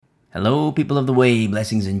Hello, people of the way,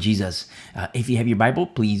 blessings in Jesus. If you have your Bible,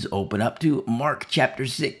 please open up to Mark chapter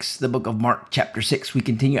 6, the book of Mark chapter 6. We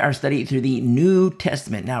continue our study through the New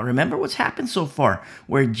Testament. Now, remember what's happened so far,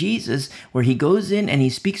 where he goes in and he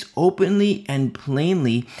speaks openly and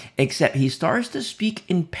plainly, except he starts to speak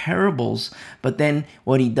in parables. But then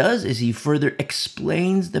what he does is he further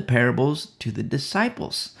explains the parables to the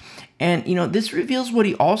disciples. And, this reveals what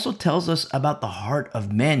he also tells us about the heart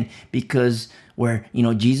of men, because where,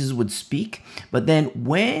 Jesus would speak, but then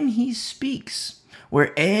when he speaks,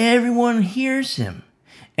 where everyone hears him,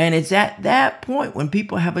 and it's at that point when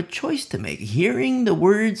people have a choice to make, hearing the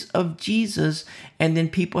words of Jesus, and then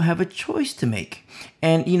people have a choice to make.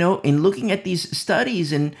 And, in looking at these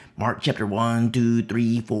studies in Mark chapter 1, 2,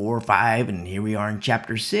 3, 4, 5, and here we are in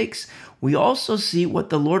chapter 6, we also see what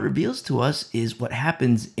the Lord reveals to us is what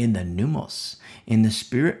happens in the pneumos, in the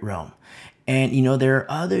spirit realm. And, there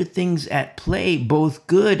are other things at play, both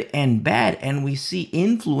good and bad. And we see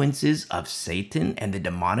influences of Satan and the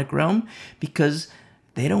demonic realm because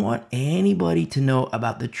they don't want anybody to know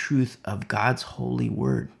about the truth of God's holy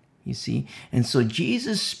word. You see? And so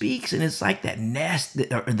Jesus speaks, and it's like that nest,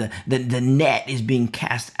 or the net is being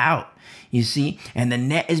cast out. You see? And the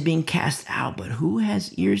net is being cast out, but who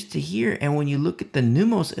has ears to hear? And when you look at the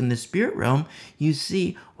pneumos in the spirit realm, you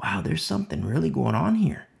see, wow, there's something really going on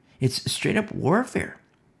here. It's straight up warfare.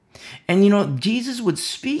 And Jesus would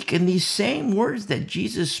speak, and these same words that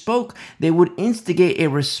Jesus spoke, they would instigate a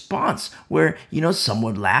response where, some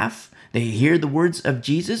would laugh. They hear the words of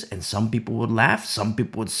Jesus, and some people would laugh. Some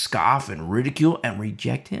people would scoff and ridicule and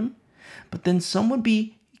reject him. But then some would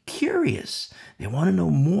be curious. They want to know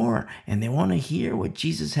more, and they want to hear what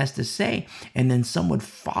Jesus has to say. And then some would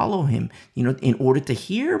follow him, in order to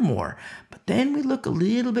hear more. But then we look a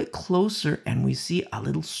little bit closer and we see a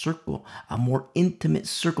little circle, a more intimate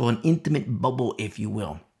circle, an intimate bubble, if you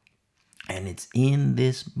will. And it's in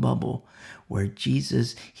this bubble where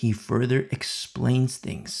Jesus, he further explains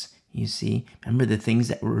things. You see, remember the things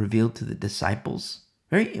that were revealed to the disciples?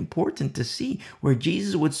 Very important to see where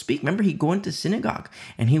Jesus would speak. Remember, he'd go into synagogue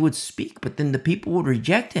and he would speak, but then the people would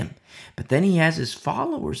reject him. But then he has his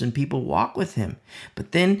followers and people walk with him.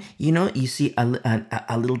 But then, you see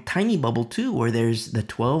a little tiny bubble too, where there's the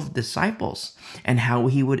 12 disciples and how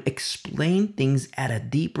he would explain things at a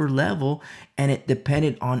deeper level, and it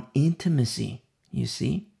depended on intimacy, you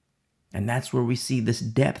see? And that's where we see this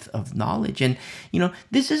depth of knowledge. And,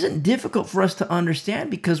 this isn't difficult for us to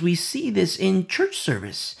understand because we see this in church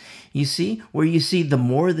service. You see, where you see the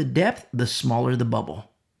more the depth, the smaller the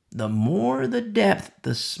bubble. The more the depth,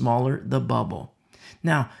 the smaller the bubble.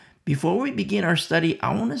 Now, before we begin our study,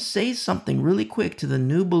 I want to say something really quick to the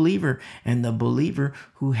new believer and the believer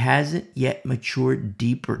who hasn't yet matured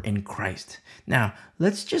deeper in Christ. Now,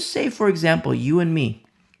 let's just say, for example, you and me,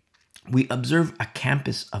 we observe a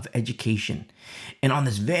campus of education. And on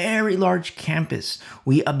this very large campus,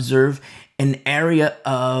 we observe an area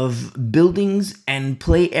of buildings and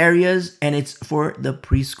play areas, and it's for the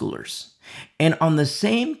preschoolers. And on the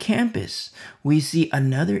same campus, we see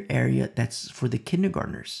another area that's for the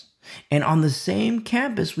kindergartners. And on the same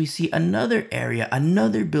campus, we see another area,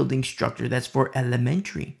 another building structure that's for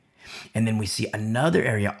elementary. And then we see another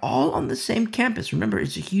area all on the same campus. Remember,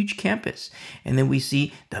 it's a huge campus. And then we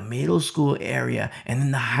see the middle school area, and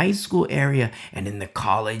then the high school area, and then the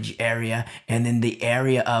college area, and then the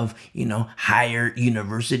area of, higher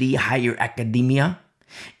university, higher academia.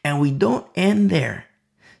 And we don't end there.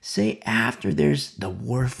 Say after there's the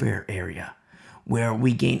warfare area, where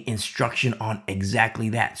we gain instruction on exactly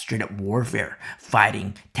that, straight up warfare,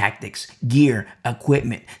 fighting, tactics, gear,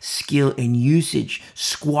 equipment, skill and usage,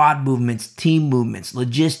 squad movements, team movements,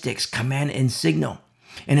 logistics, command and signal.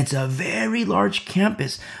 And it's a very large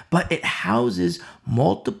campus, but it houses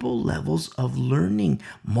multiple levels of learning,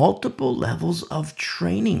 multiple levels of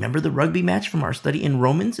training. Remember the rugby match from our study in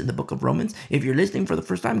Romans, in the book of Romans? If you're listening for the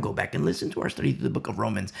first time, go back and listen to our study through the book of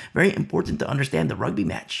Romans. Very important to understand the rugby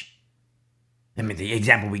match. I mean, the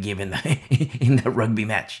example we gave in the rugby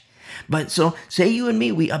match. But so say you and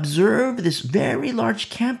me, we observe this very large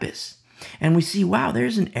campus and we see, wow,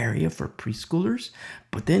 there's an area for preschoolers,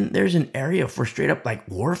 but then there's an area for straight up like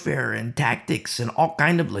warfare and tactics and all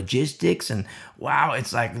kind of logistics. And wow,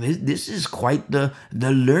 it's like this is quite the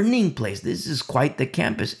learning place. This is quite the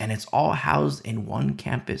campus, and it's all housed in one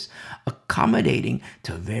campus, accommodating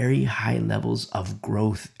to very high levels of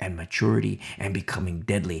growth and maturity and becoming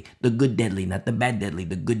deadly. The good deadly, not the bad deadly,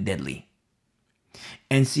 the good deadly.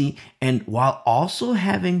 And see, and while also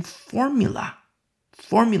having formula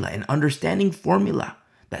and understanding formula,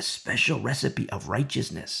 that special recipe of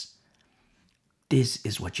righteousness. This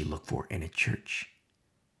is what you look for in a church.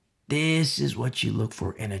 This is what you look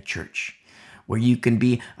for in a church where you can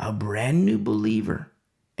be a brand new believer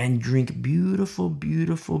and drink beautiful,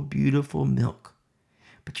 beautiful, beautiful milk.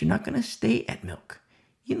 But you're not going to stay at milk.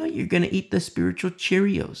 You're going to eat the spiritual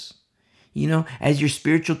Cheerios. As your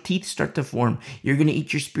spiritual teeth start to form, you're going to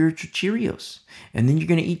eat your spiritual Cheerios. And then you're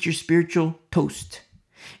going to eat your spiritual toast.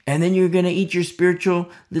 And then you're going to eat your spiritual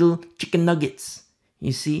little chicken nuggets.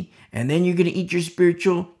 You see? And then you're going to eat your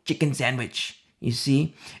spiritual chicken sandwich. You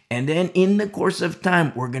see? And then in the course of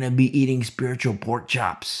time, we're going to be eating spiritual pork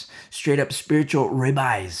chops, straight up spiritual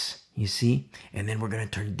ribeyes. You see? And then we're going to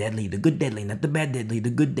turn deadly, the good deadly, not the bad deadly, the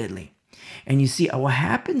good deadly. And you see, what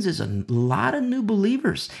happens is a lot of new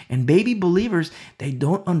believers and baby believers, they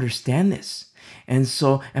don't understand this. And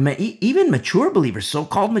so, even mature believers,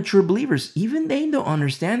 so-called mature believers, even they don't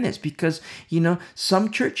understand this because, some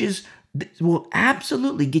churches will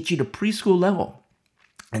absolutely get you to preschool level.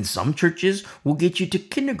 And some churches will get you to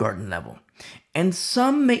kindergarten level. And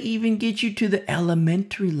some may even get you to the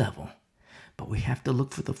elementary level. But we have to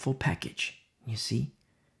look for the full package, you see?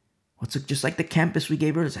 Just like the campus we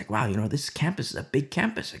gave earlier. It's like, wow, this campus is a big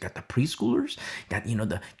campus. I got the preschoolers, got,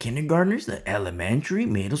 the kindergartners, the elementary,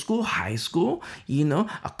 middle school, high school,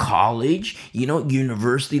 a college,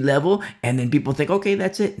 university level. And then people think, okay,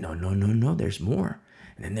 that's it. No, there's more.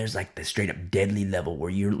 And then there's like the straight up deadly level where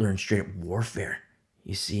you learn straight up warfare.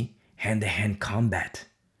 You see, hand-to-hand combat,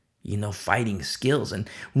 fighting skills. And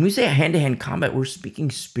when we say hand-to-hand combat, we're speaking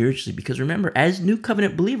spiritually because remember, as new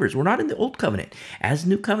covenant believers, we're not in the old covenant. As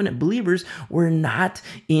new covenant believers, we're not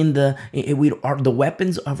in the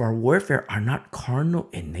weapons of our warfare are not carnal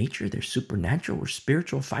in nature. They're supernatural. We're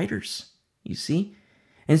spiritual fighters, you see.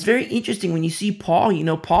 And it's very interesting when you see Paul,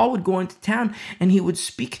 Paul would go into town and he would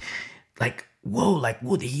speak like, whoa,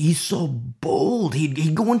 he's so bold.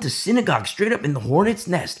 He'd go into synagogue straight up in the hornet's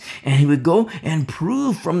nest, and he would go and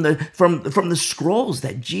prove from the scrolls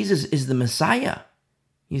that Jesus is the Messiah.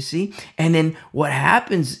 You see? And then what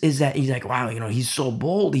happens is that he's like, wow, he's so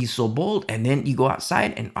bold. And then you go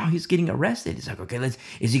outside and, he's getting arrested. It's like, okay,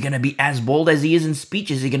 is he going to be as bold as he is in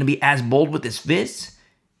speech? Is he going to be as bold with his fists?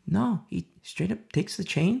 No, he straight up takes the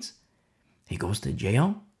chains. He goes to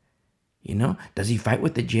jail. Does he fight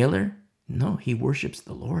with the jailer? No, he worships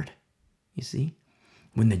the Lord. You see,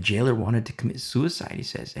 when the jailer wanted to commit suicide, he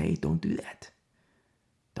says, hey, don't do that.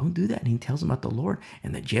 Don't do that. And he tells him about the Lord,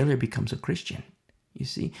 and the jailer becomes a Christian. You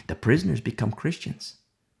see, the prisoners become Christians.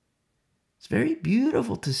 It's very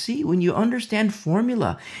beautiful to see when you understand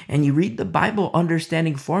formula and you read the Bible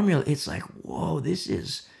understanding formula. It's like, whoa, this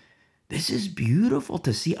is beautiful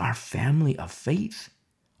to see our family of faith.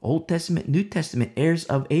 Old Testament, New Testament, heirs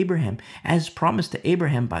of Abraham, as promised to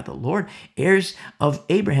Abraham by the Lord, heirs of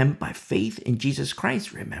Abraham by faith in Jesus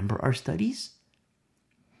Christ. Remember our studies?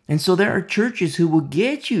 And so there are churches who will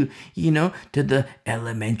get you, to the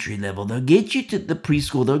elementary level. They'll get you to the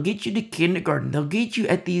preschool. They'll get you to kindergarten. They'll get you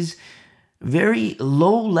at these very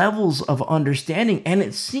low levels of understanding. And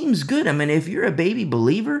it seems good. If you're a baby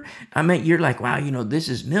believer, you're like, wow, this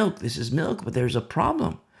is milk, but there's a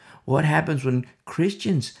problem. What happens when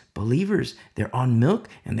Christians, believers, they're on milk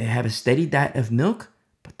and they have a steady diet of milk,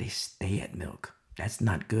 but they stay at milk? That's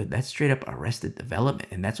not good. That's straight up arrested development.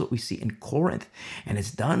 And that's what we see in Corinth. And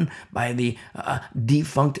it's done by the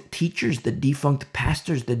defunct teachers, the defunct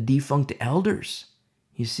pastors, the defunct elders.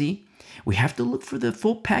 You see, we have to look for the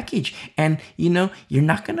full package. And, you're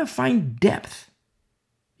not going to find depth.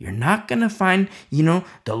 You're not going to find,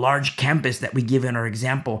 the large campus that we give in our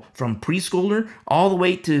example from preschooler all the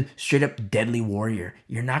way to straight up deadly warrior.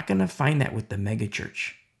 You're not going to find that with the mega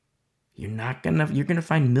church. You're going to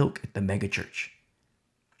find milk at the mega church.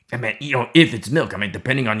 If it's milk,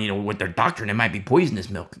 depending on, what their doctrine, it might be poisonous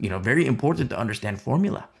milk. Very important to understand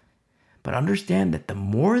formula. But understand that the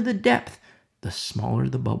more the depth, the smaller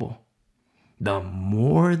the bubble. The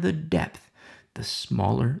more the depth, the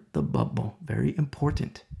smaller the bubble. Very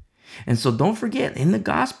important. And so don't forget, in the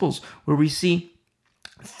Gospels, where we see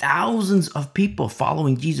thousands of people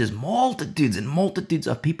following Jesus, multitudes and multitudes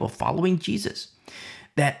of people following Jesus,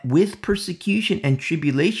 that with persecution and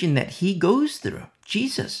tribulation that he goes through,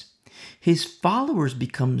 Jesus, his followers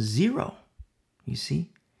become zero, you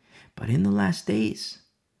see. But in the last days,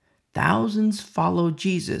 thousands follow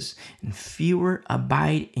Jesus and fewer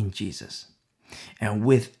abide in Jesus. And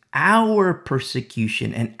with our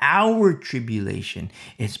persecution and our tribulation,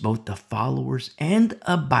 it's both the followers and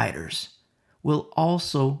abiders will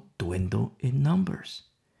also dwindle in numbers.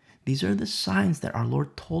 These are the signs that our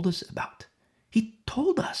Lord told us about. He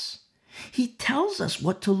told us. He tells us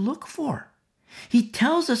what to look for. He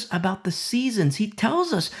tells us about the seasons. He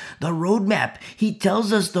tells us the roadmap. He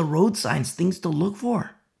tells us the road signs, things to look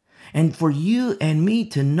for. and for you and me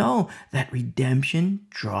to know that redemption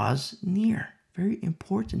draws near. Very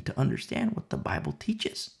important to understand what the Bible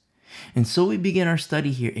teaches. And so we begin our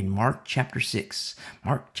study here in Mark chapter 6.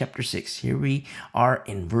 Mark chapter 6. Here we are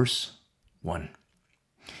in verse 1.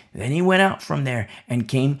 Then he went out from there and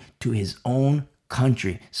came to his own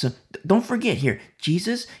country. So don't forget here,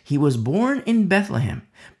 Jesus, he was born in Bethlehem,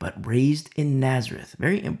 but raised in Nazareth.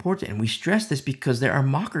 Very important. And we stress this because there are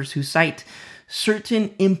mockers who cite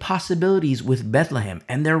certain impossibilities with Bethlehem.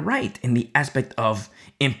 And they're right in the aspect of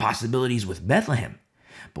impossibilities with Bethlehem.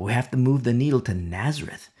 But we have to move the needle to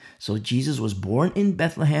Nazareth. So Jesus was born in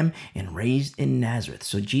Bethlehem and raised in Nazareth.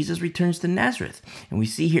 So Jesus returns to Nazareth. And we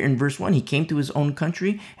see here in verse 1, he came to his own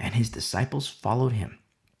country and his disciples followed him.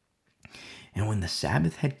 And when the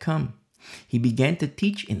Sabbath had come, he began to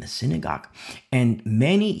teach in the synagogue. And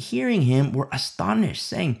many hearing him were astonished,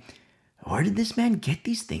 saying, "Where did this man get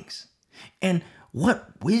these things? And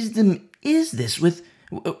what wisdom is this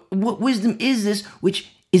which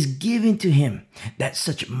is given to him, that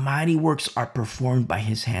such mighty works are performed by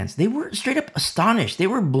his hands?" They were straight up astonished. They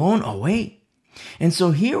were blown away. And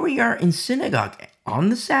so here we are in synagogue on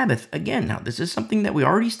the Sabbath. Again, now this is something that we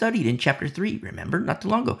already studied in chapter 3. Remember, not too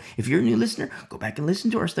long ago. If you're a new listener, go back and listen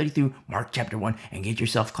to our study through Mark chapter 1 and get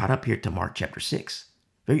yourself caught up here to Mark chapter 6.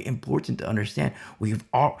 Very important to understand.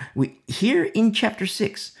 Here in chapter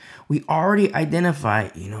 6, we already identify,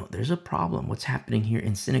 there's a problem. What's happening here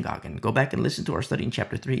in synagogue? And go back and listen to our study in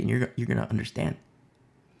chapter 3 and you're going to understand.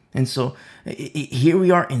 And so here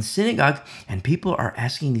we are in synagogue and people are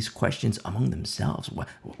asking these questions among themselves.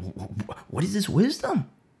 What is this wisdom?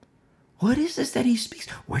 What is this that he speaks?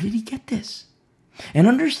 Where did he get this? And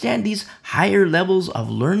understand these higher levels of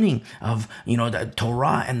learning of, the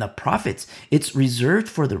Torah and the prophets. It's reserved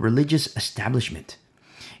for the religious establishment.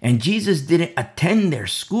 And Jesus didn't attend their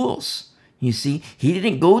schools. You see, he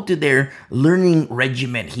didn't go to their learning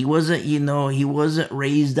regimen. He wasn't, he wasn't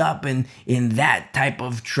raised up in that type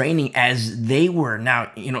of training as they were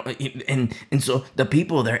now, and so the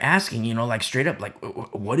people they're asking, like straight up, like,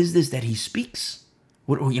 what is this that he speaks?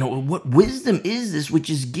 What wisdom is this which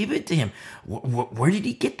is given to him? Where did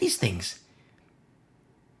he get these things?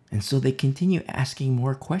 And so they continue asking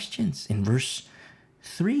more questions. In verse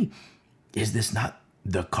 3, is this not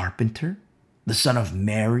the carpenter, the son of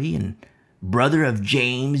Mary, and brother of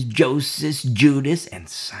James, Joseph, Judas, and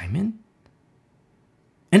Simon?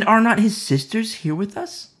 And are not his sisters here with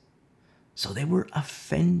us? So they were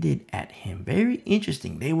offended at him. Very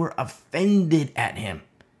interesting. They were offended at him.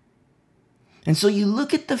 And so you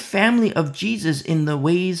look at the family of Jesus in the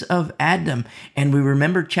ways of Adam, and we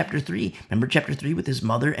remember chapter 3. Remember chapter 3 with his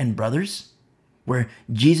mother and brothers, where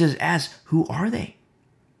Jesus asked, who are they?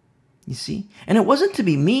 You see? And it wasn't to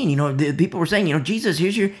be mean. The people were saying, Jesus,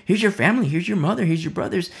 here's your family, here's your mother, here's your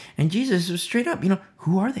brothers. And Jesus was straight up,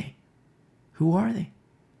 who are they? Who are they?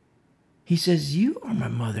 He says, you are my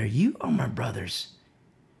mother, you are my brothers.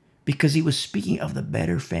 Because he was speaking of the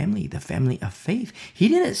better family, the family of faith. He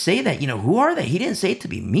didn't say that, who are they? He didn't say it to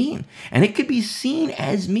be mean. And it could be seen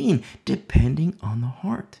as mean depending on the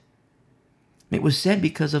heart. It was said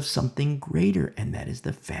because of something greater, and that is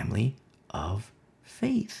the family of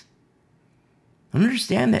faith.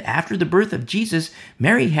 Understand that after the birth of Jesus,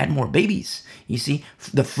 Mary had more babies. You see,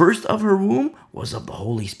 the first of her womb was of the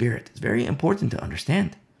Holy Spirit. It's very important to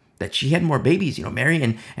understand that she had more babies.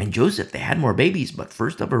 Mary and Joseph, they had more babies, but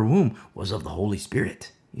first of her womb was of the Holy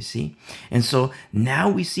Spirit, you see. And so now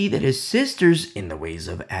we see that his sisters, in the ways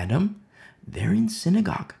of Adam, they're in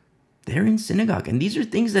synagogue. They're in synagogue. And these are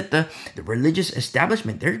things that the religious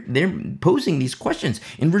establishment, they're posing these questions.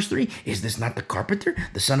 In verse 3, is this not the carpenter,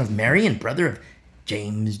 the son of Mary and brother of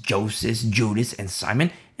James, Joseph, Judas, and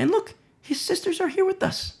Simon? And look, his sisters are here with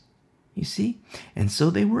us, you see. And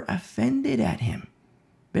so they were offended at him.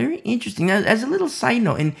 Very interesting. Now, as a little side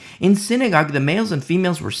note, in synagogue, the males and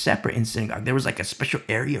females were separate in synagogue. There was like a special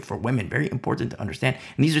area for women. Very important to understand.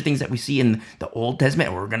 And these are things that we see in the Old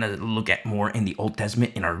Testament. We're going to look at more in the Old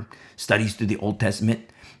Testament in our studies through the Old Testament.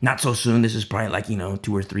 Not so soon. This is probably like,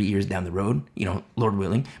 2 or 3 years down the road, Lord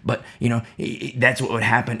willing. But, that's what would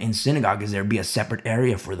happen in synagogue, is there'd be a separate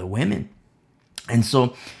area for the women. And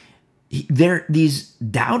so these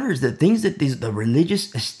doubters, the things that the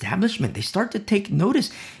religious establishment, they start to take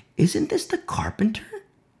notice. Isn't this the carpenter?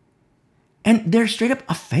 And they're straight up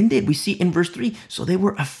offended. We see in verse 3, so they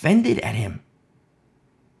were offended at him.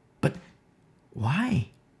 But why?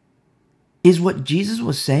 Is what Jesus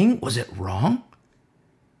was saying, was it wrong?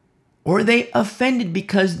 Or are they offended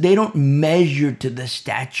because they don't measure to the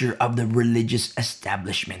stature of the religious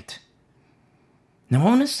establishment? Now, I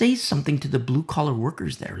want to say something to the blue-collar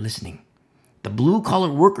workers that are listening. the blue collar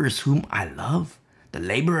workers whom I love, the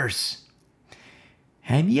laborers.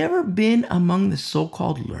 Have you ever been among the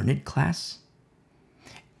so-called learned class?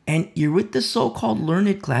 And you're with the so-called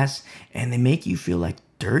learned class and they make you feel like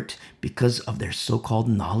dirt because of their so-called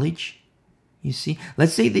knowledge? You see,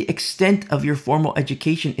 let's say the extent of your formal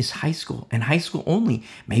education is high school and high school only.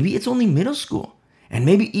 Maybe it's only middle school and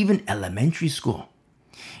maybe even elementary school.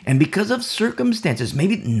 And because of circumstances,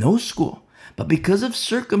 maybe no school, but because of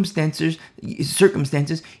circumstances,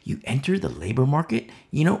 you enter the labor market,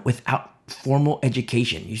 without formal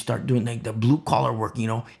education. You start doing like the blue collar work,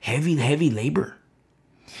 heavy labor.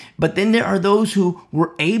 But then there are those who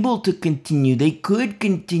were able to continue. They could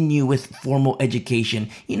continue with formal education,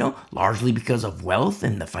 largely because of wealth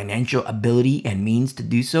and the financial ability and means to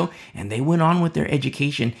do so. And they went on with their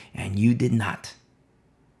education and you did not.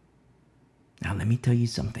 Now, let me tell you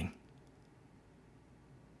something.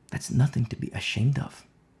 That's nothing to be ashamed of.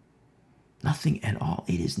 Nothing at all.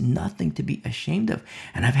 It is nothing to be ashamed of.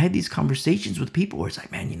 And I've had these conversations with people where it's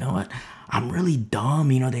like, man, you know what? I'm really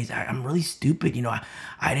dumb. I'm really stupid.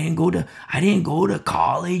 I didn't go to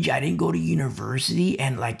college. I didn't go to university.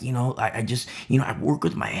 And I just, I work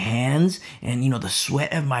with my hands and, the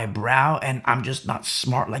sweat of my brow. And I'm just not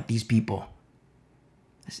smart like these people.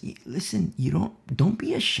 Listen, don't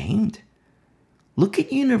be ashamed. Look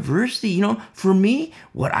at university. For me,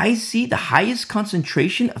 what I see, the highest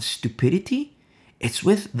concentration of stupidity, it's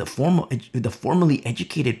with the formally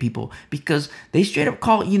educated people, because they straight up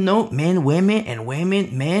call, men, women, and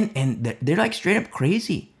women, men, and they're like straight up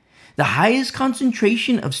crazy. The highest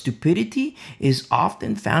concentration of stupidity is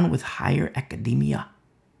often found with higher academia.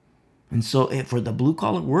 And so for the blue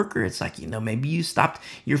collar worker, it's like, maybe you stopped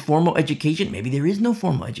your formal education. Maybe there is no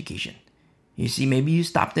formal education. You see, maybe you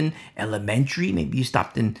stopped in elementary, maybe you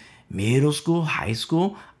stopped in middle school, high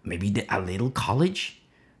school, maybe a little college,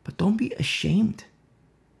 but don't be ashamed.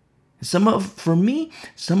 For me,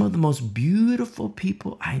 some of the most beautiful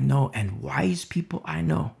people I know and wise people I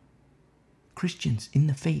know, Christians in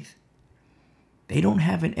the faith, they don't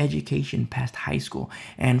have an education past high school.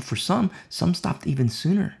 And for some stopped even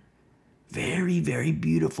sooner. Very, very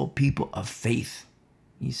beautiful people of faith,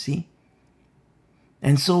 you see?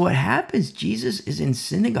 And so what happens, Jesus is in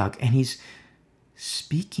synagogue and he's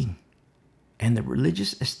speaking. And the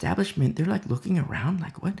religious establishment, they're like looking around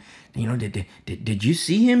like, what? Did you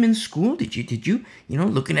see him in school? Did you,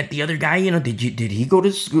 looking at the other guy, did he go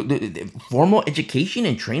to school, formal education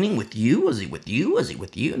and training with you? Was he with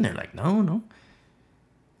you? And they're like, no.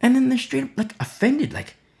 And then they're straight up like offended.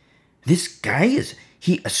 Like, this guy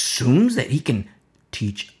he assumes that he can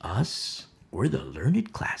teach us. We're the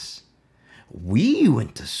learned class. We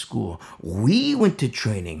went to school. We went to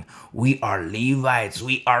training. We are Levites.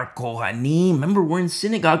 We are Kohanim. Remember, we're in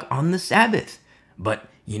synagogue on the Sabbath. But,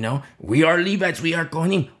 we are Levites. We are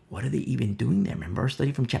Kohanim. What are they even doing there? Remember our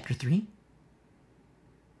study from chapter 3?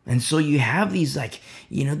 And so you have these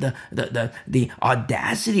the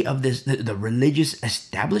audacity of this, the religious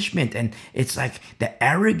establishment. And it's like the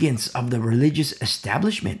arrogance of the religious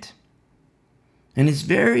establishment. And it's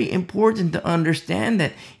very important to understand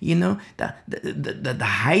that, the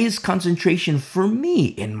highest concentration for me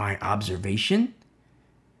in my observation,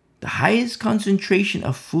 the highest concentration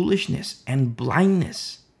of foolishness and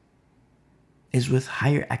blindness is with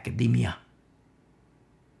higher academia.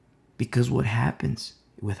 Because what happens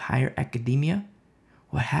with higher academia,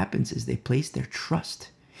 what happens is they place their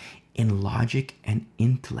trust in logic and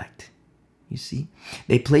intellect. You see,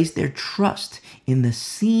 they place their trust in the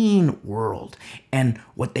seen world and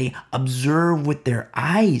what they observe with their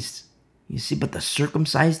eyes. You see, but the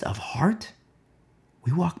circumcised of heart,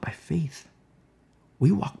 we walk by faith.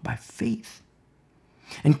 We walk by faith.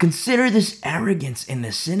 And consider this arrogance in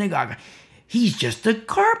the synagogue. He's just a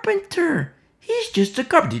carpenter. He's just a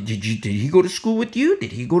carpenter. Did he go to school with you?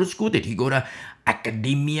 Did he go to school? Did he go to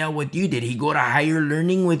academia with you? Did he go to higher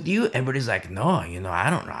learning with you? Everybody's like, no, I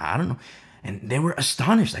don't know. And they were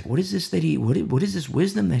astonished. Like, what is this what is this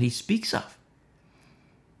wisdom that he speaks of?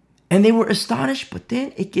 And they were astonished, but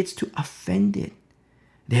then it gets to offended.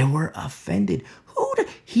 They were offended.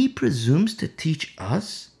 He presumes to teach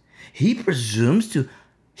us? He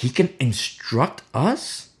can instruct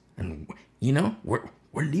us? And, we're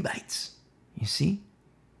Levites, you see?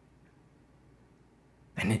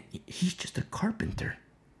 And he's just a carpenter.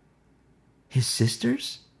 His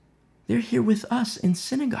sisters, they're here with us in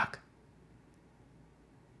synagogue.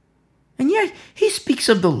 And yet, he speaks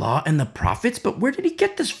of the law and the prophets, but where did he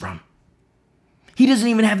get this from? He doesn't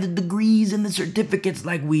even have the degrees and the certificates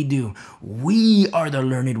like we do. We are the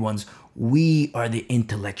learned ones. We are the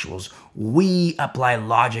intellectuals. We apply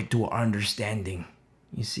logic to our understanding.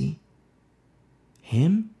 You see?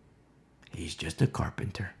 Him, he's just a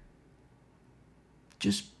carpenter.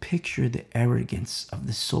 Just picture the arrogance of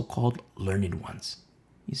the so-called learned ones.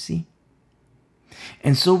 You see?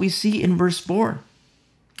 And so we see in verse 4,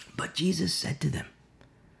 but Jesus said to them,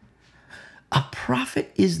 a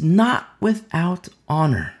prophet is not without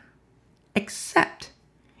honor, except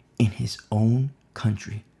in his own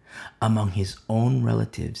country, among his own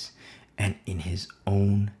relatives, and in his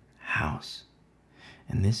own house.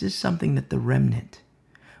 And this is something that the remnant,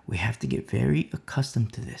 we have to get very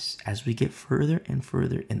accustomed to this as we get further and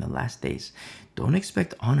further in the last days. Don't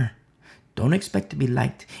expect honor. Don't expect to be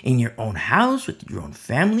liked in your own house, with your own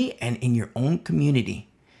family, and in your own community.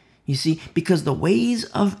 You see, because the ways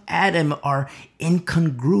of Adam are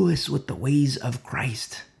incongruous with the ways of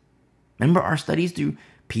Christ. Remember our studies through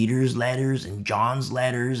Peter's letters and John's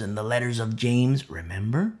letters and the letters of James?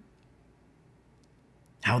 Remember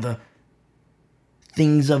how the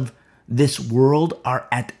things of this world are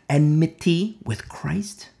at enmity with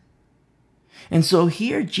Christ? And so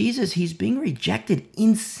here, Jesus, he's being rejected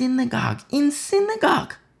in synagogue. In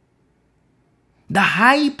synagogue. The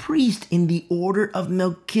high priest in the order of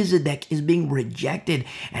Melchizedek is being rejected.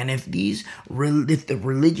 And if the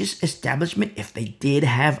religious establishment, if they did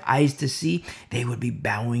have eyes to see, they would be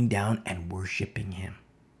bowing down and worshiping him.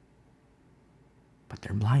 But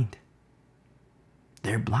they're blind.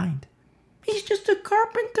 They're blind. He's just a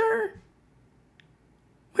carpenter.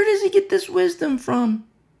 Where does he get this wisdom from?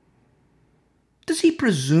 Does he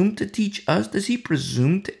presume to teach us? Does he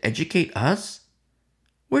presume to educate us?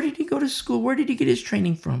 Where did he go to school? Where did he get his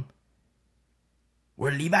training from?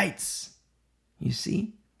 We're Levites, you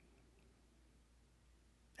see?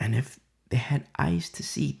 And if they had eyes to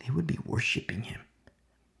see, they would be worshiping him.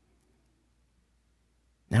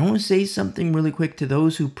 Now, I want to say something really quick to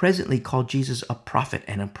those who presently call Jesus a prophet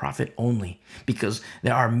and a prophet only, because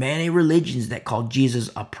there are many religions that call Jesus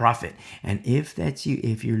a prophet. And if that's you,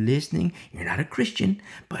 if you're listening, you're not a Christian,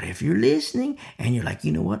 but if you're listening and you're like,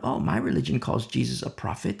 you know what? Oh, my religion calls Jesus a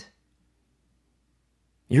prophet.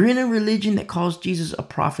 You're in a religion that calls Jesus a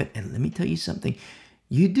prophet. And let me tell you something.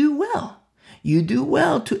 You do well. You do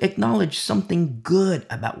well to acknowledge something good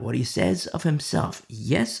about what he says of himself.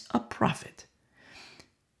 Yes, a prophet.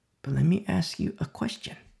 But let me ask you a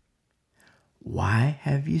question. Why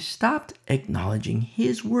have you stopped acknowledging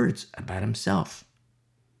his words about himself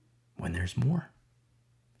when there's more?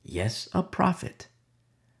 Yes, a prophet,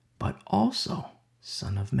 but also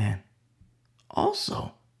Son of Man,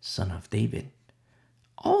 also Son of David,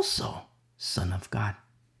 also Son of God.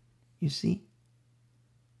 You see?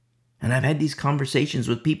 And I've had these conversations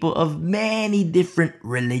with people of many different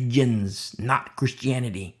religions, not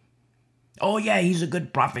Christianity. Oh, yeah, he's a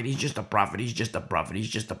good prophet. He's just a prophet. He's just a prophet. He's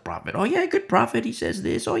just a prophet. Oh, yeah, good prophet. He says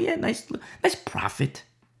this. Oh, yeah, nice prophet.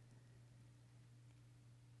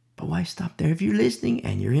 But why stop there? If you're listening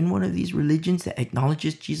and you're in one of these religions that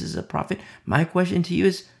acknowledges Jesus as a prophet, my question to you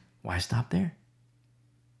is, why stop there?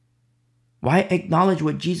 Why acknowledge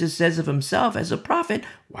what Jesus says of himself as a prophet?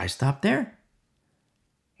 Why stop there?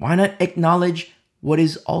 Why not acknowledge what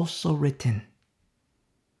is also written?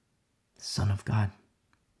 Son of God.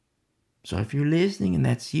 So if you're listening and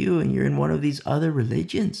that's you and you're in one of these other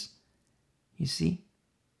religions, you see,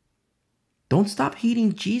 don't stop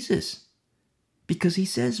heeding Jesus because he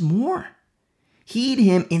says more. Heed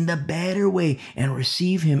him in the better way and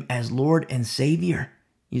receive him as Lord and Savior,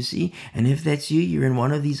 you see. And if that's you, you're in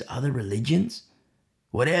one of these other religions,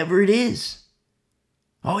 whatever it is.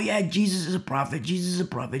 Oh yeah, Jesus is a prophet, Jesus is a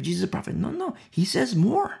prophet, Jesus is a prophet. No, he says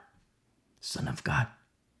more. Son of God.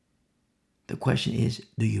 The question is,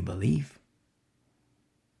 do you believe?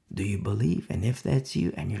 Do you believe? And if that's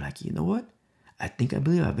you, and you're like, you know what? I think I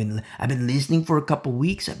believe. I've been listening for a couple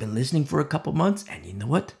weeks. I've been listening for a couple months. And you know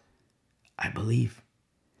what? I believe.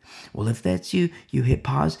 Well, if that's you, you hit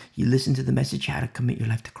pause. You listen to the message, how to commit your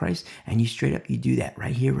life to Christ. And you straight up, you do that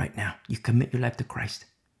right here, right now. You commit your life to Christ.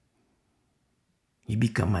 You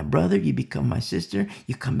become my brother, you become my sister,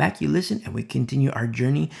 you come back, you listen, and we continue our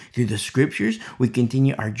journey through the scriptures. We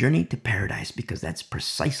continue our journey to paradise because that's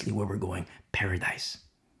precisely where we're going, paradise.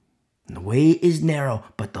 And the way is narrow,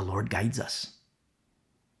 but the Lord guides us.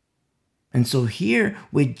 And so here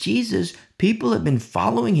with Jesus, people have been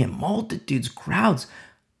following him, multitudes, crowds,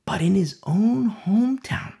 but in his own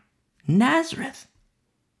hometown, Nazareth.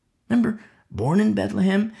 Remember, born in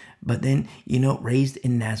Bethlehem, but then, raised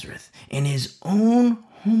in Nazareth. In his own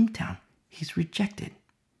hometown, he's rejected.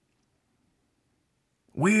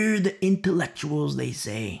 We're the intellectuals, they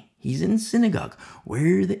say. He's in synagogue.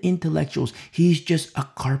 We're the intellectuals. He's just a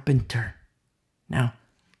carpenter. Now,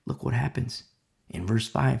 look what happens in verse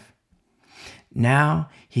 5. Now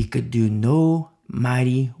he could do no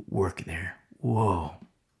mighty work there. Whoa.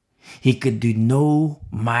 He could do no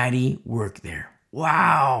mighty work there.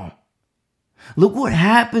 Wow. Look what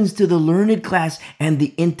happens to the learned class and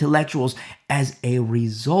the intellectuals as a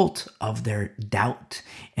result of their doubt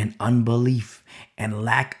and unbelief and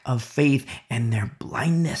lack of faith and their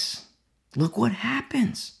blindness. Look what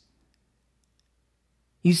happens.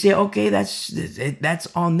 You say, okay, that's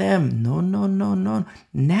on them. No.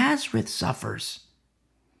 Nazareth suffers.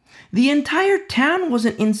 The entire town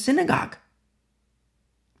wasn't in synagogue.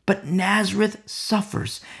 But Nazareth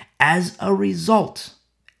suffers as a result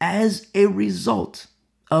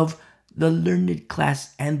of the learned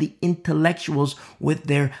class and the intellectuals with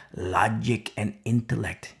their logic and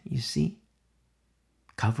intellect. You see?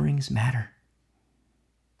 Coverings matter.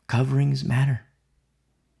 Coverings matter.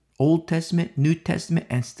 Old Testament, New Testament,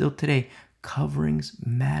 and still today, coverings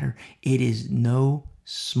matter. It is no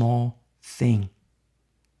small thing.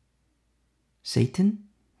 Satan,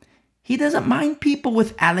 he doesn't mind people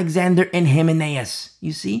with Alexander and Hymenaeus,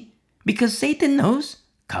 you see? Because Satan knows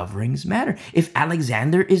coverings matter. If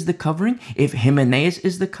Alexander is the covering, if Hymenaeus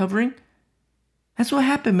is the covering, that's what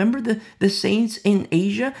happened. Remember the saints in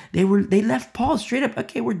Asia? They left Paul straight up.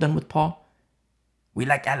 Okay, we're done with Paul. We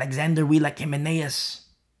like Alexander, we like Hymenaeus.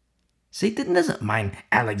 Satan doesn't mind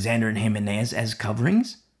Alexander and Hymenaeus as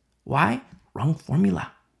coverings. Why? Wrong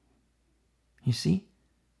formula. You see?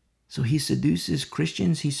 So he seduces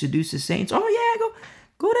Christians, he seduces saints. Oh yeah,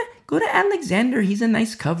 go to Alexander, he's a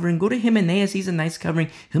nice covering. Go to Hymenaeus, he's a nice covering.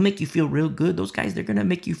 He'll make you feel real good. Those guys, they're gonna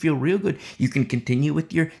make you feel real good. You can continue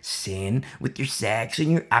with your sin, with your sex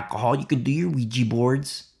and your alcohol. You can do your Ouija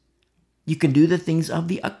boards. You can do the things of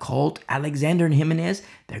the occult. Alexander and Hymenaeus,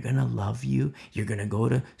 they're going to love you. You're going to go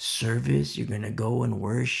to service. You're going to go and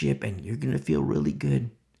worship, and you're going to feel really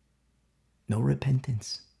good. No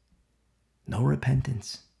repentance. No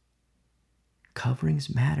repentance.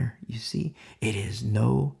 Coverings matter, you see. It is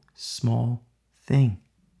no small thing.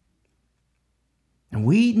 And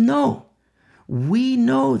we know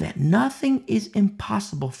that nothing is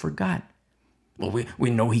impossible for God. Well,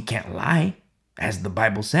 we know he can't lie, as the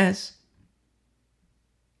Bible says.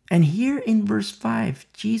 And here in verse 5,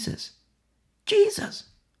 Jesus,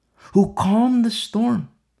 who calmed the storm,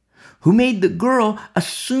 who made the girl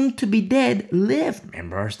assumed to be dead live.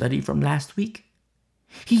 Remember our study from last week?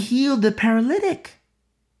 He healed the paralytic.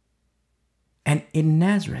 And in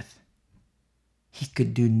Nazareth, he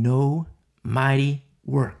could do no mighty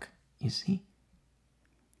work, you see?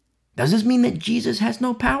 Does this mean that Jesus has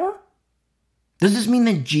no power? Does this mean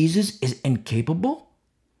that Jesus is incapable?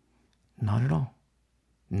 Not at all.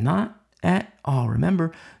 Not at all.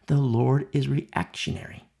 Remember, the Lord is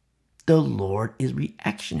reactionary. The Lord is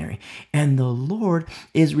reactionary. And the Lord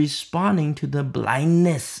is responding to the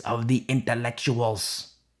blindness of the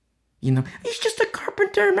intellectuals. You know, he's just a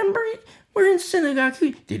carpenter. Remember, we're in synagogue.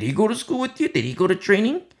 Did he go to school with you? Did he go to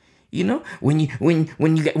training? You know, when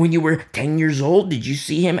you were 10 years old, did you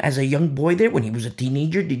see him as a young boy there? When he was a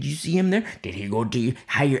teenager, did you see him there? Did he go to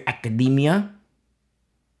higher academia?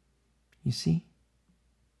 You see?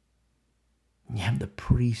 You have the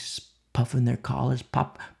priests puffing their collars,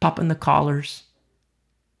 popping the collars,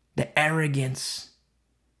 the arrogance.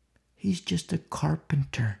 He's just a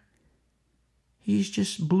carpenter. He's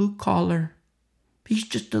just blue collar. He's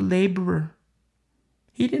just a laborer.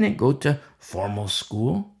 He didn't go to formal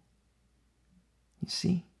school. You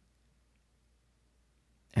see?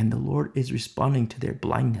 And the Lord is responding to their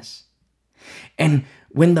blindness. And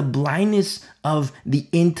when the blindness of the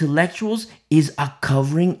intellectuals is a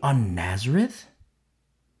covering on Nazareth,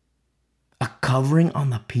 a covering on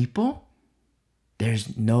the people,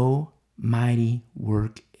 there's no mighty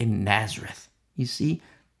work in Nazareth. You see,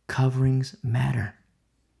 coverings matter.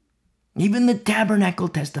 Even the tabernacle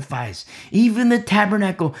testifies. Even the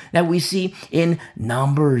tabernacle that we see in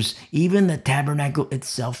Numbers, even the tabernacle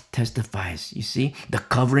itself testifies. You see, the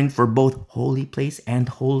covering for both holy place and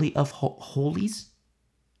holy of holies.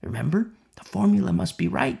 Remember, the formula must be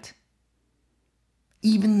right.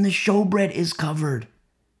 Even the showbread is covered.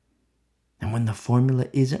 And when the formula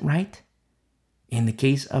isn't right, in the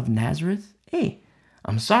case of Nazareth, hey,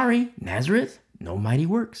 I'm sorry, Nazareth, no mighty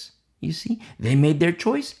works. You see, they made their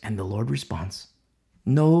choice and the Lord responds.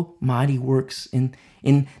 No mighty works in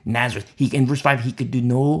Nazareth. In verse 5, he could do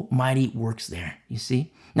no mighty works there. You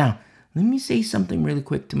see? Now, let me say something really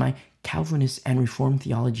quick to my Calvinist and Reformed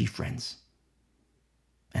theology friends.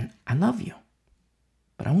 And I love you.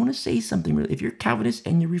 But I want to say something really. If you're Calvinist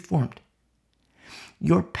and you're Reformed,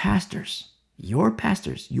 your pastors, your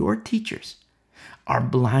teachers are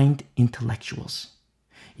blind intellectuals.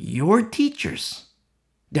 Your teachers,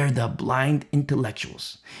 They're the blind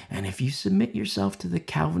intellectuals. And if you submit yourself to the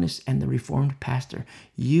Calvinist and the Reformed pastor,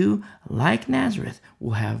 you, like Nazareth,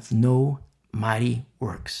 will have no mighty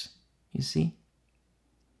works. You see?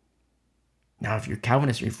 Now, if you're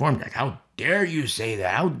Calvinist Reformed, like, how dare you say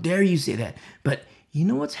that? How dare you say that? But you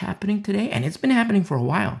know what's happening today? And it's been happening for a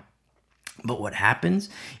while. But what happens,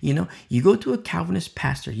 you go to a Calvinist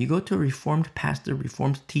pastor, you go to a Reformed pastor,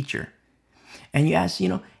 Reformed teacher, and you ask,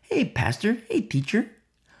 hey, pastor, hey, teacher,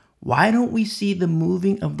 why don't we see the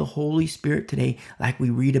moving of the Holy Spirit today like we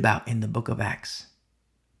read about in the book of Acts?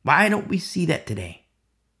 Why don't we see that today?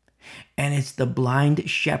 And it's the blind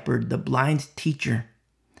shepherd, the blind teacher.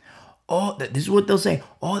 Oh, this is what they'll say.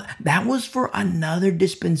 Oh, that was for another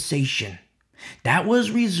dispensation. That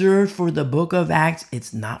was reserved for the book of Acts.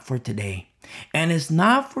 It's not for today. And it's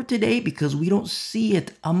not for today because we don't see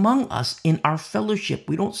it among us in our fellowship.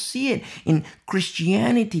 We don't see it in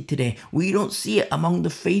Christianity today. We don't see it among the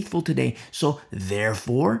faithful today. So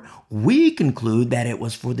therefore, we conclude that it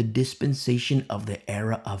was for the dispensation of the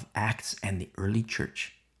era of Acts and the early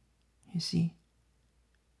church. You see,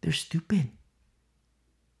 they're stupid.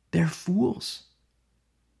 They're fools.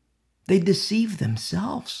 They deceive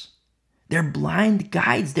themselves. They're blind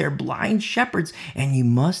guides. They're blind shepherds, and you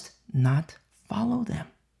must not follow them.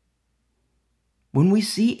 When we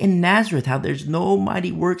see in Nazareth how there's no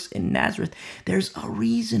mighty works in Nazareth, there's a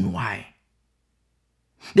reason why.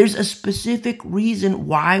 There's a specific reason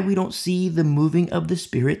why we don't see the moving of the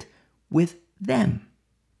Spirit with them.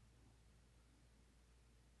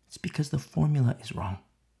 It's because the formula is wrong.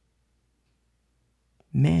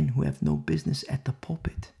 Men who have no business at the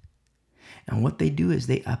pulpit. And what they do is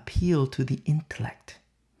they appeal to the intellect.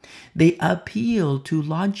 They appeal to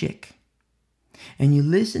logic. And you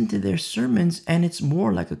listen to their sermons and it's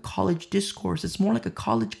more like a college discourse. It's more like a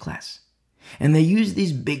college class. And they use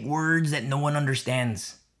these big words that no one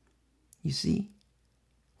understands. You see,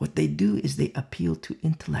 what they do is they appeal to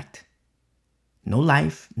intellect. No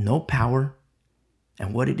life, no power.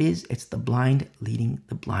 And what it is, it's the blind leading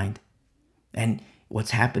the blind. And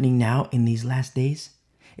what's happening now in these last days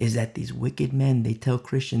is that these wicked men, they tell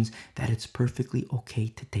Christians that it's perfectly okay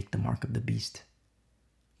to take the mark of the beast.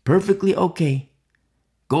 Perfectly okay.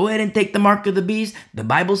 Go ahead and take the mark of the beast. The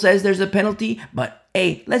Bible says there's a penalty, but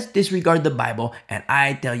hey, let's disregard the Bible. And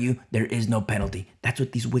I tell you, there is no penalty. That's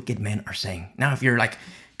what these wicked men are saying. Now, if you're like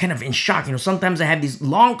kind of in shock, sometimes I have these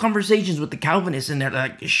long conversations with the Calvinists and they're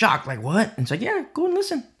like shocked, like what? And it's like, yeah, go and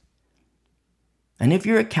listen. And if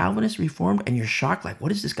you're a Calvinist Reformed and you're shocked, like,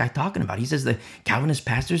 what is this guy talking about? He says the Calvinist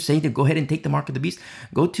pastors say to go ahead and take the mark of the beast.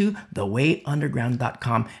 Go to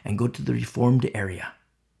thewayunderground.com and go to the Reformed area.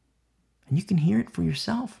 And you can hear it for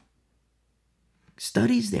yourself.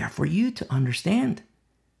 Studies there for you to understand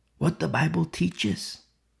what the Bible teaches.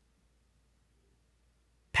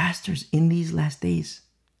 Pastors in these last days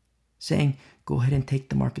saying, go ahead and take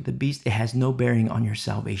the mark of the beast. It has no bearing on your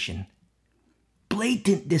salvation.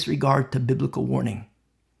 Blatant disregard to biblical warning.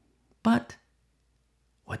 But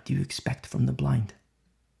what do you expect from the blind?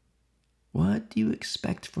 What do you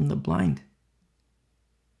expect from the blind?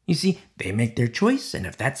 You see, they make their choice, and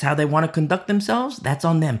if that's how they want to conduct themselves, that's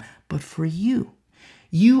on them. But for you,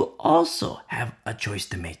 you also have a choice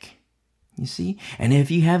to make. You see? And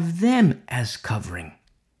if you have them as covering,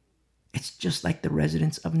 it's just like the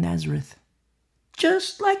residents of Nazareth.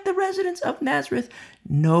 Just like the residents of Nazareth.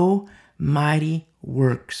 No mighty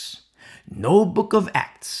works. No book of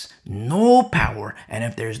Acts. No power. And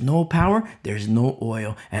if there's no power, there's no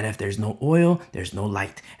oil. And if there's no oil, there's no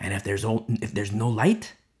light. And if there's no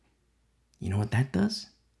light, you know what that does?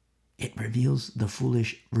 It reveals the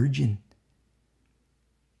foolish virgin.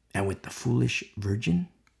 And with the foolish virgin,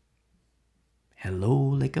 hello,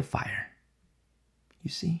 lake of fire. You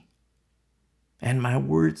see? And my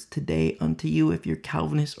words today unto you, if you're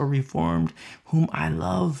Calvinist or Reformed, whom I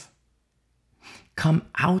love, come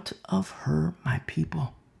out of her, my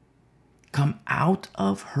people. Come out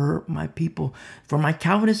of her, my people. For my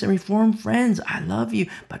Calvinist and Reformed friends, I love you,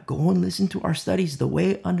 but go and listen to our studies,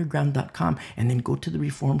 thewayunderground.com, and then go to the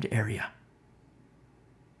Reformed area.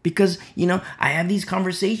 Because, I have these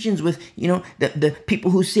conversations with, the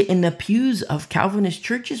people who sit in the pews of Calvinist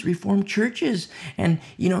churches, Reformed churches. And,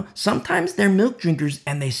 sometimes they're milk drinkers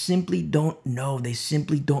and they simply don't know. They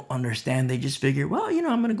simply don't understand. They just figure, well,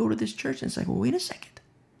 I'm going to go to this church. And it's like, well, wait a second.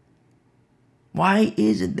 Why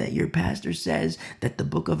is it that your pastor says that the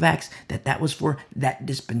book of Acts, that was for that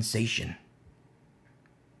dispensation?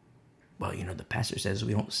 Well, the pastor says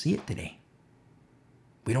we don't see it today.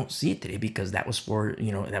 We don't see it today because that was for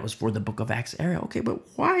the book of Acts era. Okay, but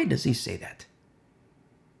why does he say that?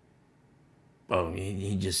 Well,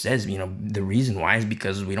 he just says, the reason why is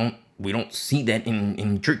because we don't see that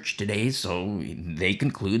in church today. So they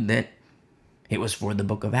conclude that it was for the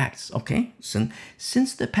book of Acts. Okay, so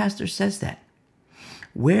since the pastor says that,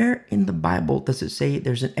 where in the Bible does it say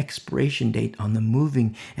there's an expiration date on the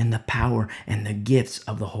moving and the power and the gifts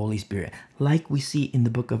of the Holy Spirit, like we see in the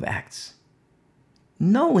book of Acts?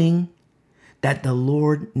 Knowing that the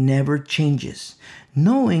Lord never changes,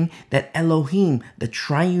 knowing that Elohim, the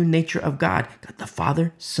triune nature of God, got the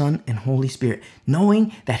Father, Son, and Holy Spirit,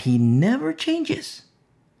 knowing that he never changes.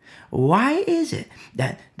 Why is it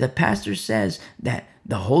that the pastor says that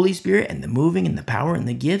the Holy Spirit and the moving and the power and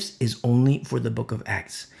the gifts is only for the book of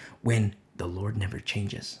Acts when the Lord never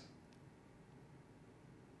changes?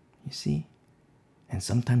 You see? And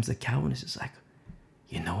sometimes the Calvinist is like,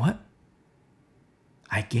 you know what?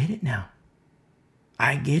 I get it now.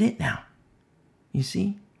 I get it now. You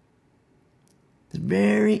see? It's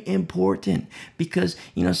very important because,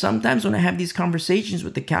 sometimes when I have these conversations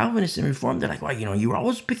with the Calvinists and Reformed, they're like, well, you're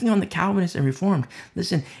always picking on the Calvinists and Reformed.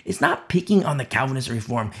 Listen, it's not picking on the Calvinists and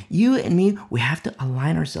Reformed. You and me, we have to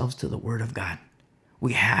align ourselves to the Word of God.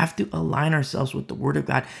 We have to align ourselves with the Word of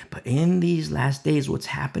God. But in these last days, what's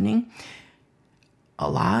happening? A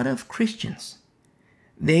lot of Christians,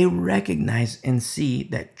 they recognize and see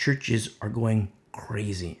that churches are going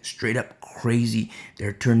crazy, straight up crazy.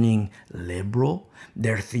 They're turning liberal.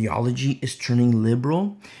 Their theology is turning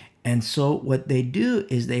liberal. And so what they do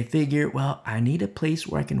is they figure, well, I need a place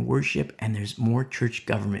where I can worship and there's more church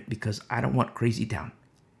government because I don't want crazy town.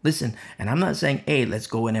 Listen, and I'm not saying, hey, let's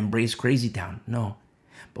go and embrace crazy town. No.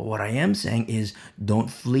 But what I am saying is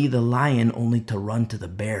don't flee the lion only to run to the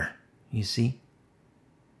bear. You see?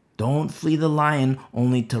 Don't flee the lion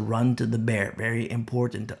only to run to the bear. Very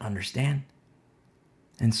important to understand.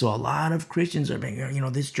 And so a lot of Christians are being,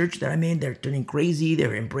 this church that I'm in, they're turning crazy.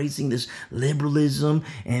 They're embracing this liberalism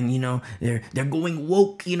and, they're going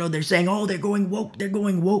woke. They're saying, oh, they're going woke. They're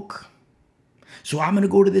going woke. So I'm going to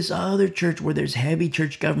go to this other church where there's heavy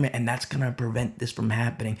church government and that's going to prevent this from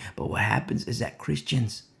happening. But what happens is that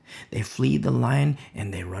Christians, they flee the lion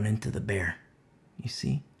and they run into the bear. You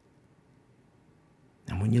see?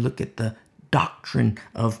 And when you look at the doctrine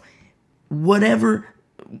of whatever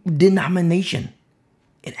denomination,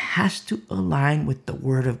 it has to align with the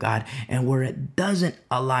Word of God. And where it doesn't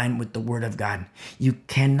align with the Word of God, you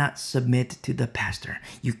cannot submit to the pastor.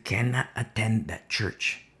 You cannot attend that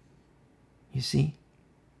church. You see?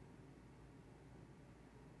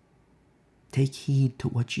 Take heed to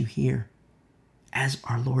what you hear. As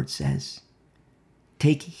our Lord says,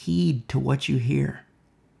 take heed to what you hear.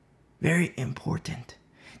 Very important.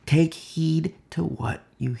 Take heed to what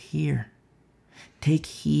you hear. Take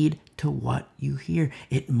heed to what you hear.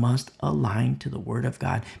 It must align to the Word of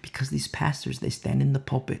God because these pastors, they stand in the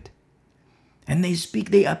pulpit and they speak,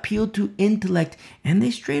 they appeal to intellect and they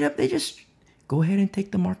just go ahead and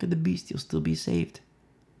take the mark of the beast. You'll still be saved.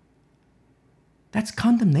 That's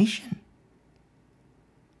condemnation.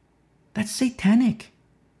 That's satanic.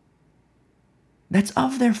 That's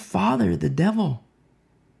of their father, the devil.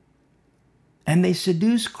 And they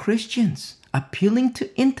seduce Christians, appealing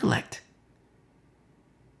to intellect.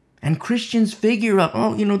 And Christians figure out,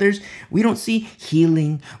 we don't see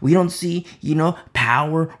healing. We don't see,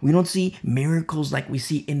 power. We don't see miracles like we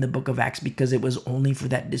see in the book of Acts because it was only for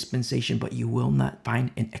that dispensation. But you will not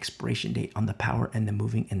find an expiration date on the power and the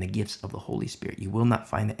moving and the gifts of the Holy Spirit. You will not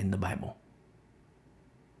find it in the Bible.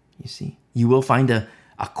 You see, you will find a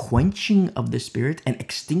quenching of the Spirit, an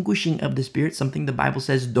extinguishing of the Spirit, something the Bible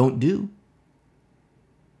says don't do.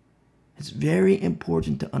 It's very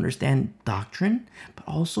important to understand doctrine, but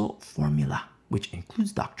also formula, which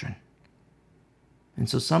includes doctrine. And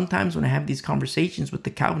so sometimes when I have these conversations with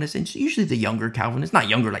the Calvinists, and it's usually the younger Calvinists, not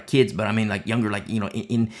younger like kids, but I mean like younger, like,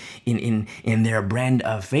 in their brand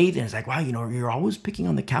of faith. And it's like, wow, you're always picking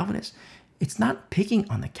on the Calvinists. It's not picking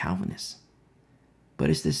on the Calvinists,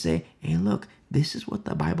 but it's to say, hey, look, this is what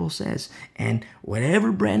the Bible says. And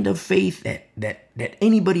whatever brand of faith that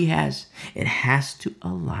anybody has, it has to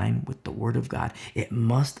align with the Word of God. It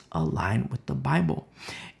must align with the Bible.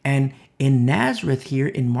 And in Nazareth here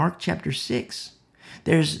in Mark chapter 6,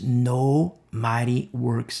 there's no mighty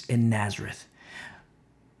works in Nazareth.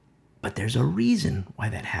 But there's a reason why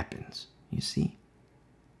that happens, you see.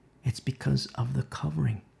 It's because of the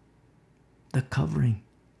covering. The covering.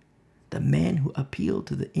 The man who appealed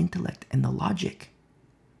to the intellect and the logic.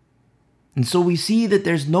 And so we see that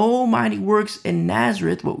there's no mighty works in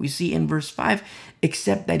Nazareth, what we see in verse 5,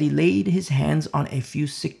 except that he laid his hands on a few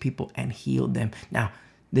sick people and healed them. Now,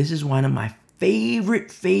 this is one of my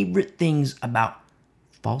favorite things about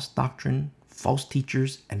false doctrine, false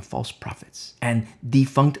teachers and false prophets and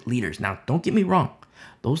defunct leaders. Now, don't get me wrong.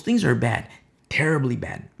 Those things are bad, terribly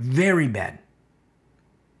bad, very bad.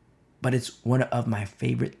 But it's one of my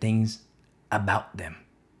favorite things about them.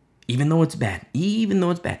 Even though it's bad.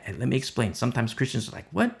 And let me explain. Sometimes Christians are like,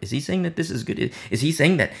 what? Is he saying that this is good? Is he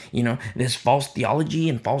saying that, there's false theology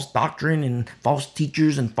and false doctrine and false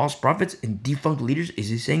teachers and false prophets and defunct leaders? Is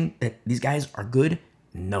he saying that these guys are good?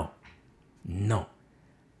 No.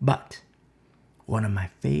 But one of my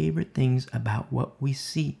favorite things about what we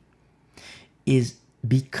see is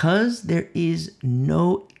because there is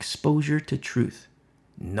no exposure to truth,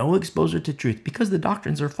 because the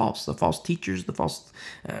doctrines are false, the false teachers, the false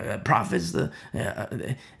prophets, the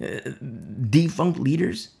defunct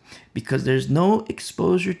leaders, because there's no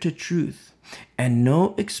exposure to truth and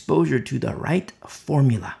no exposure to the right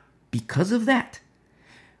formula. Because of that,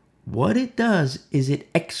 what it does is it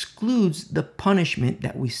excludes the punishment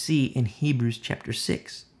that we see in Hebrews chapter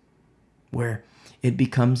 6, where it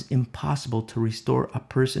becomes impossible to restore a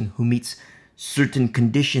person who meets certain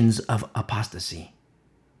conditions of apostasy.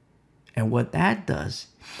 And what that does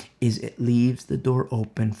is it leaves the door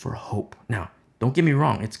open for hope. Now, don't get me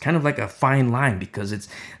wrong. It's kind of like a fine line, because it's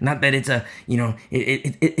not that it's a,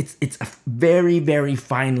 it's a very, very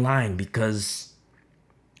fine line, because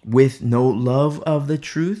with no love of the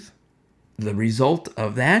truth, the result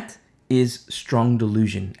of that is strong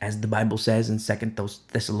delusion, as the Bible says in 2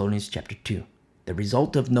 Thessalonians chapter 2. The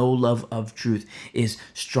result of no love of truth is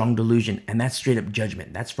strong delusion, and that's straight up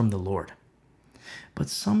judgment. That's from the Lord. But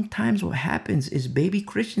sometimes what happens is baby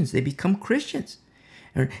Christians, they become Christians.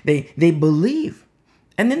 Or they believe.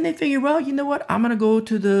 And then they figure, well, you know what? I'm going to go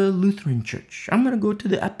to the Lutheran church. I'm going to go to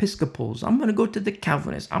the Episcopals. I'm going to go to the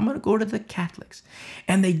Calvinists. I'm going to go to the Catholics.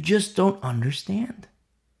 And they just don't understand.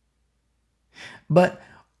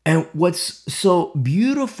 And what's so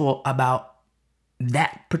beautiful about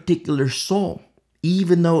that particular soul,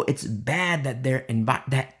 even though it's bad that they're in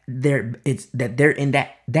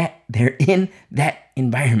that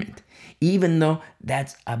environment, even though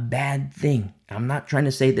that's a bad thing. I'm not trying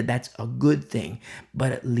to say that that's a good thing,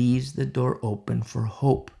 but it leaves the door open for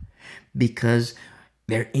hope, because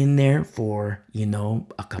they're in there for,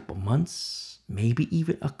 a couple months, maybe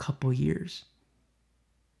even a couple years.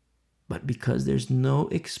 But because there's no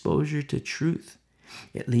exposure to truth,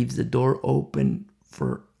 it leaves the door open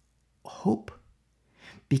for hope,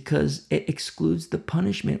 because it excludes the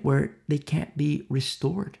punishment where they can't be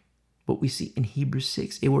restored. What we see in Hebrews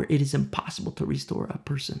 6, where it is impossible to restore a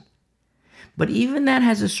person. But even that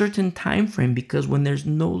has a certain time frame, because when there's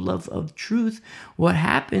no love of truth, what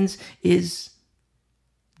happens is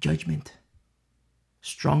judgment.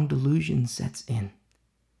 Strong delusion sets in.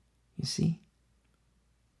 You see?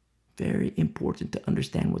 Very important to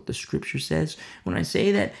understand what the scripture says. When I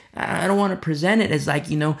say that, I don't want to present it as like,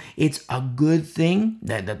 it's a good thing,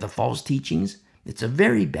 that the false teachings, it's a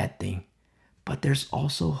very bad thing. But there's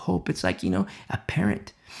also hope. It's like, a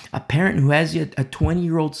parent who has a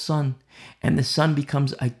 20-year-old son, and the son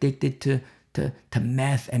becomes addicted to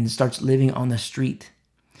meth and starts living on the street.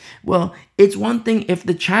 Well, it's one thing if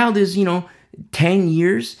the child is, 10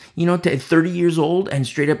 years, to 30 years old and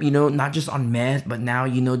straight up, not just on meth, but now,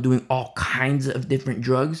 doing all kinds of different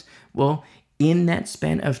drugs. Well, in that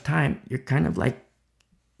span of time, you're kind of like,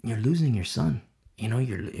 you're losing your son.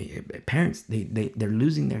 Your parents, they're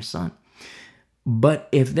losing their son. But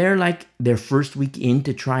if they're like their first week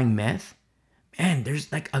into trying meth, man,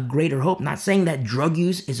 there's like a greater hope. Not saying that drug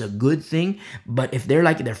use is a good thing, but if they're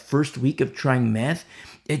like their first week of trying meth,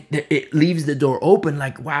 it leaves the door open,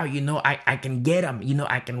 like, wow, I can get him,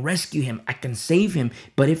 I can rescue him, I can save him.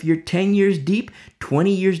 But if you're 10 years deep,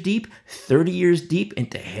 20 years deep, 30 years deep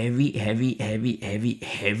into heavy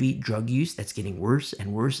drug use that's getting worse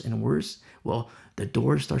and worse and worse, well, the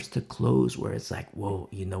door starts to close, where it's like, whoa,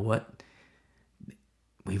 you know what?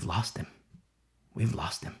 We've lost him.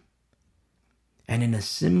 And in a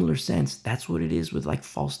similar sense, that's what it is with like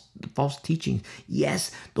false teachings.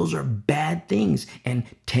 Yes, those are bad things. And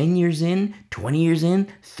 10 years in, 20 years in,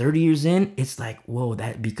 30 years in, it's like, whoa,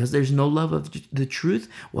 that because there's no love of the truth,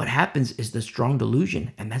 what happens is the strong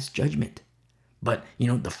delusion, and that's judgment. But,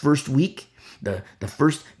 the first week, the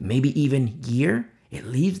first maybe even year, it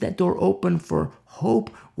leaves that door open for hope,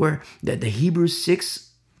 where the Hebrews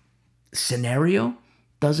 6 scenario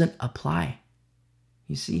doesn't apply.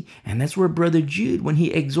 You see? And that's where Brother Jude, when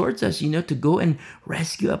he exhorts us, to go and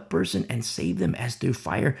rescue a person and save them as through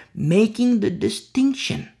fire, making the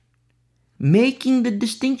distinction.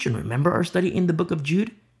 Remember our study in the book of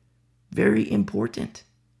Jude? Very important.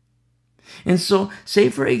 And so, say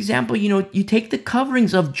for example, you take the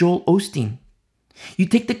coverings of Joel Osteen. You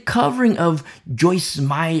take the covering of Joyce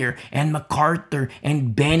Meyer and MacArthur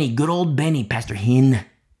and Benny, good old Benny, Pastor Hinn.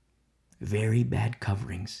 Very bad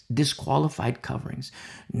coverings, disqualified coverings,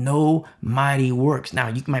 no mighty works. Now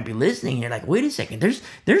you might be listening and you're like, wait a second,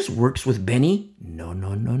 there's works with Benny. No,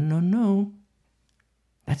 no, no, no, no.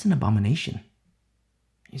 That's an abomination.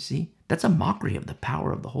 You see, that's a mockery of the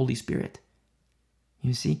power of the Holy Spirit.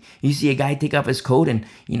 You see a guy take off his coat and,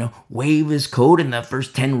 wave his coat and the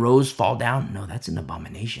first 10 rows fall down. No, that's an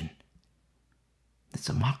abomination. That's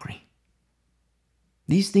a mockery.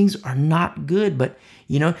 These things are not good. But,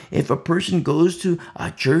 if a person goes to a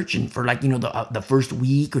church and for the first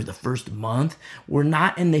week or the first month, we're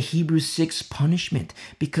not in the Hebrews 6 punishment,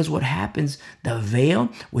 because what happens, the veil,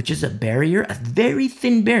 which is a barrier, a very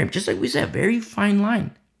thin barrier, just like we said, a very fine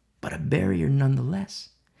line, but a barrier nonetheless.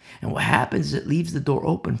 And what happens is it leaves the door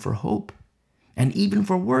open for hope and even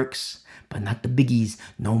for works, but not the biggies,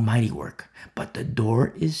 no mighty work. But the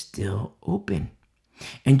door is still open.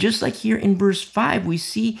 And just like here in verse 5, we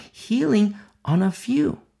see healing on a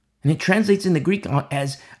few. And it translates in the Greek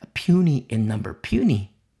as puny in number.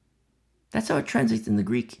 Puny. That's how it translates in the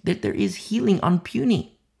Greek, that there is healing on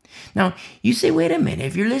puny. Now, you say, wait a minute.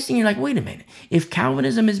 If you're listening, you're like, wait a minute. If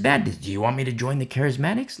Calvinism is bad, do you want me to join the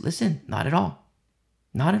charismatics? Listen, not at all.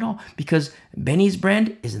 Not at all. Because Benny's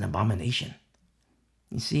brand is an abomination.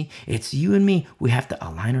 You see, it's you and me. We have to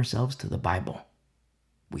align ourselves to the Bible.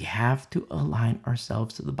 We have to align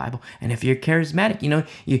ourselves to the Bible. And if you're charismatic,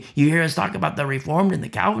 you hear us talk about the Reformed and the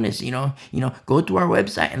Calvinists, go to our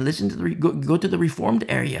website and listen to go to the Reformed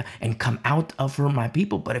area and come out of her, my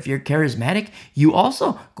people. But if you're charismatic, you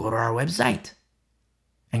also go to our website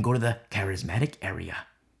and go to the charismatic area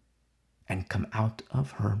and come out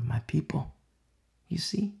of her, my people. You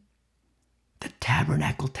see, the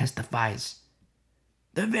tabernacle testifies.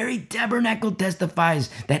 The very tabernacle testifies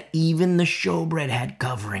that even the showbread had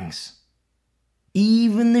coverings.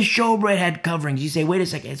 Even the showbread had coverings. You say, wait a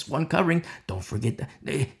second, it's one covering. Don't forget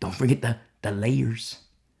the layers.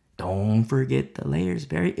 Don't forget the layers.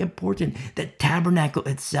 Very important. The tabernacle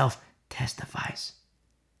itself testifies.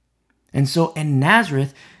 And so in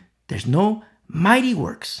Nazareth, there's no mighty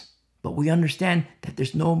works. But we understand that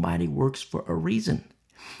there's no mighty works for a reason.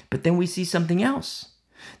 But then we see something else.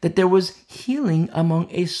 That there was healing among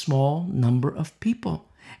a small number of people.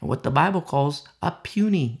 And what the Bible calls a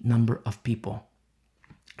puny number of people.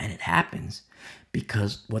 And it happens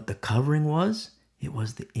because what the covering was, it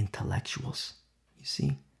was the intellectuals. You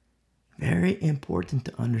see? Very important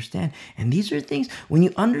to understand. And these are things, when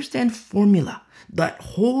you understand formula, that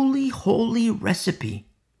holy recipe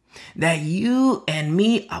that you and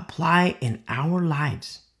me apply in our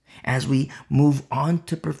lives as we move on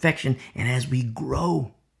to perfection and as we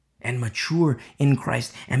grow and mature in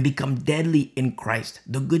Christ and become deadly in Christ.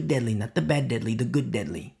 The good deadly, not the bad deadly, the good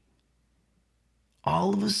deadly.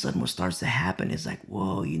 All of a sudden what starts to happen is like,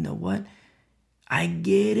 whoa, you know what? I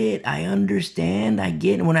get it. I understand. I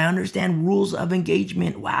get it. When I understand rules of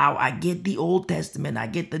engagement, wow, I get the Old Testament. I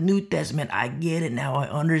get the New Testament. I get it now. I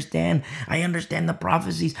understand. I understand the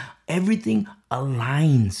prophecies. Everything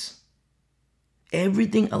aligns.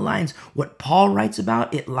 Everything aligns. What Paul writes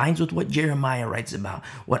about, it aligns with what Jeremiah writes about.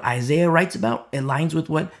 What Isaiah writes about, it aligns with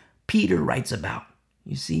what Peter writes about.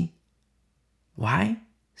 You see? Why?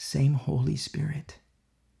 Same Holy Spirit.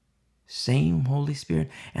 Same Holy Spirit.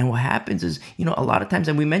 And what happens is, a lot of times,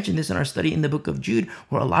 and we mentioned this in our study in the book of Jude,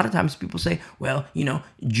 where a lot of times people say, well,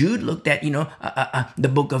 Jude looked at, the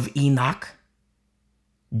book of Enoch.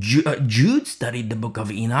 Jude studied the book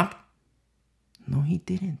of Enoch. No, he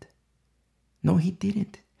didn't. No, he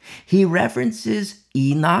didn't. He references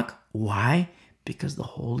Enoch. Why? Because the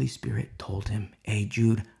Holy Spirit told him, hey,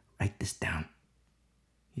 Jude, write this down.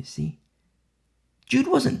 You see? Jude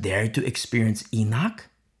wasn't there to experience Enoch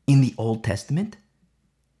in the Old Testament.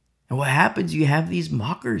 And what happens, you have these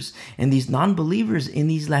mockers and these non-believers in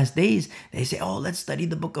these last days. They say, oh, let's study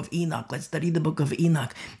the book of Enoch. Let's study the book of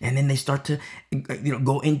Enoch. And then they start to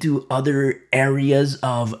go into other areas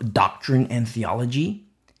of doctrine and theology.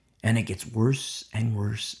 And it gets worse and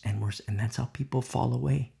worse and worse. And that's how people fall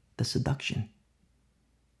away. The seduction.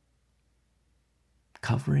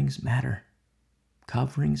 Coverings matter.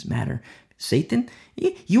 Coverings matter. Satan,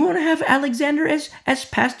 you want to have Alexander as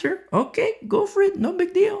pastor? Okay, go for it. No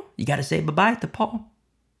big deal. You got to say bye-bye to Paul.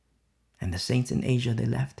 And the saints in Asia, they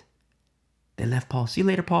left. They left Paul. See you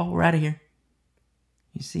later, Paul. We're out of here.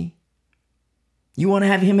 You see? You want to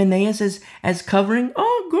have Hymenaeus as covering?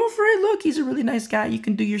 Oh, go for it. Look, he's a really nice guy. You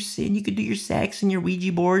can do your sin. You can do your sex and your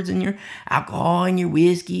Ouija boards and your alcohol and your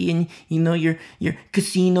whiskey and, your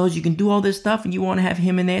casinos. You can do all this stuff and you want to have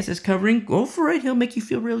Hymenaeus as covering? Go for it. He'll make you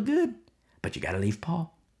feel real good. But you got to leave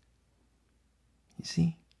Paul. You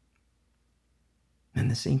see? And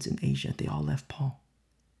the saints in Asia, they all left Paul.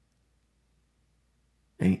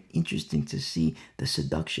 Very interesting to see the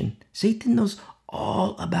seduction. Satan knows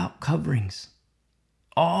all about coverings.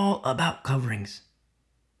 All about coverings.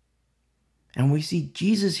 And we see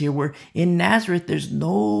Jesus here, where in Nazareth there's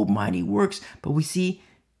no mighty works, but we see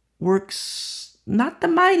works, not the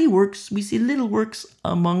mighty works, we see little works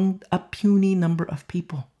among a puny number of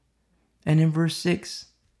people. And in verse 6,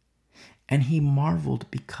 and he marveled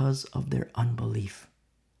because of their unbelief.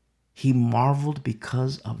 He marveled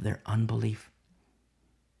because of their unbelief.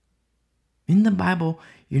 In the Bible,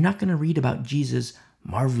 you're not going to read about Jesus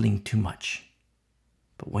marveling too much.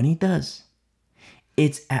 But when he does,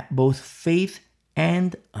 it's at both faith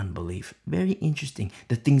and unbelief. Very interesting,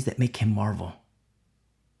 the things that make him marvel.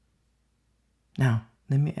 Now,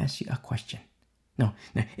 let me ask you a question. Now,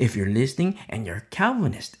 if you're listening and you're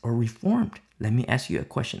Calvinist or Reformed, let me ask you a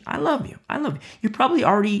question. I love you. You're probably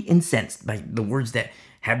already incensed by the words that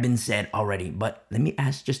have been said already, but let me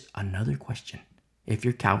ask just another question. If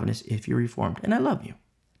you're Calvinist, if you're Reformed, and I love you,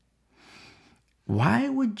 why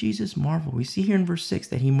would Jesus marvel? We see here in verse 6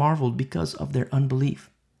 that he marveled because of their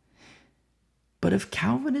unbelief. But if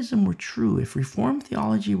Calvinism were true, if Reformed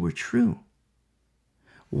theology were true,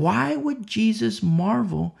 why would Jesus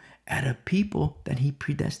marvel at a people that he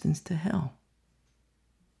predestines to hell?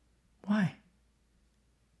 Why?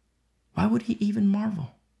 Why would he even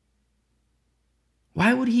marvel?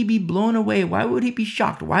 Why would he be blown away? Why would he be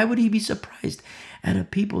shocked? Why would he be surprised at a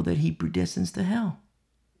people that he predestines to hell?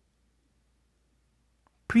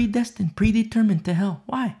 Predestined, predetermined to hell.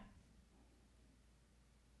 Why?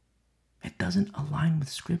 It doesn't align with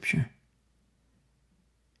Scripture.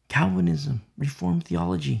 Calvinism, Reformed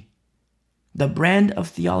theology. The brand of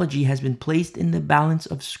theology has been placed in the balance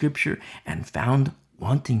of Scripture and found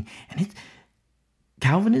wanting. And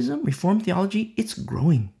Calvinism, Reformed theology, it's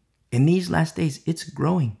growing. In these last days, it's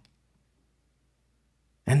growing.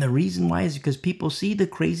 And the reason why is because people see the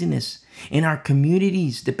craziness in our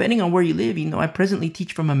communities, depending on where you live. I presently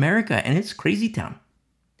teach from America, and it's crazy town.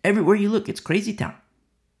 Everywhere you look, it's crazy town.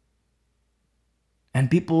 And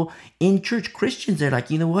people in church, Christians, they're like,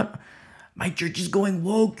 you know what? My church is going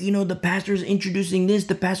woke. The pastor's introducing this,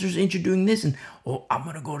 the pastor's introducing this. And, I'm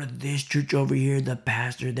going to go to this church over here. The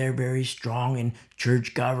pastor, they're very strong in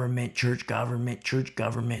church government.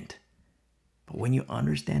 But when you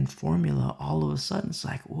understand formula, all of a sudden it's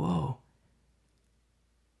like, whoa.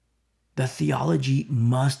 The theology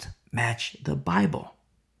must match the Bible.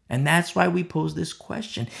 And that's why we pose this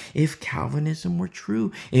question. If Calvinism were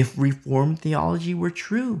true, if Reformed theology were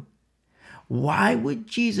true, why would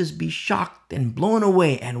Jesus be shocked and blown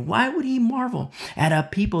away? And why would he marvel at a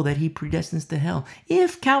people that he predestines to hell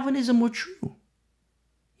if Calvinism were true?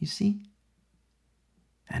 You see?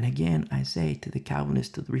 And again, I say to the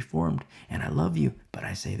Calvinist, to the Reformed, and I love you, but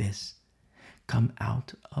I say this: come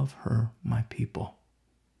out of her, my people.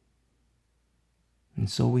 And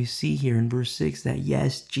so we see here in verse 6 that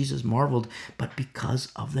yes, Jesus marveled, but because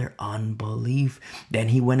of their unbelief, then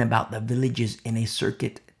he went about the villages in a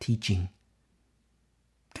circuit teaching.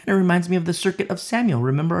 Kind of reminds me of the circuit of Samuel.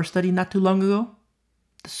 Remember our study not too long ago?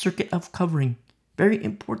 The circuit of covering. Very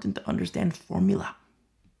important to understand formula.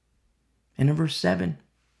 And in verse 7,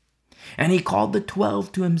 and he called the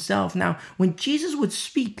 12 to himself. Now, when Jesus would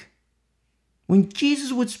speak,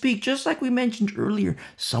 just like we mentioned earlier,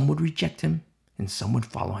 some would reject him and some would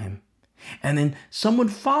follow him. And then some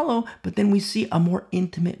would follow, but then we see a more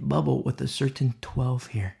intimate bubble with a certain 12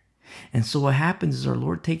 here. And so what happens is our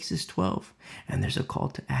Lord takes his 12 and there's a call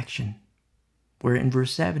to action. Where in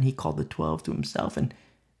verse 7, he called the 12 to himself and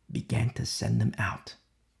began to send them out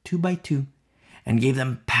 2 by 2. And gave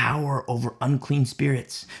them power over unclean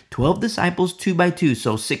spirits. 12 disciples, 2 by 2.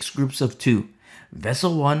 So 6 groups of 2.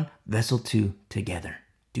 Vessel 1, vessel 2 together.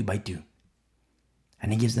 2 by 2.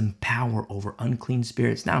 And he gives them power over unclean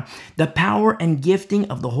spirits. Now, the power and gifting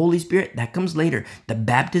of the Holy Spirit, that comes later. The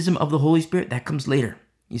baptism of the Holy Spirit, that comes later.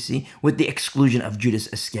 You see, with the exclusion of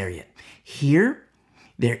Judas Iscariot. Here,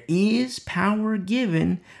 there is power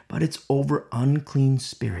given, but it's over unclean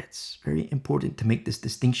spirits. Very important to make this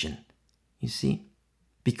distinction. You see,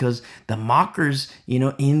 because the mockers,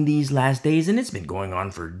 in these last days, and it's been going on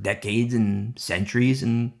for decades and centuries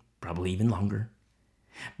and probably even longer.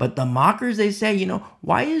 But the mockers, they say,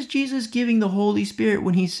 why is Jesus giving the Holy Spirit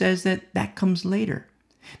when he says that comes later?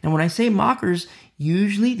 Now, when I say mockers,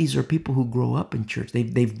 usually these are people who grow up in church.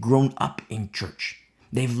 They've grown up in church.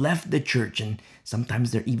 They've left the church, and sometimes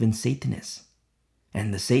they're even Satanists.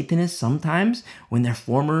 And the Satanists, sometimes when they're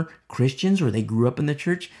former Christians or they grew up in the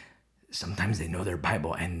church, sometimes they know their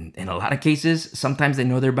Bible. And in a lot of cases, sometimes they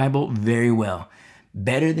know their Bible very well,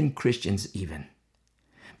 better than Christians even.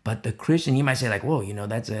 But the Christian, you might say like, whoa,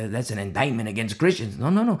 that's an indictment against Christians. No,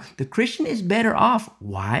 no, no. The Christian is better off.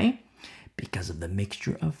 Why? Because of the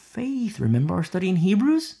mixture of faith. Remember our study in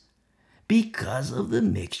Hebrews? Because of the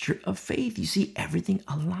mixture of faith. You see, everything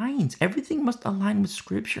aligns. Everything must align with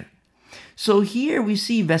Scripture. So here we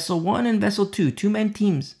see vessel 1 and vessel 2, two-man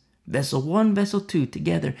teams. Vessel 1, vessel 2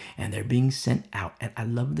 together, and they're being sent out. And I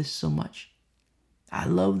love this so much. I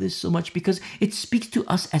love this so much because it speaks to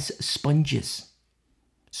us as sponges.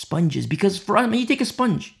 Sponges, because for us, you take a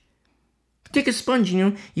sponge.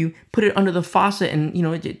 You put it under the faucet and,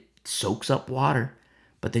 it soaks up water.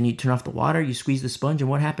 But then you turn off the water, you squeeze the sponge, and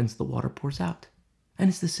what happens? The water pours out. And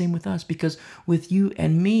it's the same with us, because with you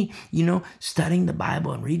and me, studying the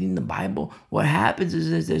Bible and reading the Bible, what happens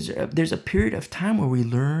is there's a period of time where we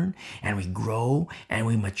learn and we grow and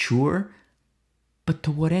we mature. But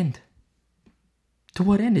to what end? To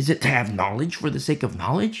what end? Is it to have knowledge for the sake of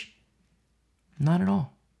knowledge? Not at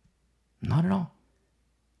all. Not at all.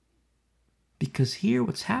 Because here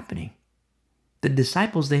what's happening, the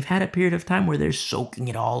disciples, they've had a period of time where they're soaking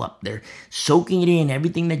it all up. They're soaking it in,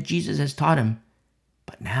 everything that Jesus has taught them.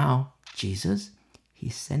 But now, Jesus,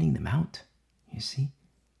 he's sending them out. You see?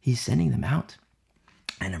 He's sending them out.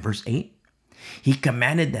 And in verse 8, he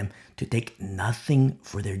commanded them to take nothing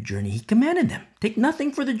for their journey. He commanded them, take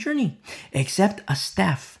nothing for the journey except a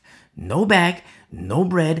staff, no bag, no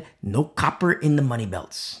bread, no copper in the money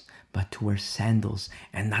belts, but to wear sandals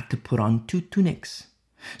and not to put on 2 tunics.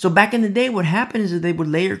 So back in the day, what happened is that they would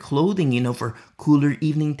layer clothing, for cooler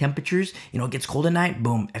evening temperatures. It gets cold at night,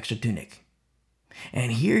 boom, extra tunic.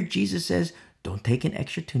 And here Jesus says, don't take an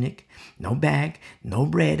extra tunic, no bag, no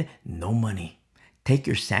bread, no money. Take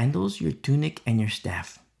your sandals, your tunic, and your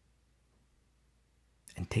staff.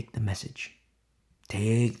 And take the message.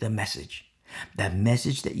 Take the message. That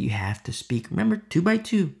message that you have to speak. Remember, 2 by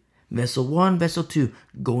 2. Vessel 1, vessel 2,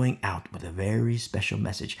 going out with a very special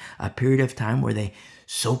message. A period of time where they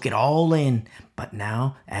soak it all in. But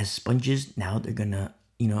now, as sponges, now they're going to,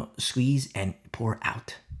 squeeze and pour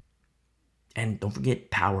out. And don't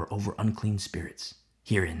forget power over unclean spirits.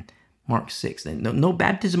 Here in Mark 6. No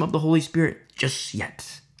baptism of the Holy Spirit just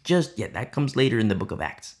yet. Just yet. That comes later in the book of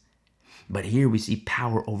Acts. But here we see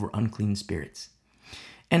power over unclean spirits.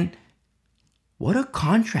 And what a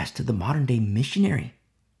contrast to the modern day missionary.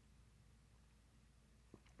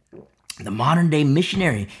 The modern day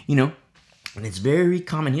missionary, and it's very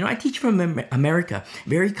common. I teach from America,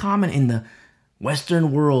 very common in the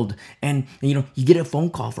Western world. And, you get a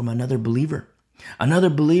phone call from another believer,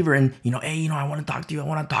 and, hey, I want to talk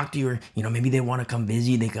to you. Or, maybe they want to come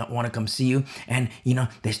visit, they want to come see you. And,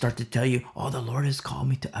 they start to tell you, oh, the Lord has called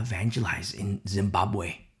me to evangelize in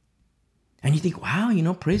Zimbabwe. And you think,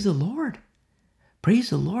 wow, praise the Lord.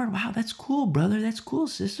 Praise the Lord. Wow, that's cool, brother. That's cool,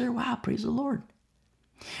 sister. Wow, praise the Lord.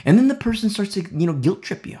 And then the person starts to, guilt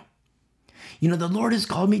trip you. The Lord has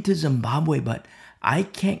called me to Zimbabwe, but I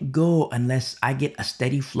can't go unless I get a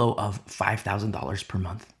steady flow of $5,000 per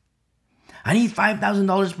month. I need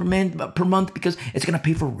 $5,000 per month because it's going to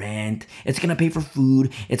pay for rent. It's going to pay for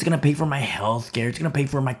food. It's going to pay for my health care. It's going to pay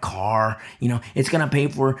for my car. It's going to pay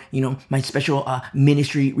for, my special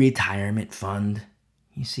ministry retirement fund.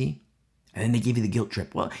 You see? And then they give you the guilt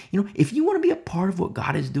trip. Well, if you want to be a part of what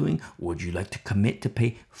God is doing, would you like to commit to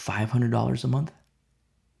pay $500 a month?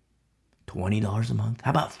 $20 a month?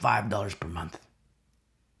 How about $5 per month?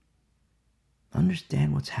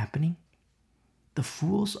 Understand what's happening? The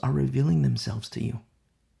fools are revealing themselves to you.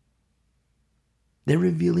 They're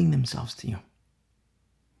revealing themselves to you.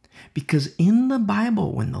 Because in the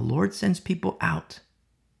Bible, when the Lord sends people out,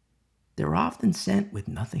 they're often sent with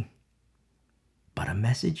nothing but a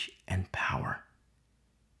message and power.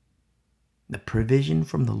 The provision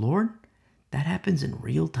from the Lord, that happens in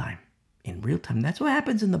real time. In real time. That's what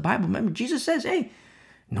happens in the Bible. Remember, Jesus says, hey,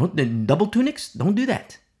 no, the double tunics, don't do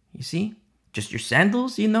that. You see? Just your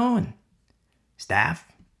sandals, and staff.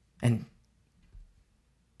 And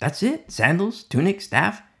that's it. Sandals, tunic,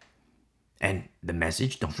 staff. And the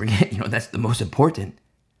message, don't forget, that's the most important.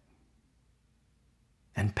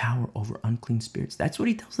 And power over unclean spirits. That's what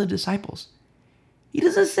he tells the disciples. He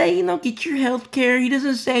doesn't say, get your health care. He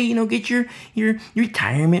doesn't say, get your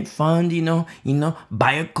retirement fund,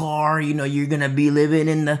 buy a car. You're going to be living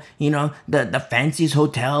in the fanciest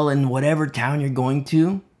hotel in whatever town you're going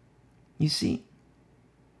to. You see?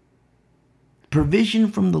 Provision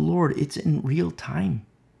from the Lord, it's in real time.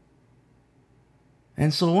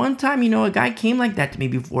 And so one time, a guy came like that to me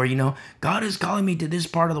before, God is calling me to this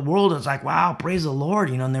part of the world. It's like, wow, praise the Lord,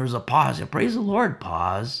 and there was a pause. Praise the Lord,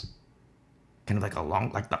 pause. kind of like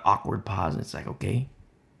like the awkward pause. And it's like, okay,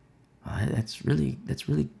 that's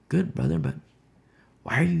really good, brother. But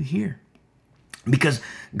why are you here? Because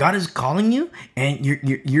God is calling you, and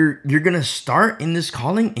you're gonna start in this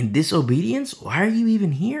calling in disobedience. Why are you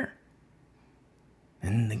even here?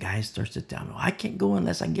 And the guy starts to tell me, well, I can't go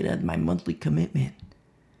unless I get my monthly commitment.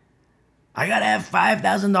 I gotta have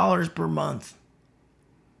 $5,000 per month.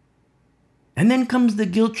 And then comes the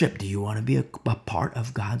guilt trip. Do you want to be a part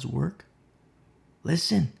of God's work?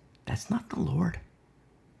 Listen, that's not the Lord.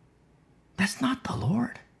 That's not the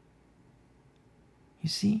Lord. You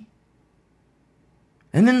see?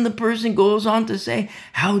 And then the person goes on to say,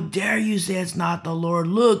 how dare you say it's not the Lord?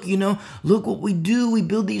 Look, look what we do. We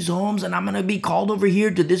build these homes, and I'm going to be called over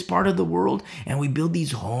here to this part of the world. And we build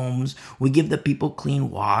these homes. We give the people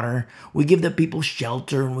clean water. We give the people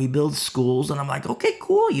shelter, and we build schools. And I'm like, okay,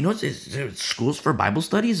 cool. It's schools for Bible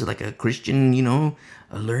studies. Is it like a Christian,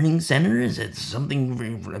 a learning center? Is it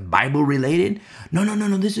something Bible related? No.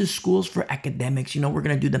 This is schools for academics. We're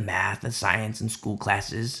going to do the math and science and school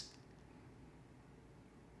classes.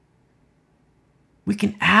 We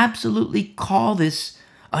can absolutely call this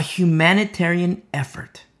a humanitarian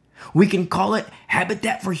effort. We can call it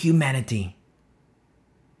Habitat for Humanity.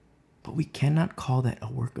 But we cannot call that a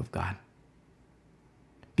work of God.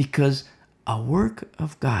 Because a work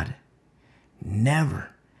of God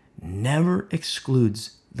never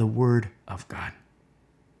excludes the Word of God.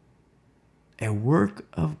 A work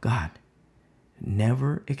of God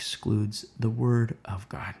never excludes the Word of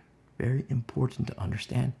God. Very important to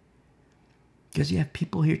understand. Because you have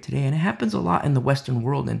people here today, and it happens a lot in the Western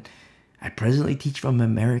world, and I presently teach from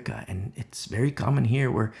America, and it's very common here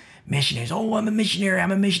where missionaries, I'm a missionary,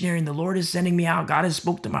 and the Lord is sending me out. God has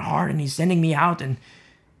spoke to my heart, and He's sending me out, and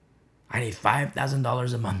I need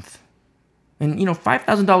 $5,000 a month. And,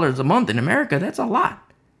 $5,000 a month in America, that's a lot,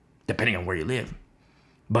 depending on where you live.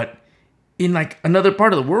 But in like another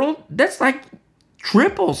part of the world, that's like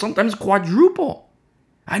triple, sometimes quadruple.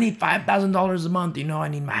 I need $5,000 a month. I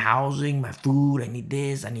need my housing, my food. I need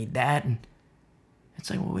this. I need that. And it's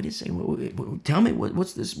like, well, wait a second. Tell me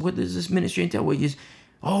what's this? What does this ministry entail? We're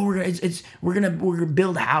gonna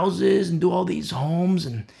build houses and do all these homes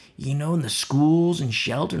and and the schools and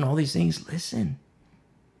shelter and all these things. Listen,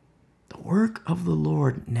 the work of the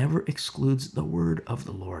Lord never excludes the word of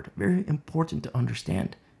the Lord. Very important to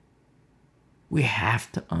understand. We have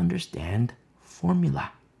to understand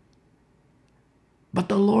formula. But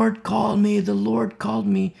the Lord called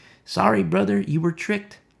me. Sorry, brother, you were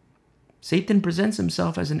tricked. Satan presents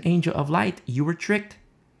himself as an angel of light. You were tricked.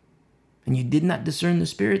 And you did not discern the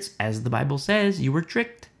spirits, as the Bible says. You were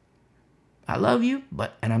tricked. I love you,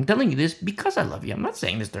 and I'm telling you this because I love you. I'm not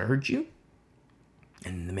saying this to hurt you.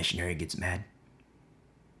 And the missionary gets mad.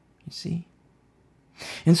 You see?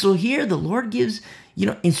 And so here the Lord gives,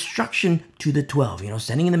 instruction to the 12,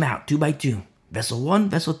 sending them out 2 by 2. Vessel 1,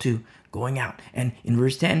 vessel 2. Going out. And in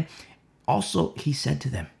verse 10, also he said to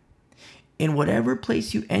them, in whatever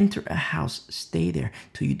place you enter a house, stay there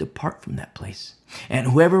till you depart from that place. And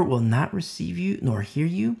whoever will not receive you nor hear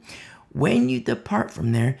you, when you depart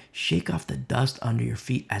from there, shake off the dust under your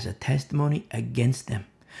feet as a testimony against them.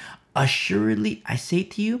 Assuredly, I say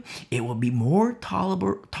to you, it will be more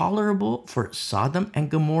tolerable for Sodom and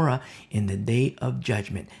Gomorrah in the day of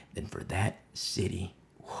judgment than for that city.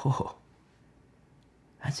 Whoa.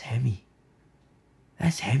 That's heavy.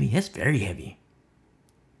 That's very heavy.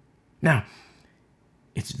 Now,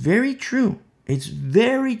 it's very true. It's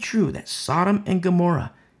very true that Sodom and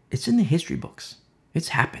Gomorrah, it's in the history books. It's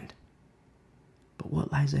happened. But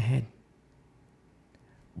what lies ahead?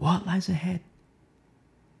 What lies ahead?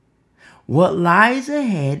 What lies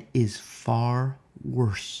ahead is far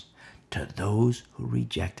worse to those who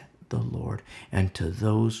reject the Lord and to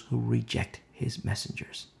those who reject His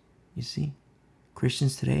messengers. You see?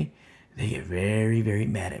 Christians today, they get very, very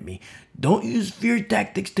mad at me. Don't use fear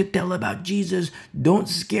tactics to tell about Jesus. Don't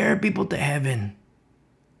scare people to heaven.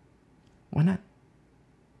 Why not?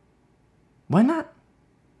 Why not?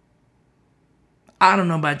 I don't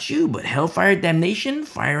know about you, but hellfire, damnation,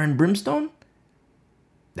 fire and brimstone,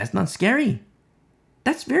 that's not scary.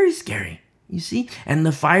 That's very scary, you see? And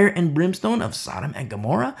the fire and brimstone of Sodom and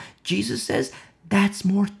Gomorrah, Jesus says, that's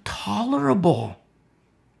more tolerable.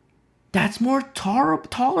 That's more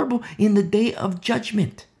tolerable in the day of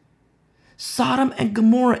judgment. Sodom and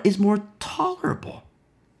Gomorrah is more tolerable.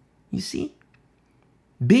 You see?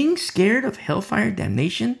 Being scared of hellfire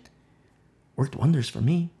damnation worked wonders for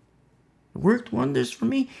me. It worked wonders for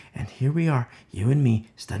me. And here we are, you and me,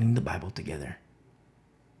 studying the Bible together.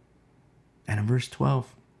 And in verse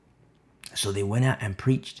 12, so they went out and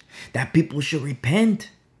preached that people should repent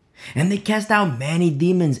And they cast out many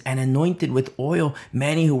demons and anointed with oil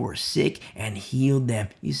many who were sick and healed them.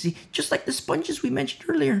 You see, just like the sponges we mentioned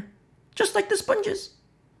earlier. Just like the sponges.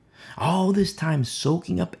 All this time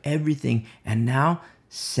soaking up everything and now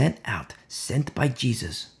sent by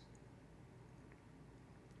Jesus.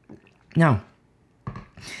 Now,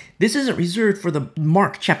 this isn't reserved for the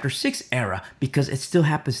Mark chapter 6 era because it still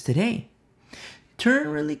happens today. Turn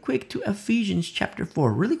really quick to Ephesians chapter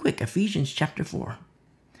 4. Really quick, Ephesians chapter 4.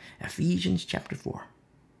 Ephesians chapter 4.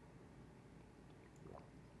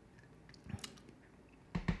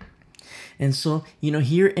 And so,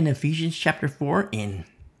 here in Ephesians chapter 4 in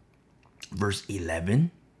verse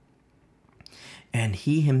 11, and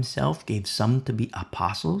he himself gave some to be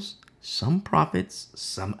apostles, some prophets,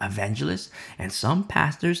 some evangelists, and some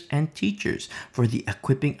pastors and teachers for the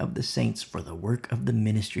equipping of the saints, for the work of the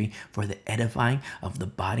ministry, for the edifying of the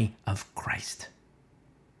body of Christ.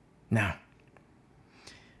 Now,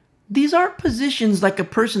 these aren't positions like a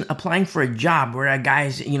person applying for a job where a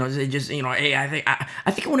guy's, hey, I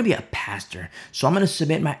think I want to be a pastor, so I'm going to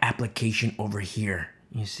submit my application over here.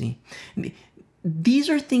 You see? These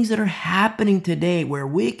are things that are happening today where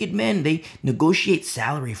wicked men, they negotiate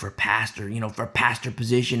salary for pastor, for a pastor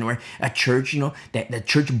position, or a church, that the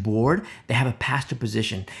church board, they have a pastor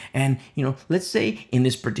position. And, let's say in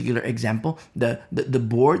this particular example, the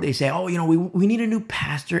board, they say, oh, we need a new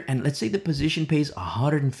pastor. And let's say the position pays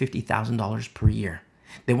 $150,000 per year.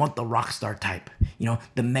 They want the rock star type,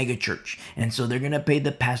 the mega church. And so they're going to pay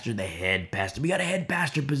the pastor, the head pastor. We got a head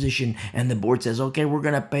pastor position. And the board says, okay, we're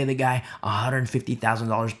going to pay the guy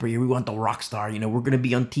 $150,000 per year. We want the rock star. We're going to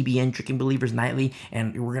be on TBN, Tricking Believers Nightly,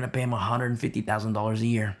 and we're going to pay him $150,000 a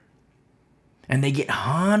year. And they get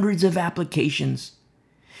hundreds of applications.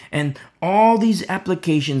 And all these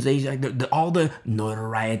applications, all the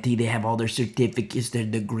notoriety, they have all their certificates, their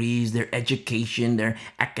degrees, their education, their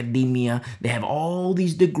academia. They have all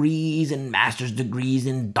these degrees and master's degrees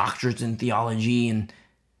and doctorates in theology. And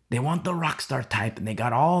they want the rock star type. And they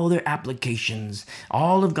got all their applications.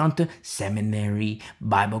 All have gone to seminary,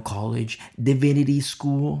 Bible college, divinity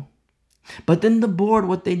school. But then the board,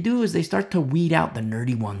 what they do is they start to weed out the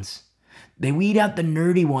nerdy ones. They weed out the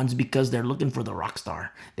nerdy ones because they're looking for the rock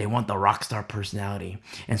star. They want the rock star personality.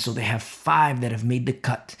 And so they have 5 that have made the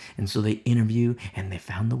cut. And so they interview and they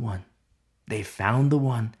found the one. They found the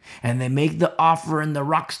one. And they make the offer, and the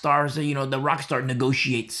rock star, the rock star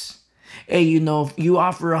negotiates. Hey, if you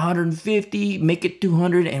offer 150, make it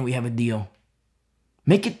 200 and we have a deal.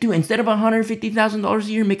 Make it instead of $150,000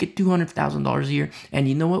 a year, make it $200,000 a year. And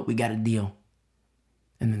you know what? We got a deal.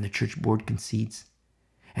 And then the church board concedes.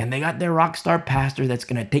 And they got their rock star pastor that's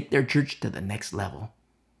going to take their church to the next level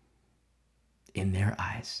in their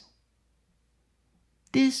eyes.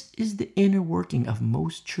 This is the inner working of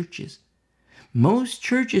most churches. Most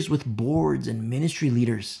churches with boards and ministry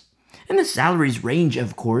leaders. And the salaries range,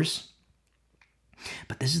 of course.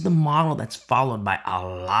 But this is the model that's followed by a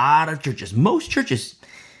lot of churches. Most churches,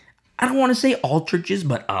 I don't want to say all churches,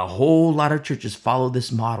 but a whole lot of churches follow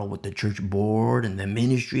this model with the church board and the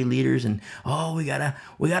ministry leaders. And we got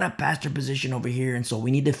a pastor position over here, and so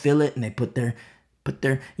we need to fill it. And they put their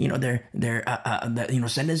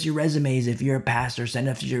send us your resumes if you're a pastor. Send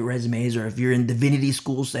us your resumes, or if you're in divinity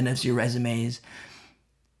school, send us your resumes.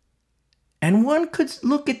 And one could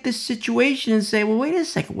look at this situation and say, well, wait a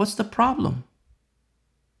second, what's the problem?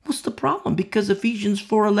 What's the problem? Because Ephesians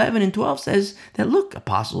 4:11 and 12 says that, look,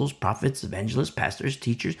 apostles, prophets, evangelists, pastors,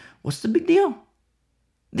 teachers, what's the big deal?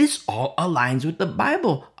 This all aligns with the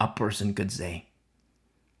Bible, a person could say.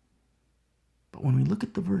 But when we look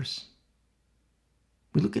at the verse,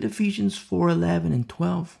 we look at Ephesians 4:11 and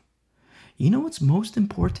 12, you know what's most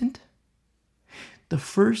important? The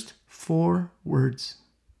first 4 words.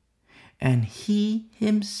 And he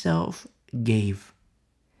himself gave.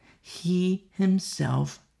 He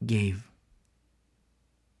himself gave.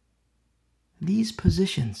 These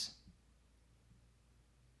positions,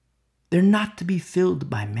 they're not to be filled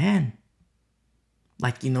by man.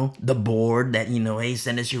 Like, the board that, hey,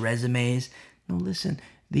 send us your resumes. No, listen,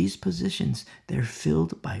 these positions, they're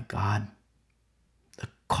filled by God, the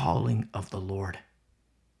calling of the Lord.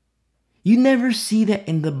 You never see that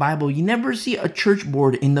in the Bible. You never see a church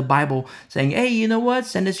board in the Bible saying, hey, you know what?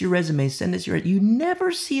 Send us your resume. Send us your... You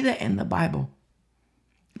never see that in the Bible.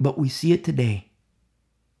 But we see it today.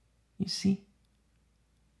 You see?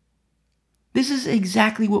 This is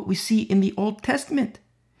exactly what we see in the Old Testament.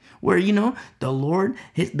 Where, the Lord,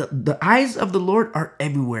 the eyes of the Lord are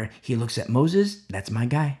everywhere. He looks at Moses, that's my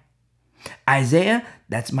guy. Isaiah,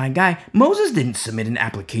 that's my guy. Moses didn't submit an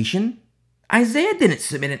application. Isaiah didn't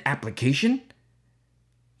submit an application.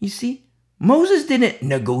 You see, Moses didn't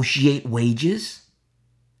negotiate wages.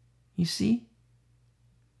 You see?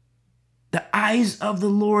 The eyes of the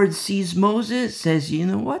Lord sees Moses, says, you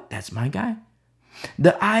know what? That's my guy.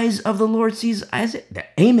 The eyes of the Lord sees Isaac,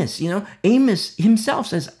 Amos, Amos himself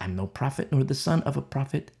says, I'm no prophet nor the son of a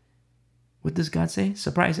prophet. What does God say?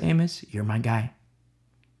 Surprise, Amos, you're my guy.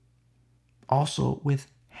 Also with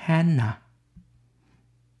Hannah,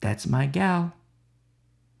 that's my gal.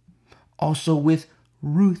 Also with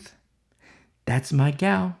Ruth, that's my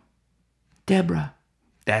gal. Deborah,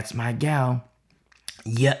 that's my gal.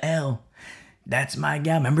 Yael, that's my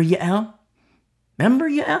gal. Remember Yael?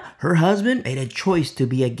 Her husband made a choice to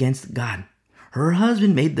be against God. Her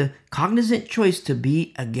husband made the cognizant choice to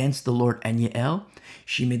be against the Lord. And Yael,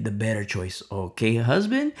 she made the better choice. Okay,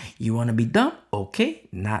 husband, you want to be dumb? Okay,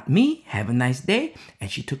 not me. Have a nice day.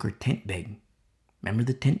 And she took her tent peg. Remember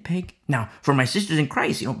the tent peg? Now, for my sisters in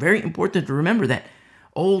Christ, very important to remember that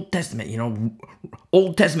Old Testament,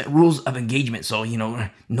 Old Testament rules of engagement. So,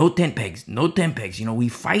 no tent pegs, no tent pegs.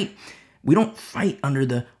 We don't fight under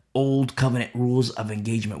the Old Covenant rules of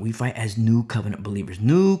engagement. We fight as New Covenant believers.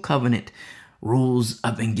 New Covenant rules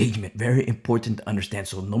of engagement. Very important to understand.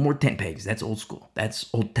 So no more tent pegs. That's old school. That's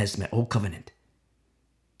Old Testament, Old Covenant.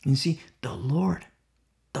 You see, the Lord,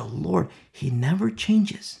 He never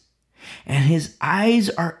changes. And His eyes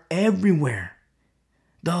are everywhere.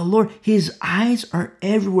 The Lord, His eyes are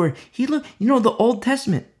everywhere. The Old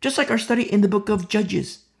Testament, just like our study in the book of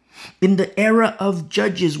Judges. In the era of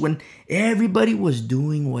Judges, when everybody was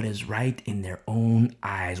doing what is right in their own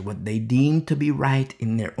eyes, what they deemed to be right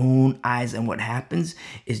in their own eyes. And what happens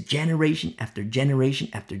is generation after generation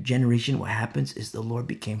after generation, what happens is the Lord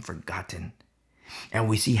became forgotten. And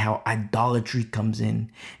we see how idolatry comes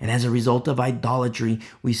in. And as a result of idolatry,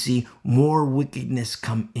 we see more wickedness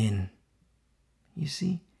come in. You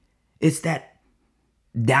see, it's that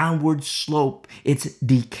downward slope. It's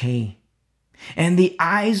decay. And the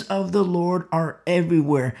eyes of the Lord are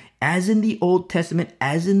everywhere, as in the Old Testament,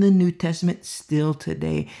 as in the New Testament, still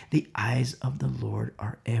today. The eyes of the Lord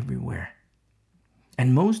are everywhere.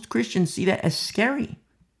 And most Christians see that as scary.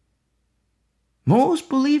 Most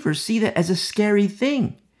believers see that as a scary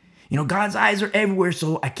thing. God's eyes are everywhere,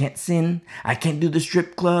 so I can't sin. I can't do the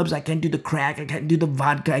strip clubs. I can't do the crack. I can't do the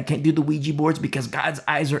vodka. I can't do the Ouija boards because God's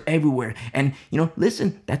eyes are everywhere. And,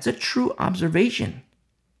 listen, that's a true observation.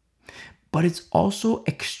 But it's also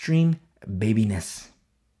extreme babiness.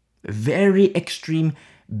 Very extreme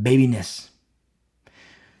babiness.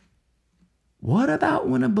 What about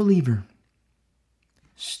when a believer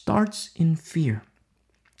starts in fear?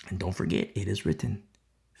 And don't forget, it is written,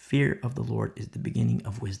 fear of the Lord is the beginning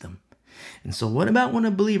of wisdom. And so what about when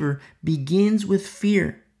a believer begins with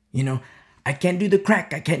fear? I can't do the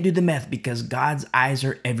crack, I can't do the meth because God's eyes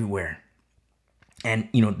are everywhere. And,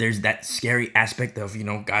 there's that scary aspect of,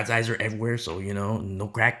 God's eyes are everywhere. So, no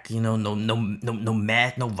crack, no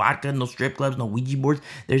meth, no vodka, no strip clubs, no Ouija boards.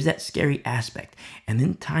 There's that scary aspect. And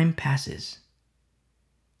then time passes.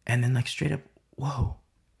 And then straight up, whoa.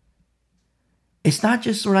 It's not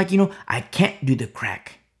just sort of I can't do the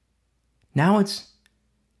crack. Now it's,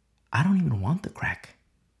 I don't even want the crack.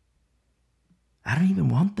 I don't even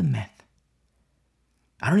want the meth.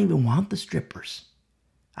 I don't even want the strippers.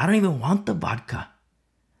 I don't even want the vodka.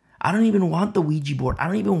 I don't even want the Ouija board. I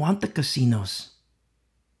don't even want the casinos.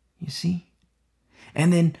 You see?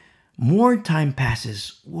 And then more time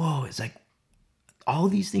passes. Whoa, it's like all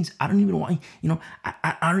these things. I don't even want,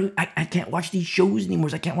 I can't watch these shows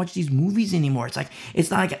anymore. I can't watch these movies anymore.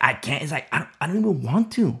 It's not like I can't. It's like I don't even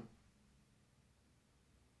want to.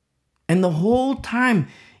 And the whole time,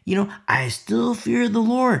 I still fear the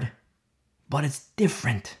Lord, but it's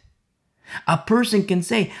different. A person can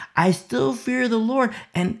say, I still fear the Lord,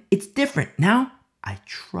 and it's different. Now, I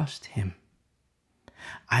trust Him.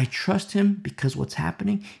 I trust Him because what's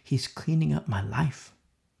happening, He's cleaning up my life.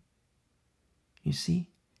 You see?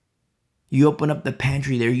 You open up the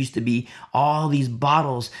pantry, there used to be all these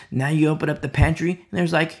bottles. Now you open up the pantry, and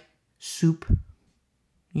there's soup,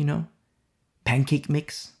 pancake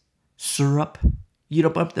mix, syrup. You'd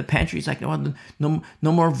open up the pantry, it's like, no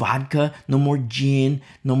more vodka, no more gin,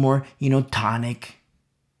 no more, tonic.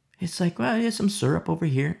 It's like, well, there's some syrup over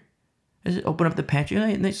here. Open up the pantry,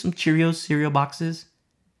 and there's some Cheerios cereal boxes.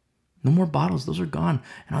 No more bottles, those are gone.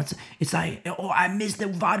 And it's like, oh, I miss the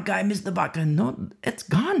vodka. No, it's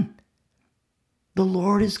gone. The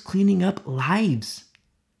Lord is cleaning up lives.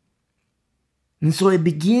 And so it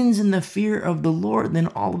begins in the fear of the Lord. Then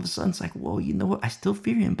all of a sudden, it's like, whoa, you know what? I still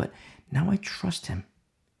fear Him, but now I trust Him.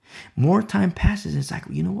 More time passes. It's like,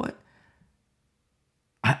 you know what?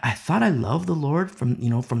 I thought I loved the Lord from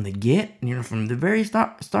the get, from the very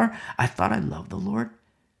start. I thought I loved the Lord.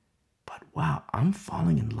 But wow, I'm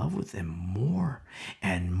falling in love with him more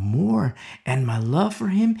and more. And my love for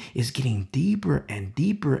him is getting deeper and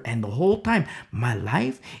deeper. And the whole time, my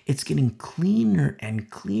life, it's getting cleaner and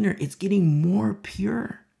cleaner. It's getting more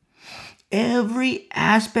pure. Every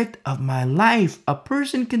aspect of my life, a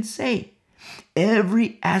person can say,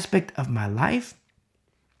 every aspect of my life,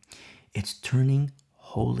 it's turning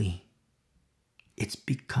holy. It's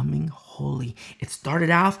becoming holy. It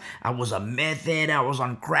started out, I was a meth head, I was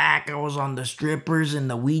on crack, I was on the strippers and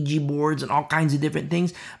the Ouija boards and all kinds of different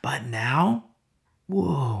things. But now,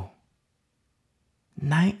 whoa,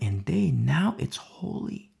 night and day, now it's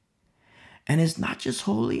holy. And it's not just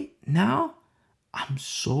holy, now I'm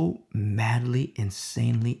so madly,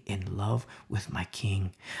 insanely in love with my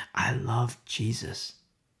King. I love Jesus.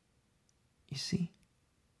 You see?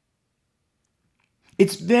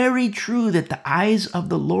 It's very true that the eyes of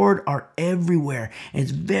the Lord are everywhere. And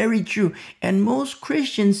it's very true. And most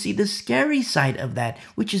Christians see the scary side of that,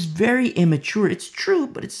 which is very immature. It's true,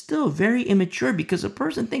 but it's still very immature because a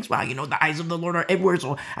person thinks, wow, the eyes of the Lord are everywhere,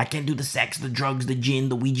 so I can't do the sex, the drugs, the gin,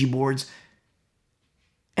 the Ouija boards.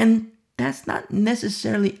 And that's not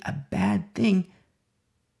necessarily a bad thing.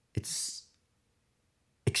 It's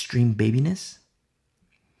extreme babiness,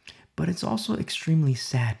 but it's also extremely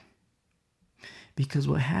sad. Because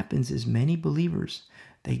what happens is many believers,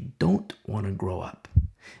 they don't want to grow up.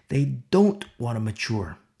 They don't want to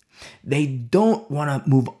mature. They don't want to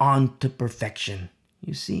move on to perfection,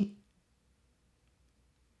 you see?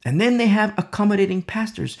 And then they have accommodating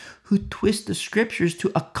pastors who twist the scriptures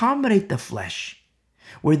to accommodate the flesh,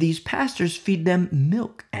 where these pastors feed them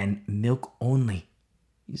milk and milk only,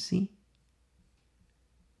 you see?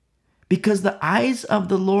 Because the eyes of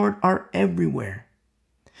the Lord are everywhere.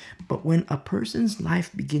 But when a person's life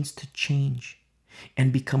begins to change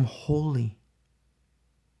and become holy,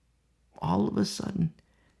 all of a sudden,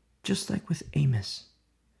 just like with Amos,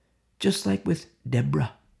 just like with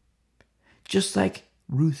Deborah, just like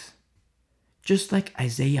Ruth, just like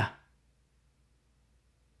Isaiah,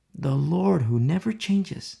 the Lord who never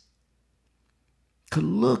changes could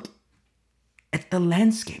look at the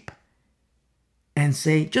landscape and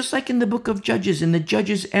say, just like in the book of Judges, in the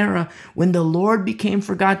Judges era, when the Lord became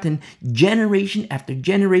forgotten, generation after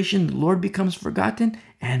generation, the Lord becomes forgotten.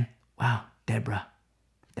 And wow, Deborah,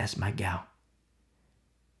 that's my gal.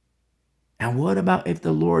 And what about if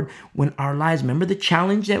the Lord, when our lives, remember the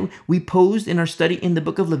challenge that we posed in our study in the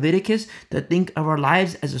book of Leviticus, to think of our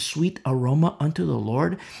lives as a sweet aroma unto the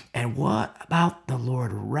Lord? And what about the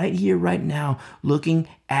Lord right here, right now, looking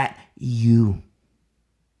at you?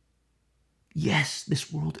 Yes,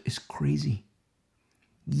 this world is crazy.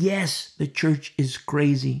 Yes, the church is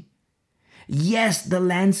crazy. Yes, the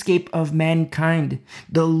landscape of mankind,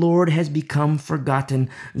 the Lord has become forgotten.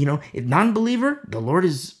 If non-believer, the Lord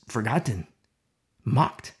is forgotten,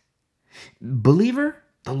 mocked. Believer,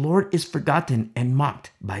 the Lord is forgotten and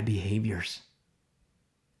mocked by behaviors.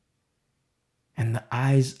 And the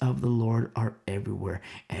eyes of the Lord are everywhere.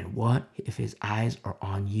 And what if his eyes are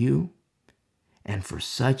on you? And for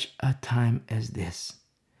such a time as this,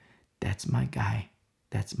 that's my guy.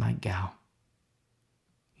 That's my gal.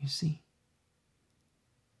 You see?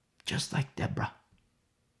 Just like Deborah.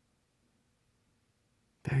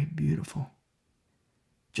 Very beautiful.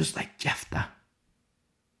 Just like Jephthah.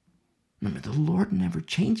 Remember, the Lord never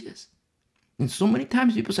changes. And so many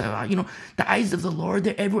times people say, the eyes of the Lord,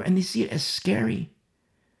 they're everywhere. And they see it as scary.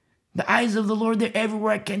 The eyes of the Lord, they're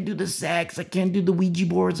everywhere. I can't do the sex. I can't do the Ouija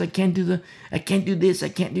boards. I can't do this. I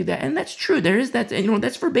can't do that. And that's true. There is that,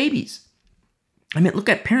 that's for babies. I mean, look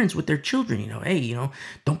at parents with their children, hey,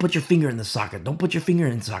 don't put your finger in the socket. Don't put your finger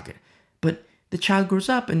in the socket. But the child grows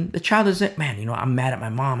up and the child is like, man, I'm mad at my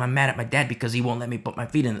mom. I'm mad at my dad because he won't let me put my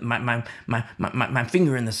feet in my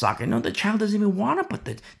finger in the socket. No, the child doesn't even want to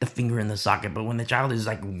put the finger in the socket. But when the child is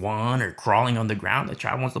like one or crawling on the ground, the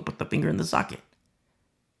child wants to put the finger in the socket.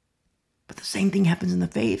 But the same thing happens in the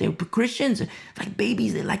faith. Christians, like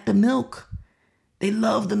babies, they like the milk. They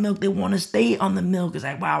love the milk. They want to stay on the milk. It's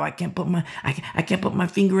like, wow, I can't put my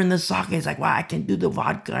finger in the socket. It's like, wow, I can't do the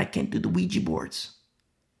vodka. I can't do the Ouija boards.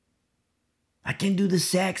 I can't do the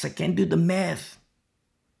sex. I can't do the meth.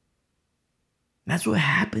 That's what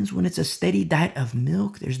happens when it's a steady diet of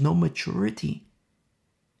milk. There's no maturity.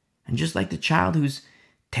 And just like the child who's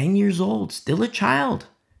 10 years old, still a child,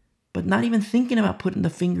 but not even thinking about putting the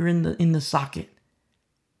finger in the socket.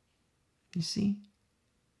 You see?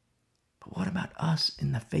 But what about us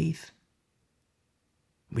in the faith?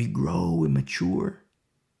 We grow, we mature,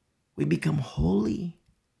 we become holy.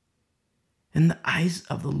 and the eyes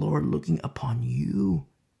of the Lord looking upon you.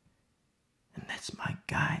 And that's my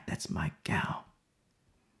guy. That's my gal.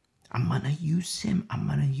 I'm going to use him. I'm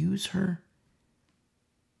going to use her.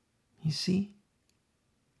 You see?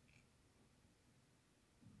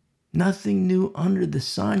 Nothing new under the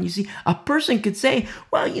sun. You see, a person could say,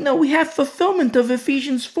 well, we have fulfillment of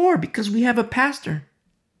Ephesians 4 because we have a pastor.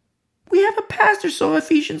 We have a pastor, so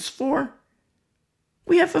Ephesians 4.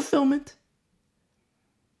 We have fulfillment.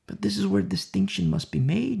 But this is where distinction must be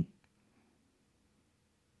made.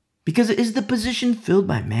 Because is the position filled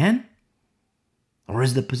by man? Or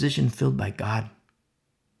is the position filled by God?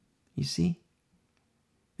 You see?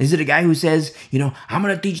 Is it a guy who says, I'm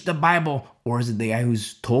going to teach the Bible? Or is it the guy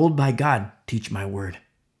who's told by God, teach my word?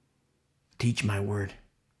 Teach my word.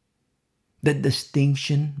 The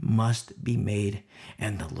distinction must be made.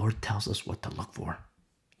 And the Lord tells us what to look for.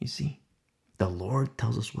 You see? The Lord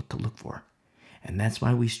tells us what to look for. And that's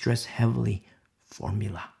why we stress heavily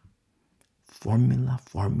formula. Formula,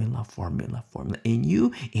 formula, formula, formula. In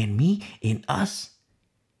you, in me, in us.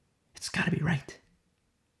 It's got to be right.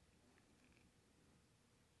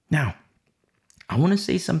 Now, I want to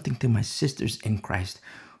say something to my sisters in Christ,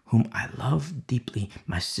 whom I love deeply,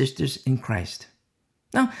 my sisters in Christ.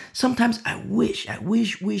 Now, sometimes I wish I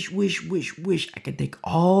could take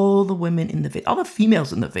all the women in the faith, all the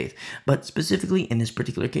females in the faith, but specifically in this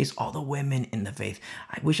particular case, all the women in the faith.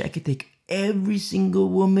 I wish I could take every single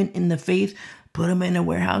woman in the faith, put them in a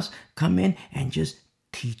warehouse, come in and just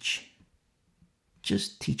teach.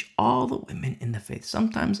 Just teach all the women in the faith.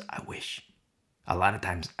 Sometimes I wish. A lot of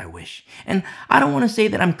times I wish. And I don't want to say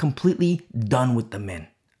that I'm completely done with the men.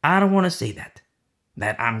 I don't want to say that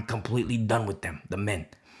I'm completely done with them, the men.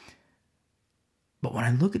 But when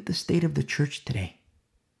I look at the state of the church today,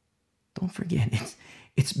 don't forget,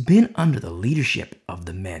 it's been under the leadership of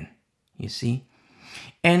the men, you see?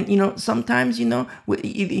 And, sometimes, I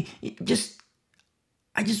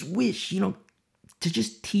just wish, to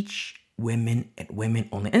just teach women and women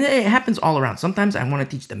only. And it happens all around. Sometimes I want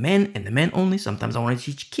to teach the men and the men only. Sometimes I want to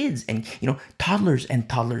teach kids and, toddlers and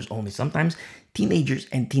toddlers only. Sometimes teenagers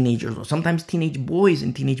and teenagers. Sometimes teenage boys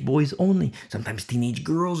and teenage boys only. Sometimes teenage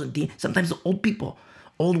girls and sometimes old people.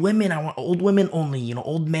 Old women, I want old women only,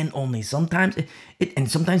 old men only. Sometimes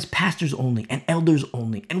and sometimes pastors only and elders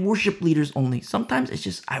only and worship leaders only. Sometimes it's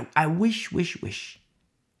just, I wish.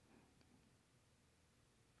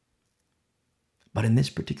 But in this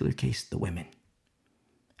particular case, the women.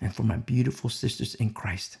 And for my beautiful sisters in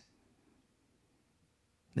Christ,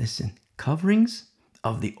 listen, coverings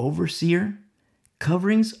of the overseer,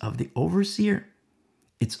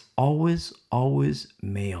 it's always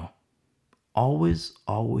male. Always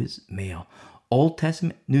male. Old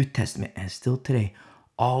Testament, New Testament, and still today,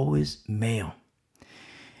 always male.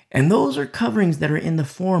 And those are coverings that are in the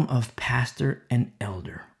form of pastor and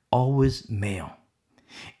elder, always male.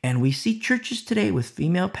 And we see churches today with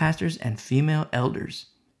female pastors and female elders.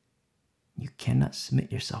 You cannot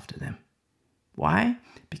submit yourself to them. Why?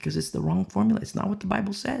 Because it's the wrong formula. It's not what the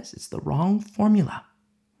Bible says. It's the wrong formula.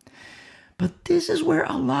 But this is where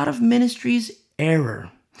a lot of ministries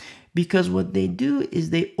err. Because what they do is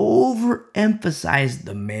they overemphasize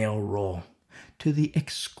the male role to the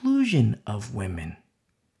exclusion of women.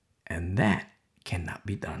 And that cannot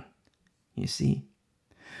be done. You see?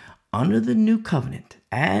 Under the new covenant,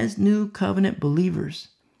 as new covenant believers,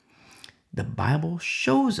 the Bible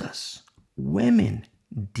shows us women,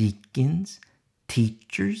 deacons,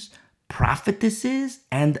 teachers, prophetesses,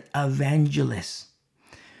 and evangelists,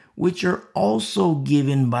 which are also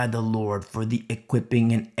given by the Lord for the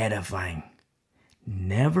equipping and edifying.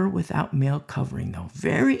 Never without male covering, though.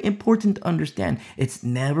 Very important to understand. It's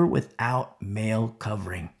never without male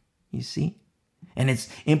covering. You see? And it's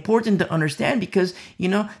important to understand because,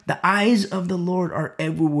 the eyes of the Lord are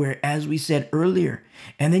everywhere, as we said earlier.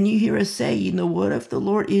 And then you hear us say, what if the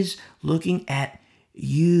Lord is looking at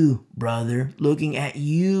you, brother, looking at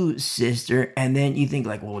you, sister, and then you think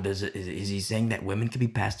like, well, is he saying that women can be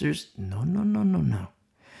pastors? No.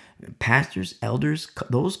 Pastors, elders,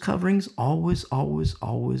 those coverings, always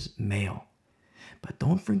male. But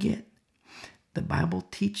don't forget, the Bible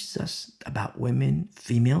teaches us about women,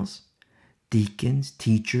 females, deacons,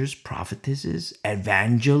 teachers, prophetesses,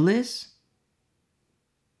 evangelists.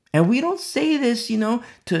 And we don't say this, to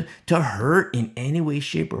hurt in any way,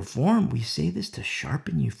 shape, or form. We say this to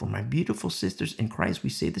sharpen you. For my beautiful sisters in Christ, we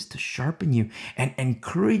say this to sharpen you and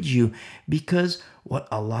encourage you, because what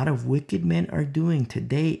a lot of wicked men are doing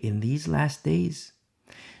today in these last days,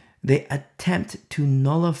 they attempt to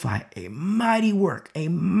nullify a mighty work, a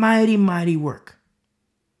mighty work.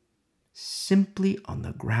 simply on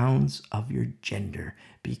the grounds of your gender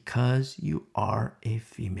because you are a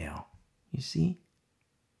female. You see?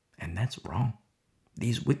 And that's wrong.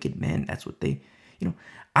 These wicked men, that's what they,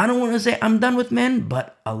 I don't want to say I'm done with men,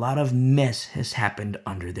 but a lot of mess has happened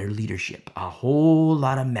under their leadership. A whole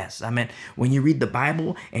lot of mess. I mean, when you read the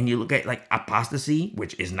Bible and you look at like apostasy,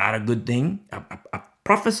 which is not a good thing, a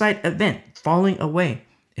prophesied event, falling away,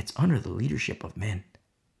 it's under the leadership of men.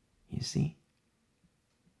 You see?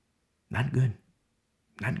 Not good.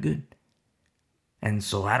 Not good. And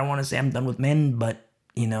so I don't want to say I'm done with men, but,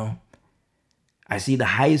 I see the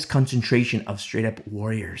highest concentration of straight up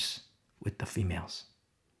warriors with the females.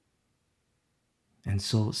 And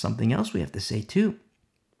so something else we have to say too,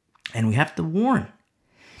 and we have to warn,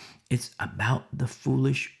 it's about the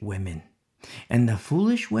foolish women. And the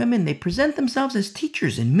foolish women, they present themselves as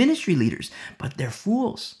teachers and ministry leaders, but they're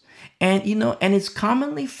fools. And, and it's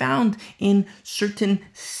commonly found in certain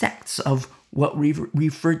sects of what we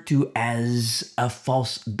refer to as a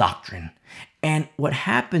false doctrine. And what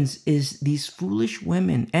happens is these foolish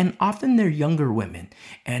women, and often they're younger women,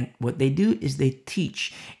 and what they do is they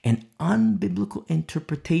teach an unbiblical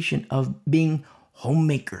interpretation of being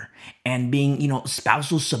homemaker and being,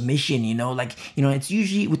 spousal submission, it's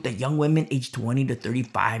usually with the young women age 20 to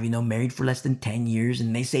 35, married for less than 10 years.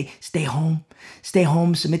 And they say, stay home,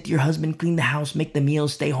 submit to your husband, clean the house, make the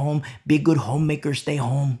meals, stay home, be a good homemaker, stay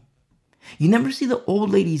home. You never see the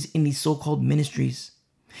old ladies in these so-called ministries.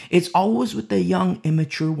 It's always with the young,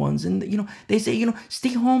 immature ones. And, they say,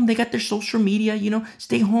 stay home. They got their social media,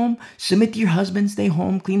 stay home, submit to your husband, stay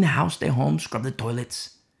home, clean the house, stay home, scrub the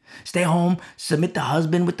toilets. Stay home, submit the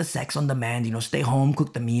husband with the sex on demand, stay home,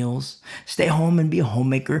 cook the meals. Stay home and be a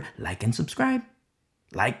homemaker. Like and subscribe.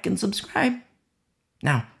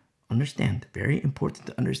 Now, understand, very important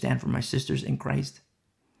to understand for my sisters in Christ.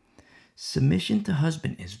 Submission to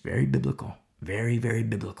husband is very biblical, very, very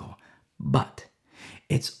biblical. But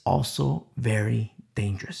it's also very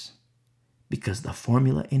dangerous because the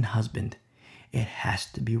formula in husband, it has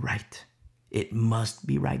to be right. It must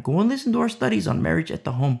be right. Go and listen to our studies on marriage at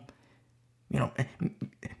the home.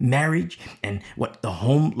 Marriage and what the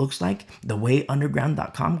home looks like,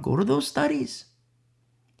 thewayunderground.com. Go to those studies.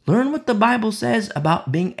 Learn what the Bible says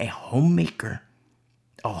about being a homemaker.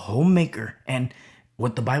 And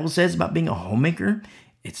what the Bible says about being a homemaker,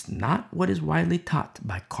 it's not what is widely taught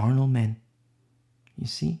by carnal men. You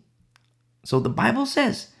see? So the Bible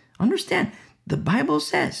says, understand, the Bible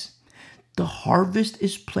says, the harvest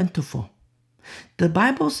is plentiful. The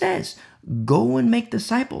Bible says, go and make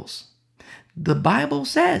disciples. The Bible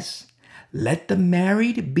says, let the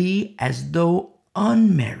married be as though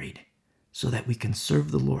unmarried, so that we can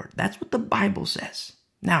serve the Lord. That's what the Bible says.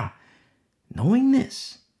 Now, knowing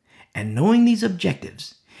this, and knowing these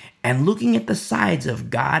objectives, and looking at the sides of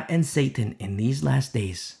God and Satan in these last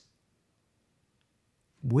days,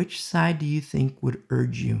 which side do you think would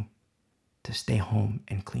urge you to stay home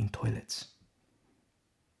and clean toilets?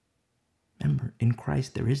 Remember, in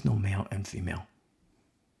Christ, there is no male and female.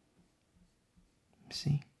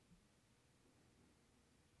 See?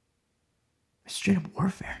 It's straight up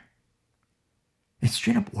warfare.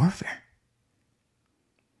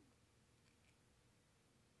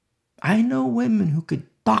 I know women who could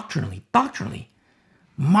doctrinally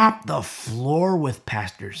mop the floor with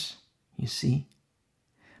pastors, you see?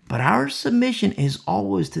 But our submission is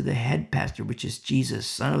always to the head pastor, which is Jesus,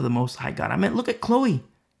 Son of the Most High God. I mean, look at Chloe.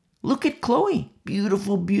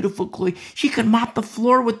 Beautiful, beautiful Chloe. She could mop the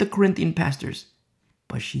floor with the Corinthian pastors,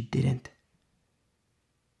 but she didn't.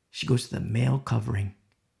 She goes to the male covering.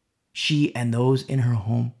 She and those in her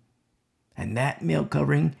home. And that male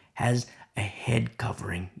covering has a head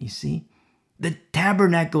covering, you see? The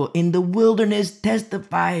tabernacle in the wilderness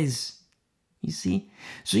testifies. You see?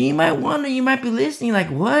 So you might wonder, you might be listening like,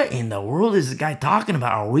 what in the world is this guy talking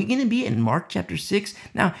about? Are we going to be in Mark chapter 6?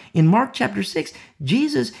 Now, in Mark chapter 6,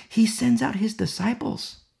 Jesus, he sends out his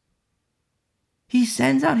disciples.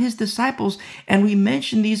 And we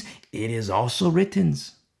mention these, it is also written,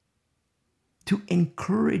 to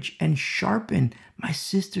encourage and sharpen my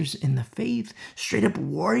sisters in the faith, straight up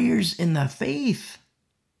warriors in the faith.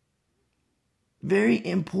 Very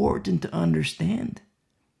important to understand.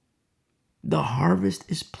 The harvest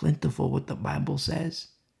is plentiful, what the Bible says,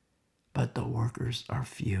 but the workers are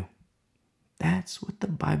few. That's what the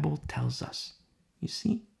Bible tells us, you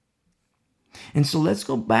see? And so let's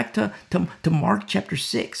go back to Mark chapter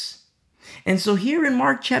 6. And so here in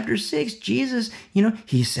Mark chapter 6, Jesus,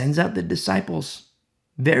 he sends out the disciples.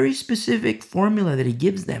 Very specific formula that he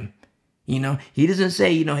gives them. He doesn't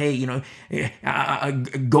say,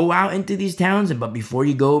 go out into these towns, but before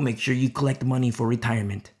you go, make sure you collect money for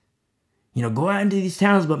retirement. Go out into these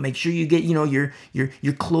towns, but make sure you get,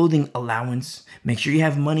 your clothing allowance. Make sure you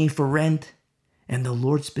have money for rent. And the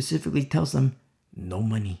Lord specifically tells them, no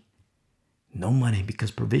money. No money,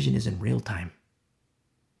 because provision is in real time.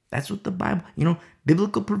 That's what the Bible,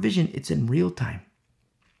 biblical provision, it's in real time.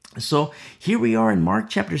 So here we are in Mark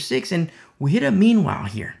chapter 6, and we hit a meanwhile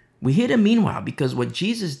here. We hit a meanwhile because what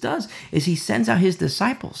Jesus does is he sends out his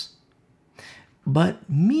disciples. But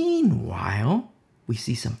meanwhile, we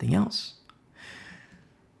see something else.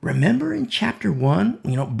 Remember in chapter 1,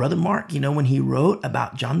 Brother Mark, when he wrote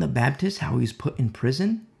about John the Baptist, how he was put in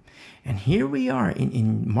prison? And here we are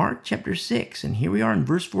in Mark chapter 6, and here we are in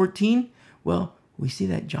verse 14. Well, we see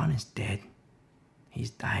that John is dead. He's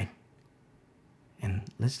died. And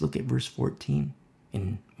let's look at verse 14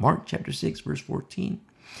 in Mark chapter 6, verse 14.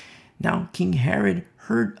 Now King Herod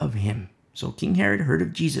heard of him. So King Herod heard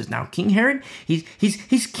of Jesus. Now King Herod,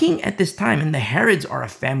 he's king at this time, and the Herods are a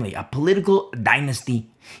family, a political dynasty.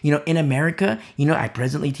 In America, I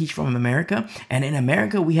presently teach from America, and in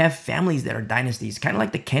America we have families that are dynasties, kind of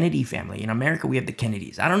like the Kennedy family. In America we have the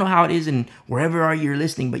Kennedys. I don't know how it is in wherever you're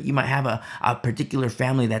listening, but you might have a particular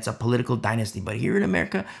family that's a political dynasty. But here in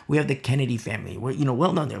America we have the Kennedy family. Where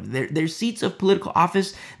well known, their seats of political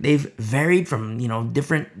office, they've varied from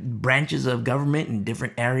different branches of government in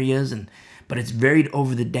different areas, but it's varied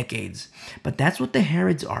over the decades. But that's what the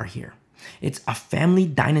Herods are here. It's a family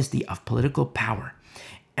dynasty of political power.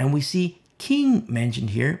 And we see king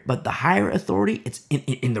mentioned here, but the higher authority, it's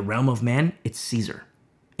in the realm of man, it's Caesar.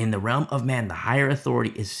 In the realm of man, the higher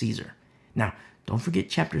authority is Caesar. Now, don't forget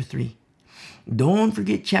chapter 3. Don't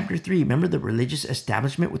forget chapter 3. Remember the religious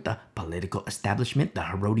establishment with the political establishment, the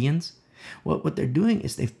Herodians? What they're doing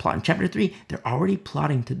is they've plotted, in chapter 3, they're already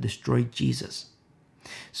plotting to destroy Jesus.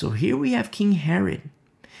 So here we have King Herod,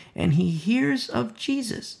 and he hears of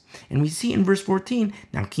Jesus. And we see in verse 14,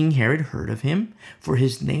 now King Herod heard of him, for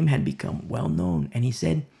his name had become well known. And he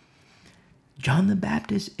said, John the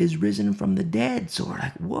Baptist is risen from the dead. So we're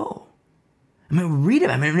like, whoa. We read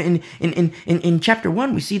it. In chapter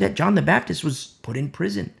 1, we see that John the Baptist was put in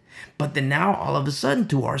prison. But then now, all of a sudden,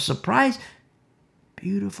 to our surprise,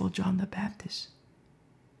 beautiful John the Baptist.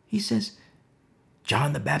 He says,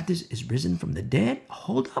 John the Baptist is risen from the dead?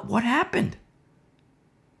 Hold up, what happened?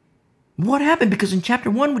 What happened? Because in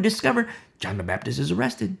chapter 1, we discover John the Baptist is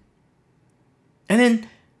arrested. And then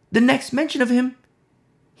the next mention of him,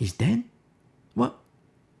 he's dead. What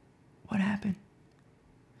happened?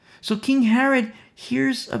 So King Herod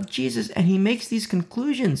hears of Jesus and he makes these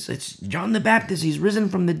conclusions. It's John the Baptist, he's risen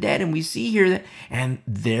from the dead. And we see here that, and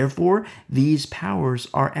therefore these powers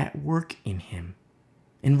are at work in him.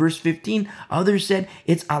 In verse 15, others said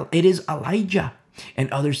it is Elijah.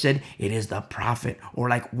 And others said, it is the prophet, or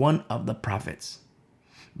like one of the prophets.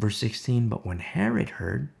 Verse 16, but when Herod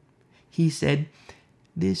heard, he said,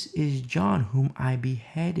 this is John whom I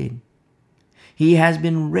beheaded. He has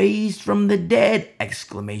been raised from the dead!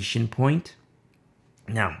 Exclamation point.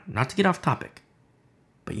 Now, not to get off topic,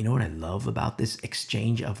 but you know what I love about this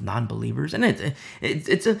exchange of non-believers? And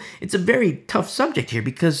it's a very tough subject here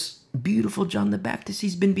because beautiful John the Baptist,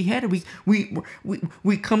 he's been beheaded.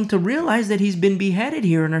 We come to realize that he's been beheaded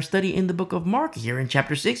here in our study in the book of Mark. Here in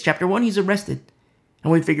chapter 6, chapter 1, he's arrested.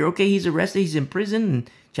 And we figure, okay, he's arrested, he's in prison. And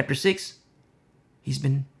chapter 6, he's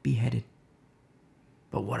been beheaded.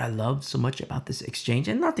 But what I love so much about this exchange,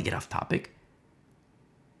 and not to get off topic,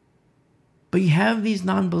 but you have these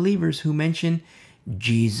non-believers who mention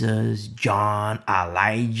Jesus, John,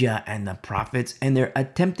 Elijah, and the prophets, and they're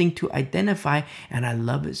attempting to identify, and I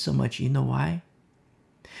love it so much. You know why?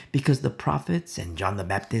 Because the prophets and John the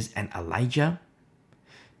Baptist and Elijah,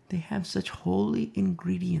 they have such holy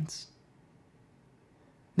ingredients.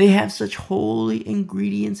 They have such holy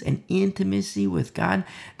ingredients and intimacy with God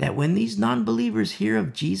that when these non-believers hear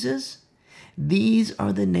of Jesus, these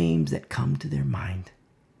are the names that come to their mind.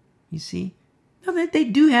 You see? Now that they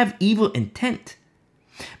do have evil intent,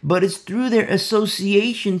 but it's through their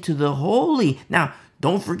association to the holy. Now,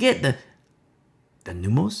 don't forget the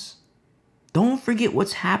pneumos. Don't forget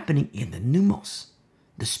what's happening in the pneumos,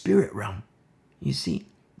 the spirit realm. You see,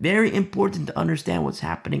 very important to understand what's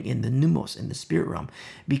happening in the pneumos, in the spirit realm,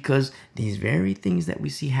 because these very things that we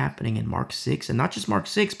see happening in Mark 6, and not just Mark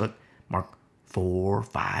 6, but Mark 4,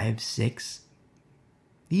 5, 6,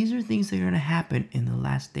 these are things that are going to happen in the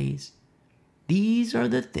last days. These are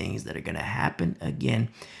the things that are going to happen again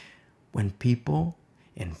when people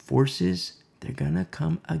and forces, they're going to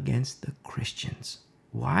come against the Christians.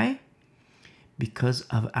 Why? Because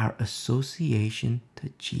of our association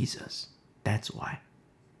to Jesus. That's why.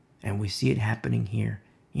 And we see it happening here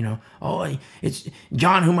Oh, it's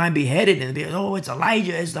John whom I beheaded. And oh, it's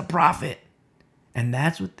Elijah, it's the prophet. And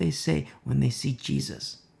that's what they say when they see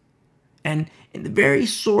Jesus. And in the very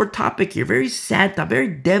sore topic here, very sad topic, very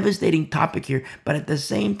devastating topic here. But at the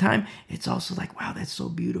same time, it's also like, wow, that's so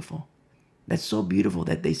beautiful. That's so beautiful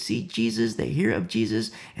that they see Jesus, they hear of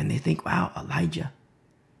Jesus, and they think, wow, Elijah.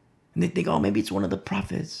 And they think, oh, maybe it's one of the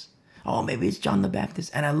prophets. Oh, maybe it's John the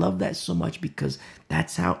Baptist. And I love that so much because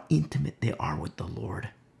that's how intimate they are with the Lord.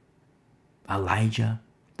 Elijah,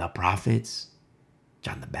 the prophets,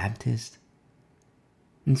 John the Baptist.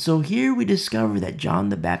 And so here we discover that John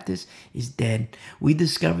the Baptist is dead. We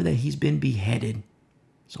discover that he's been beheaded.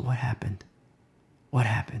 So what happened? What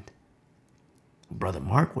happened? Brother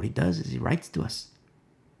Mark, what he does is he writes to us.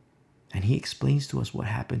 And he explains to us what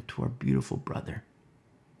happened to our beautiful brother.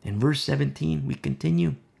 In verse 17, we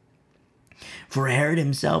continue. For Herod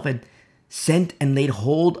himself had sent and laid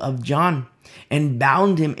hold of John and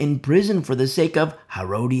bound him in prison for the sake of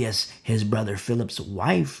Herodias, his brother Philip's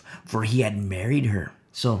wife, for he had married her.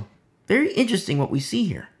 So, very interesting what we see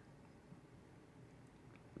here.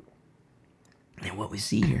 And what we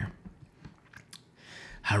see here.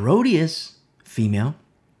 Herodias, female,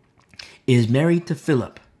 is married to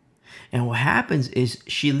Philip. And what happens is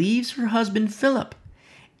she leaves her husband Philip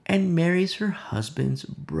and marries her husband's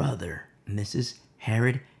brother. And this is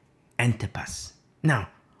Herod Antipas. Now,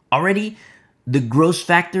 already the gross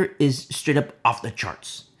factor is straight up off the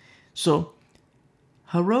charts. So,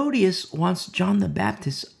 Herodias wants John the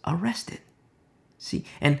Baptist arrested. See,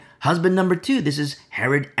 and husband number 2, this is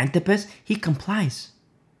Herod Antipas, he complies.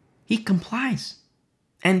 He complies.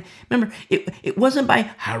 And remember, it wasn't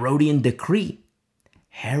by Herodian decree.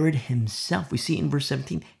 Herod himself, we see in verse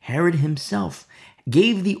 17, Herod himself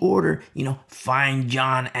gave the order, find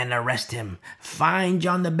John and arrest him. Find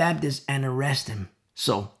John the Baptist and arrest him.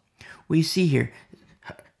 So we see here,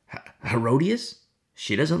 Herodias,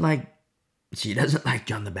 she doesn't like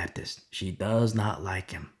John the Baptist. She does not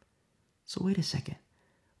like him. So wait a second.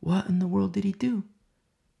 What in the world did he do?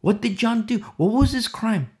 What did John do? What was his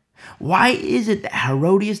crime? Why is it that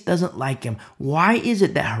Herodias doesn't like him? Why is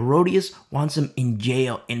it that Herodias wants him in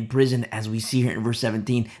jail, in prison, as we see here in verse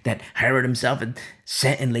 17, that Herod himself had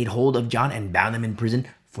sent and laid hold of John and bound him in prison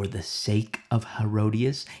for the sake of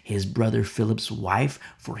Herodias, his brother Philip's wife,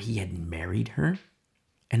 for he had married her?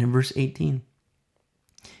 And in verse 18,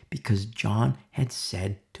 because John had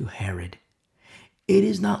said to Herod, it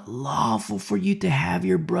is not lawful for you to have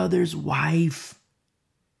your brother's wife.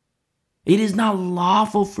 It is not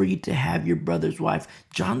lawful for you to have your brother's wife.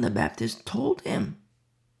 John the Baptist told him.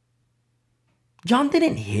 John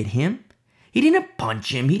didn't hit him. He didn't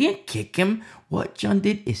punch him. He didn't kick him. What John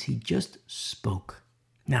did is he just spoke.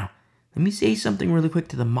 Now, let me say something really quick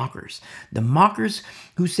to the mockers. The mockers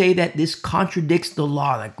who say that this contradicts the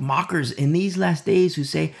law, like mockers in these last days who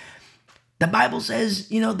say, the Bible says,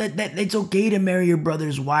 that it's okay to marry your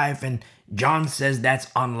brother's wife, and John says that's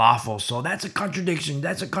unlawful. So that's a contradiction.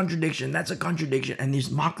 That's a contradiction. That's a contradiction. And these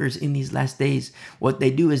mockers in these last days, what they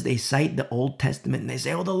do is they cite the Old Testament and they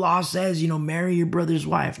say, the law says, marry your brother's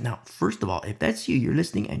wife. Now, first of all, if that's you, you're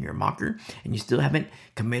listening and you're a mocker and you still haven't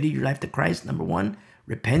committed your life to Christ, number one,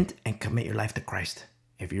 repent and commit your life to Christ.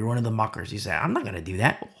 If you're one of the mockers, you say, I'm not going to do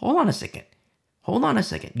that. Hold on a second.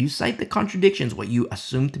 You cite the contradictions, what you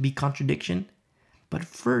assume to be contradiction. But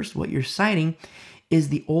first, what you're citing is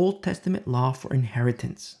the Old Testament law for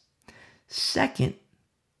inheritance. Second,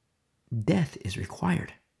 death is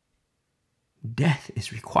required. Death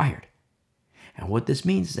is required. And what this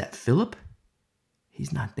means is that Philip,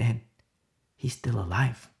 he's not dead. He's still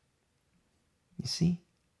alive. You see?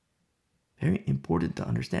 Very important to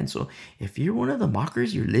understand. So if you're one of the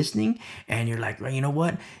mockers, you're listening and you're like, well, you know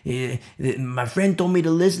what? My friend told me to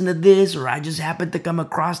listen to this, or I just happened to come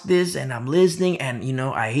across this and I'm listening and,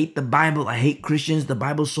 I hate the Bible. I hate Christians. The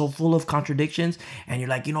Bible's so full of contradictions. And you're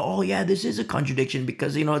like, oh yeah, this is a contradiction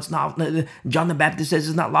because, it's not, John the Baptist says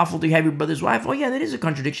it's not lawful to have your brother's wife. Oh yeah, that is a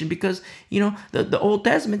contradiction because, the Old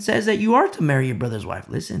Testament says that you are to marry your brother's wife.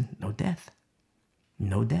 Listen, no death.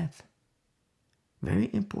 No death.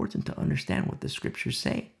 Very important to understand what the scriptures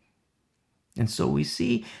say. And so we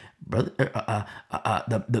see the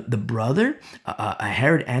brother,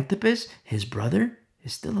 Herod Antipas, his brother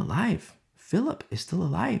is still alive. Philip is still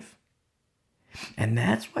alive. And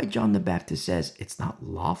that's why John the Baptist says it's not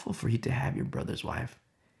lawful for you to have your brother's wife.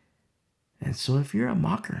 And so if you're a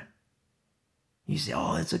mocker, you say,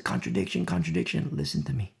 it's a contradiction. Listen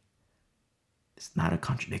to me. It's not a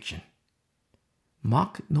contradiction.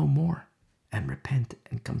 Mock no more. And repent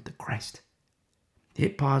and come to Christ.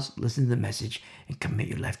 Hit pause, listen to the message, and commit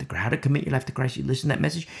your life to Christ. How to commit your life to Christ? You listen to that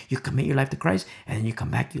message, you commit your life to Christ, and then you come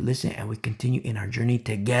back, you listen, and we continue in our journey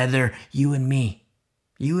together, you and me.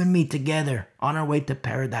 You and me together on our way to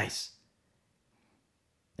paradise.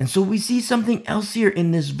 And so we see something else here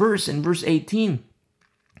in this verse, in verse 18.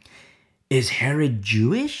 Is Herod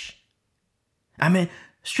Jewish? I mean,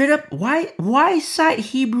 straight up, why cite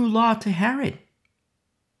Hebrew law to Herod?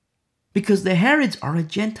 Because the Herods are a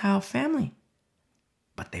Gentile family,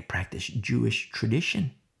 but they practice Jewish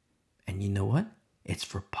tradition. And you know what? It's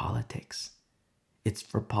for politics. It's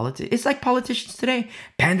for politics. It's like politicians today,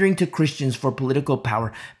 pandering to Christians for political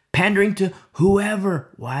power, pandering to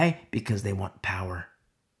whoever. Why? Because they want power.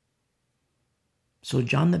 So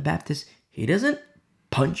John the Baptist, he doesn't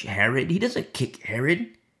punch Herod. He doesn't kick Herod.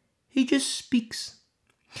 He just speaks.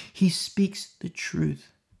 He speaks the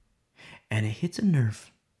truth. And it hits a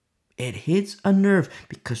nerve. It hits a nerve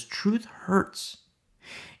because truth hurts.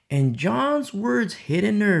 And John's words hit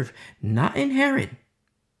a nerve, not in Herod,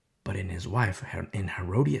 but in his wife, in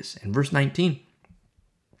Herodias. In verse 19,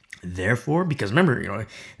 therefore, because remember,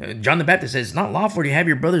 John the Baptist says it's not lawful to have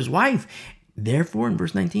your brother's wife. Therefore, in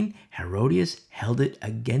verse 19, Herodias held it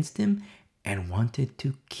against him and wanted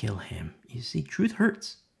to kill him. You see, truth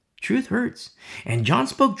hurts. Truth hurts. And John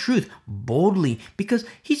spoke truth boldly because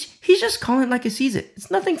he's just calling it like he sees it.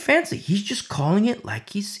 It's nothing fancy. He's just calling it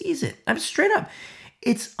like he sees it. I'm straight up.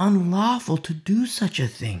 It's unlawful to do such a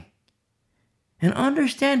thing. And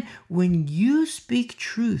understand, when you speak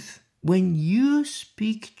truth, do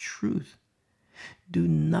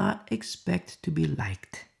not expect to be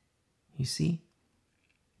liked. You see?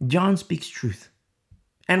 John speaks truth.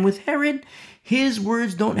 And with Herod, his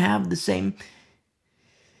words don't have the same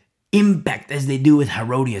impact as they do with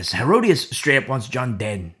Herodias. Herodias straight up wants John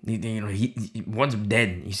dead. He wants him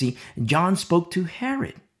dead. You see, John spoke to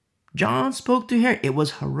Herod. It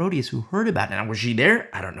was Herodias who heard about it. Now, was she there?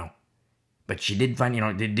 I don't know. But she did find,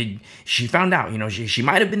 she found out, she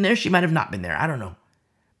might have been there. She might have not been there. I don't know.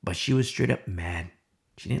 But she was straight up mad.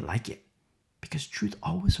 She didn't like it because truth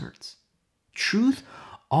always hurts. Truth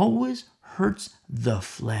always hurts the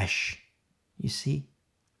flesh. You see,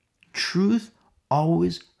 truth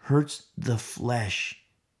always hurts the flesh.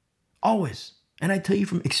 Always. And I tell you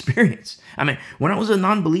from experience. I mean, when I was a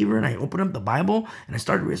non-believer and I opened up the Bible and I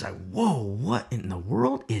started to realize, whoa, what in the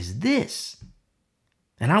world is this?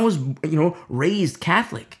 And I was, raised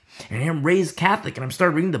Catholic. And I'm raised Catholic and I'm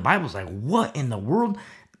started reading the Bible. It's like, what in the world?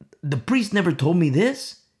 The priest never told me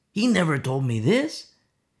this. He never told me this.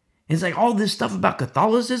 It's like all this stuff about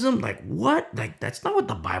Catholicism. Like, what? Like, that's not what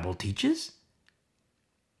the Bible teaches.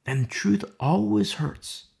 And truth always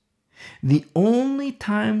hurts. The only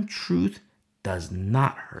time truth does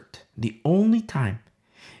not hurt, the only time,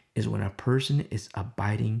 is when a person is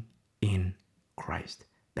abiding in Christ.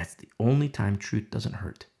 That's the only time truth doesn't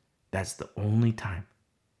hurt. That's the only time.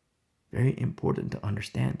 Very important to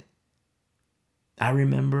understand. I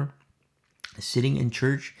remember sitting in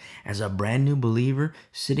church as a brand new believer,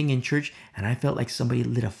 and I felt like somebody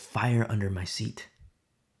lit a fire under my seat.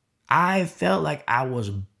 I felt like I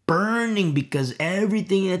was burning because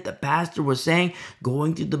everything that the pastor was saying,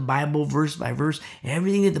 going through the Bible verse by verse,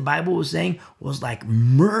 everything that the Bible was saying was like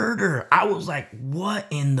murder. I was like, what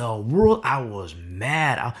in the world? I was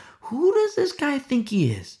mad. Who does this guy think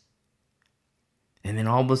he is? And then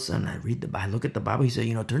all of a sudden I look at the Bible. He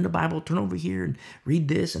said, turn the Bible, turn over here and read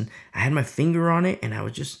this. And I had my finger on it and I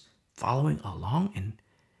was just following along. And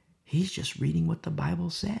he's just reading what the Bible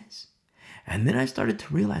says. And then I started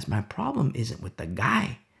to realize my problem isn't with the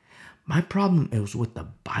guy. My problem is with the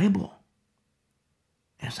Bible.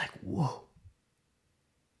 And it's like, whoa.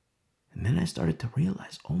 And then I started to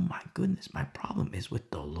realize, oh my goodness, my problem is with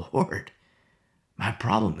the Lord. My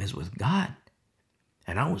problem is with God.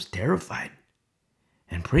 And I was terrified.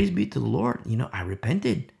 And praise be to the Lord, I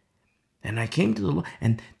repented. And I came to the Lord.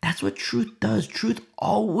 And that's what truth does. Truth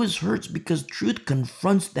always hurts because truth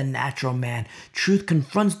confronts the natural man. Truth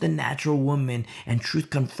confronts the natural woman. And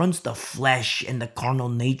truth confronts the flesh and the carnal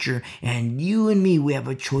nature. And you and me, we have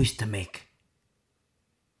a choice to make.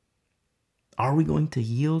 Are we going to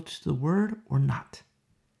yield to the word or not?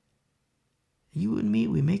 You and me,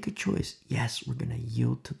 we make a choice. Yes, we're going to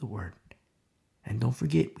yield to the word. And don't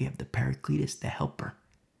forget, we have the Paracletus, the helper,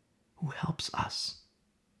 who helps us.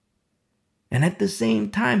 And at the same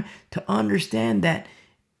time, to understand that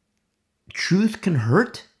truth can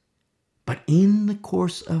hurt, but in the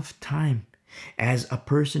course of time, as a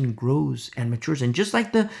person grows and matures, and just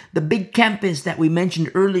like the big campus that we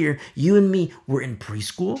mentioned earlier, you and me were in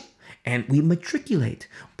preschool, And we matriculate.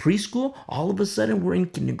 Preschool, all of a sudden we're in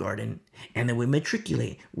kindergarten. And then we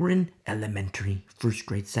matriculate. We're in elementary, first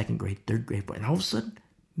grade, second grade, third grade. And all of a sudden,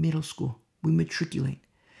 middle school, we matriculate.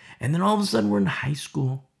 And then all of a sudden we're in high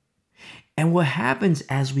school. And what happens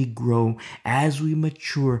as we grow, as we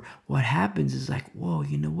mature, what happens is like, whoa,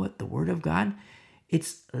 you know what? The Word of God,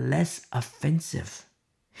 it's less offensive.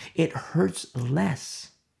 It hurts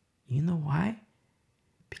less. You know why?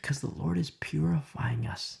 Because the Lord is purifying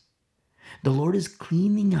us. The Lord is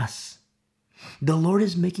cleaning us. The Lord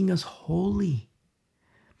is making us holy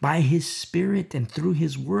by His Spirit and through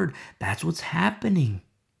His Word. That's what's happening.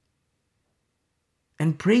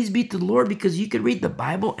 And praise be to the Lord, because you could read the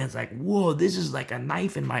Bible and it's like, whoa, this is like a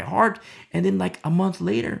knife in my heart. And then like a month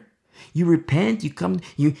later, you repent, you come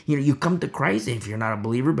to Christ. If you're not a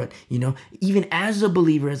believer, but even as a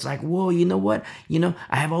believer, it's like, whoa, you know what?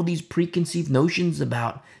 I have all these preconceived notions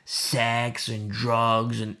about sex and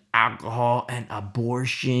drugs and alcohol and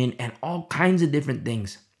abortion and all kinds of different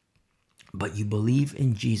things. But you believe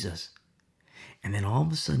in Jesus. And then all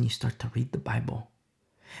of a sudden you start to read the Bible.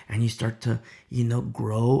 And you start to,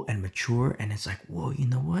 grow and mature. And it's like, whoa, you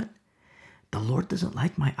know what? The Lord doesn't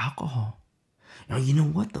like my alcohol. You know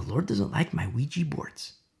what? The Lord doesn't like my Ouija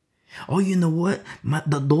boards. Oh, you know what?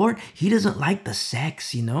 The Lord, He doesn't like the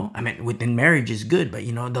sex, I mean, within marriage is good, but,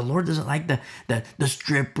 the Lord doesn't like the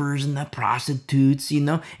strippers and the prostitutes,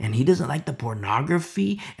 and He doesn't like the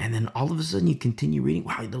pornography. And then all of a sudden you continue reading,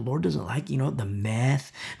 wow, the Lord doesn't like, the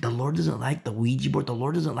meth. The Lord doesn't like the Ouija board. The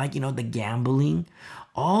Lord doesn't like, the gambling,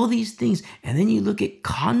 all these things. And then you look at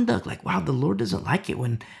conduct, like, wow, the Lord doesn't like it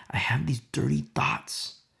when I have these dirty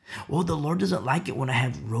thoughts. Oh, the Lord doesn't like it when I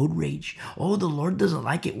have road rage. Oh, the Lord doesn't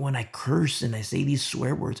like it when I curse and I say these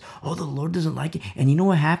swear words. Oh, the Lord doesn't like it. And you know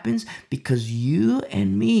what happens? Because you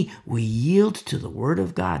and me, we yield to the Word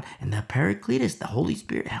of God. And the Paracletus, the Holy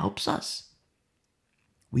Spirit, helps us.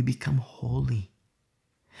 We become holy.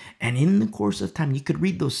 And in the course of time, you could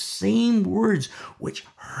read those same words which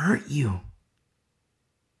hurt you.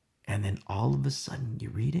 And then all of a sudden you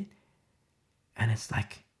read it and it's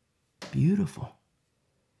like beautiful.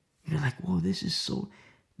 You're like, whoa, this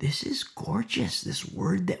is gorgeous. This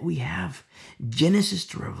word that we have, Genesis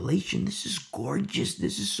to Revelation, this is gorgeous.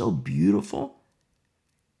 This is so beautiful.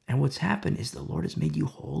 And what's happened is the Lord has made you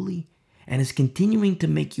holy and is continuing to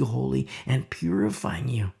make you holy and purifying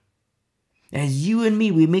you. As you and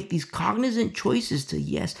me, we make these cognizant choices to,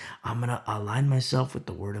 yes, I'm going to align myself with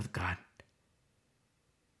the Word of God.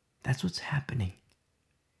 That's what's happening.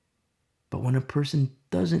 But when a person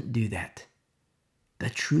doesn't do that, the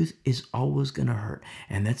truth is always going to hurt.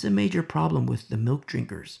 And that's a major problem with the milk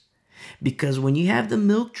drinkers. Because when you have the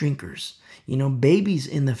milk drinkers, babies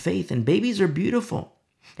in the faith, and babies are beautiful,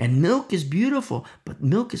 and milk is beautiful, but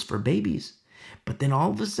milk is for babies. But then all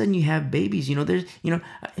of a sudden you have babies, there's,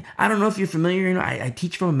 I don't know if you're familiar, I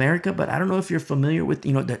teach from America, but I don't know if you're familiar with,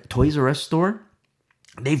 the Toys R Us store.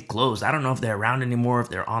 They've closed. I don't know if they're around anymore, if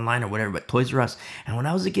they're online or whatever, but Toys R Us. And when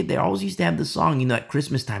I was a kid, they always used to have the song, at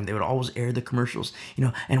Christmas time, they would always air the commercials,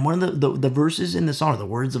 and one of the verses in the song, or the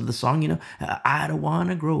words of the song, I don't want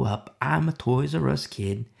to grow up. I'm a Toys R Us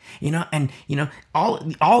kid, and,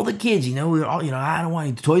 all the kids, we were all, I don't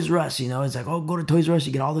want to Toys R Us, it's like, oh, go to Toys R Us,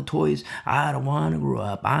 you get all the toys. I don't want to grow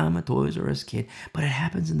up. I'm a Toys R Us kid. But it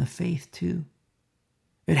happens in the faith too.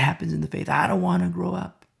 It happens in the faith. I don't want to grow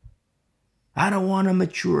up. I don't want to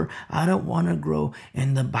mature. I don't want to grow.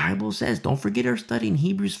 And the Bible says, don't forget our study in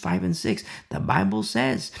Hebrews 5 and 6. The Bible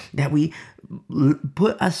says that we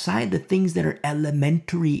put aside the things that are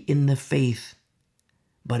elementary in the faith.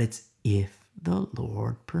 But it's if the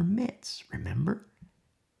Lord permits. Remember?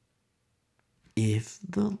 If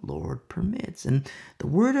the Lord permits. And the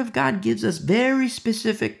Word of God gives us very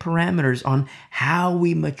specific parameters on how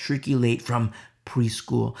we matriculate from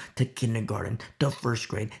preschool to kindergarten to first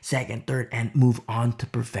grade, second, third, and move on to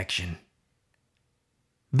perfection.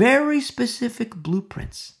 Very specific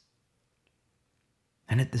blueprints.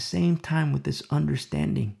 And at the same time, with this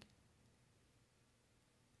understanding,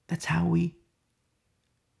 that's how we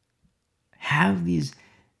have these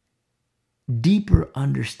deeper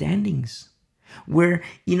understandings where,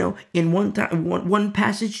 in one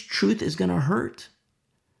passage, truth is going to hurt.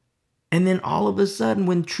 And then all of a sudden,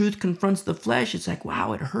 when truth confronts the flesh, it's like,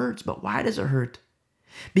 wow, it hurts. But why does it hurt?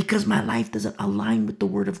 Because my life doesn't align with the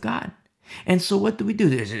Word of God. And so what do we do?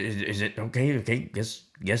 Is it okay? Okay, guess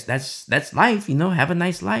that's life, have a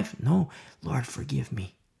nice life. No, Lord, forgive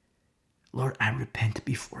me. Lord, I repent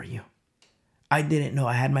before you. I didn't know.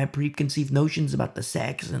 I had my preconceived notions about the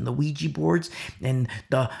sex and the Ouija boards and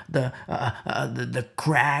the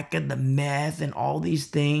crack and the meth and all these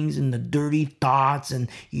things and the dirty thoughts and,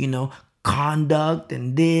 conduct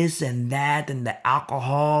and this and that and the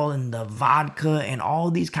alcohol and the vodka and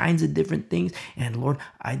all these kinds of different things. And Lord,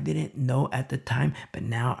 I didn't know at the time, but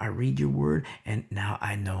now I read your word and now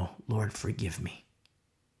I know. Lord, forgive me.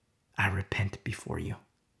 I repent before you.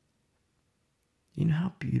 You know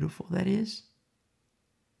how beautiful that is?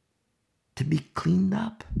 To be cleaned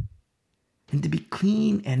up and to be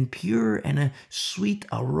clean and pure and a sweet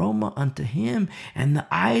aroma unto him and the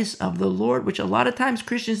eyes of the Lord, which a lot of times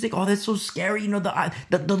Christians think, oh, that's so scary.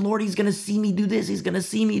 The Lord, he's going to see me do this. He's going to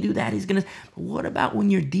see me do that. But what about when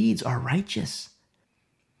your deeds are righteous?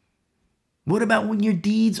 What about when your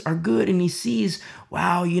deeds are good and he sees,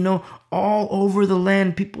 wow, all over the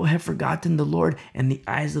land, people have forgotten the Lord and the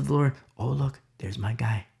eyes of the Lord. Oh, look, there's my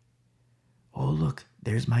guy. Oh, look,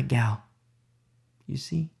 there's my gal. You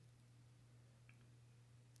see?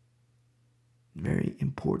 Very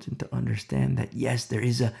important to understand that, yes, there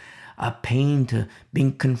is a pain to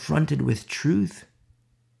being confronted with truth.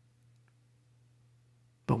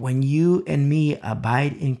 But when you and me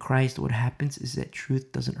abide in Christ, what happens is that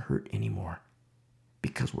truth doesn't hurt anymore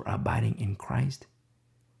because we're abiding in Christ.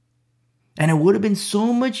 And it would have been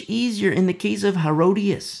so much easier in the case of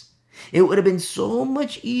Herodias. It would have been so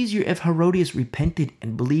much easier if Herodias repented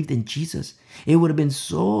and believed in Jesus. It would have been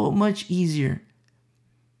so much easier.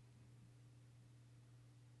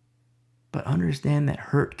 But understand that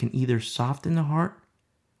hurt can either soften the heart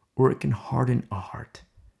or it can harden a heart.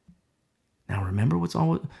 Now remember what's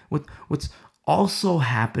also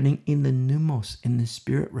happening in the pneumos, in the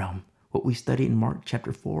spirit realm, what we studied in Mark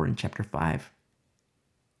chapter 4 and chapter 5.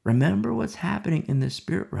 Remember what's happening in the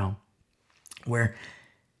spirit realm, where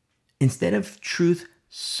instead of truth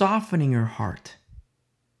softening her heart,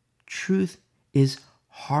 truth is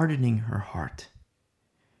hardening her heart.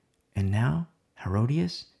 And now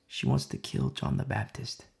Herodias, she wants to kill John the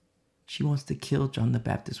Baptist. She wants to kill John the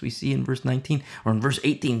Baptist. We see in verse 19 or in verse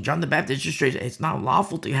 18, John the Baptist just says, it's not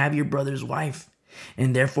lawful to have your brother's wife.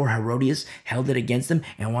 And therefore Herodias held it against him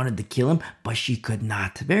and wanted to kill him, but she could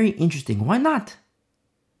not. Very interesting. Why not?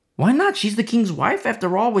 Why not? She's the king's wife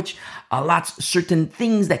after all, which allots certain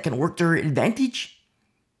things that can work to her advantage.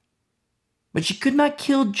 But she could not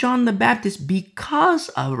kill John the Baptist because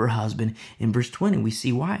of her husband. In verse 20, we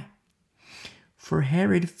see why. For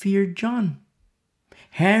Herod feared John.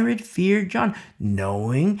 Herod feared John,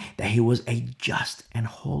 knowing that he was a just and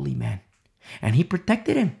holy man. And he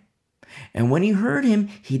protected him. And when he heard him,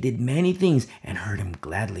 he did many things and heard him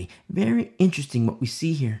gladly. Very interesting what we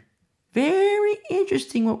see here. Very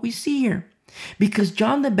interesting what we see here. Because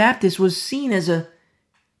John the Baptist was seen as a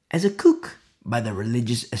kook by the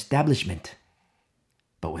religious establishment.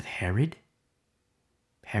 But with Herod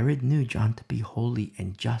knew John to be holy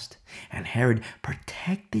and just. And Herod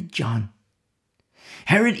protected John.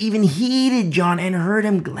 Herod even heeded John and heard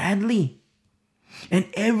him gladly. And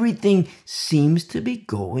everything seems to be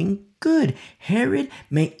going good. Herod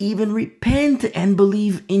may even repent and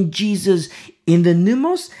believe in Jesus. In the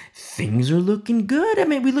pneumos, things are looking good. I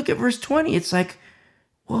mean, we look at verse 20. It's like,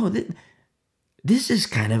 whoa, this is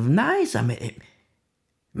kind of nice. I mean,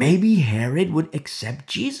 maybe Herod would accept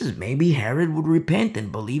Jesus. Maybe Herod would repent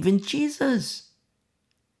and believe in Jesus.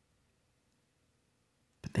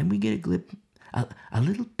 But then we get a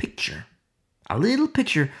little picture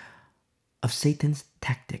of Satan's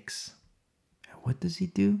tactics. And what does he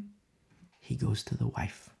do? He goes to the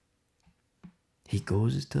wife. He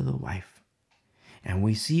goes to the wife. And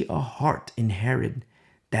we see a heart in Herod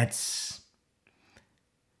that's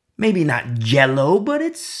maybe not jello, but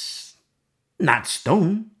it's not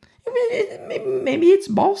stone. Maybe it's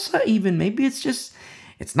balsa even. Maybe it's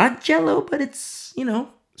not jello, but it's,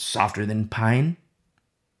 softer than pine.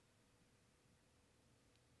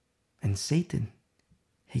 And Satan,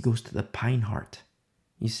 he goes to the pine heart.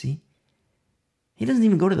 You see? He doesn't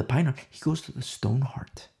even go to the pine heart. He goes to the stone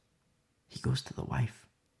heart. He goes to the wife.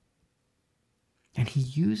 And he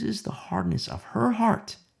uses the hardness of her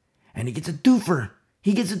heart. And he gets a twofer.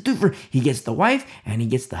 He gets the wife and he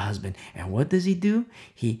gets the husband. And what does he do?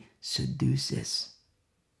 He seduces.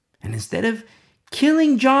 And instead of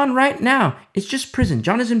killing John right now, it's just prison.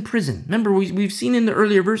 John is in prison. Remember, we've seen in the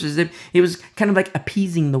earlier verses that it was kind of like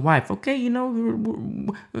appeasing the wife. Okay,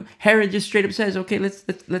 Herod just straight up says, okay, let's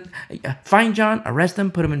find John, arrest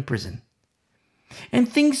him, put him in prison.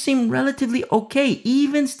 And things seem relatively okay,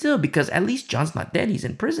 even still, because at least John's not dead. He's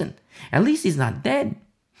in prison. At least he's not dead.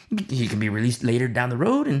 He can be released later down the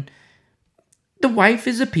road, and the wife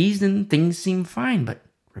is appeased and things seem fine. But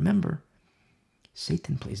remember,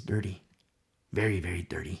 Satan plays dirty. Very, very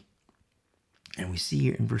dirty. And we see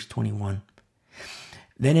here in verse 21.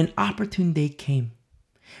 Then an opportune day came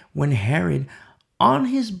when Herod, on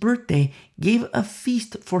his birthday, gave a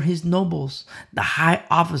feast for his nobles, the high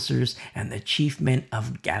officers, and the chief men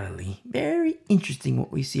of Galilee. Very interesting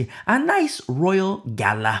what we see here. A nice royal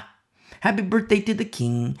gala. Happy birthday to the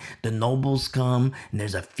king. The nobles come, and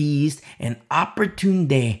there's a feast, an opportune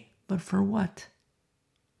day. But for what?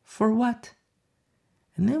 For what?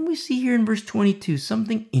 And then we see here in verse 22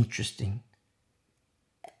 something interesting.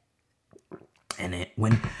 And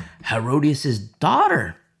when Herodias'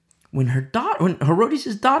 daughter, when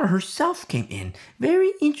Herodias' daughter herself came in.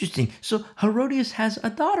 Very interesting. So Herodias has a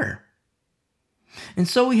daughter. And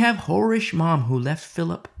so we have whorish mom who left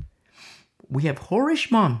Philip. We have whorish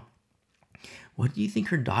mom. What do you think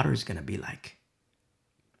her daughter is going to be like?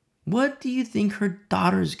 What do you think her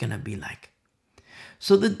daughter is going to be like?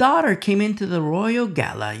 So the daughter came into the royal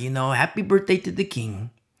gala, happy birthday to the king.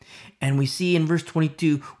 And we see in verse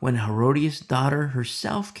 22, when Herodias' daughter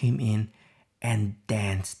herself came in and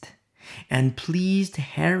danced and pleased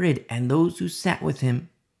Herod and those who sat with him.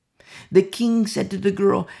 The king said to the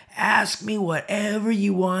girl, ask me whatever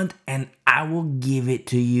you want and I will give it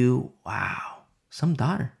to you. Wow, some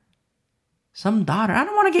daughter. I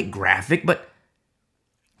don't want to get graphic, but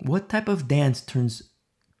what type of dance turns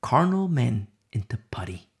carnal men into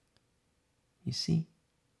putty? You see?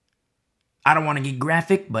 I don't want to get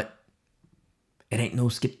graphic, but it ain't no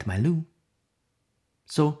skip to my loo.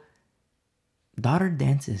 So, daughter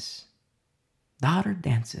dances.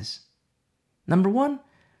 Number one,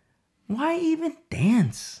 why even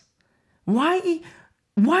dance? Why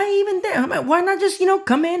even dance? Why not just,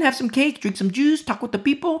 come in, have some cake, drink some juice, talk with the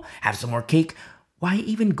people, have some more cake? Why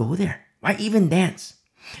even go there? Why even dance?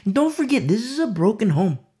 And don't forget, this is a broken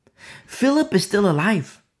home. Philip is still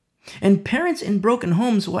alive. And parents in broken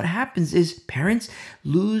homes, what happens is parents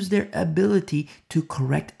lose their ability to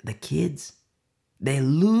correct the kids. They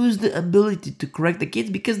lose the ability to correct the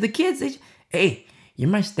kids because the kids, hey, you're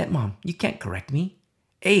my stepmom. You can't correct me.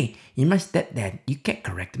 Hey, you're my stepdad. You can't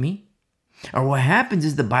correct me. Or what happens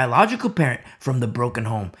is the biological parent from the broken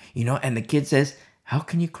home, and the kid says, how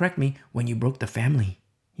can you correct me when you broke the family?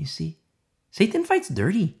 You see, Satan fights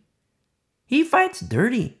dirty. He fights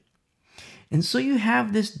dirty. And so you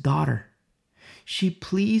have this daughter. She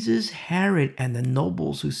pleases Herod and the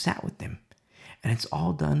nobles who sat with him. And it's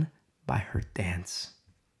all done by her dance.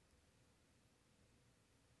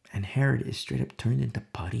 And Herod is straight up turned into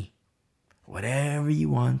putty. Whatever you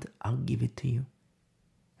want, I'll give it to you.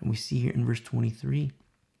 And we see here in verse 23.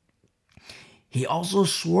 He also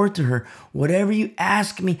swore to her, whatever you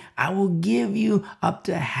ask me, I will give you up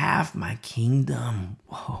to half my kingdom.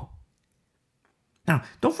 Whoa. Now,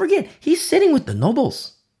 don't forget, he's sitting with the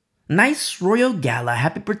nobles. Nice royal gala.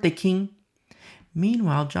 Happy birthday, king.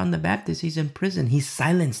 Meanwhile, John the Baptist, he's in prison. He's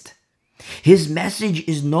silenced. His message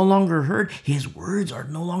is no longer heard. His words are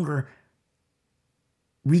no longer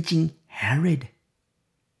reaching Herod.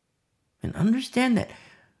 And understand that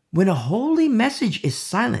when a holy message is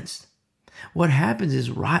silenced, what happens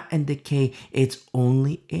is rot and decay. It's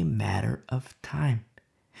only a matter of time.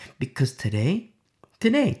 Because today,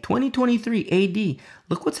 2023 AD,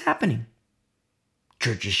 look what's happening.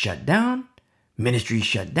 Churches shut down, ministries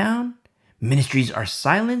shut down, ministries are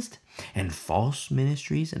silenced, and false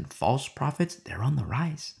ministries and false prophets, they're on the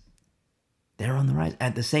rise.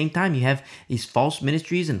 At the same time, you have these false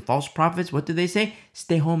ministries and false prophets. What do they say?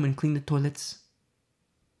 Stay home and clean the toilets.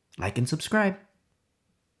 Like and subscribe.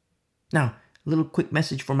 Now, a little quick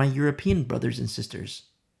message for my European brothers and sisters.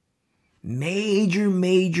 Major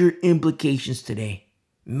implications today.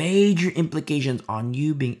 Major implications on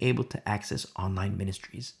you being able to access online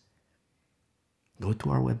ministries. Go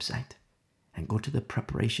to our website and go to the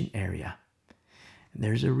preparation area. And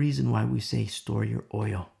there's a reason why we say store your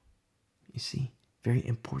oil. You see, very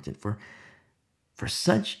important for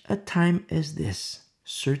such a time as this.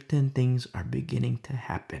 Certain things are beginning to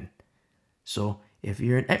happen. So if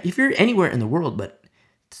you're anywhere in the world, but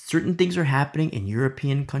certain things are happening in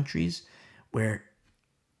European countries where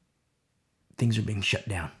things are being shut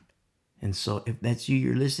down. And so if that's you,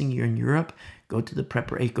 you're listening, you're in Europe, go to our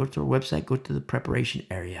website, go to the preparation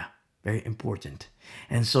area. Very important.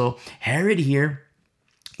 And so Herod here,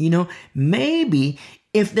 maybe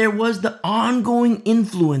if there was the ongoing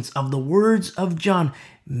influence of the words of John,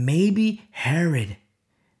 maybe Herod,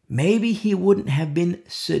 maybe he wouldn't have been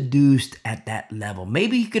seduced at that level.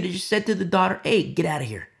 Maybe he could have just said to the daughter, hey, get out of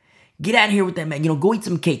here. Get out of here with that man. Go eat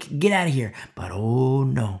some cake. Get out of here. But oh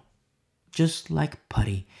no. Just like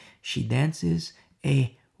putty, she dances,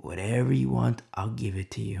 hey, whatever you want, I'll give it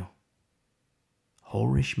to you.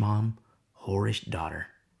 whorish mom, whorish daughter.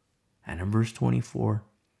 And in verse 24,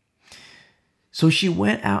 so she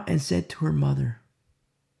went out and said to her mother,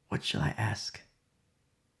 what shall I ask?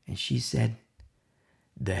 And she said,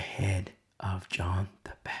 the head of John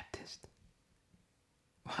the Baptist.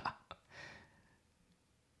 Wow.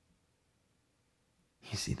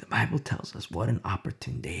 You see, the Bible tells us what an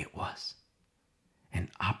opportune day it was. An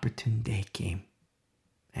opportune day came.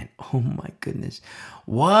 And oh my goodness,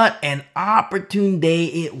 what an opportune day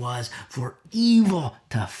it was for evil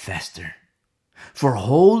to fester, for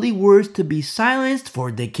holy words to be silenced, for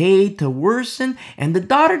decay to worsen. And the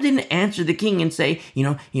daughter didn't answer the king and say,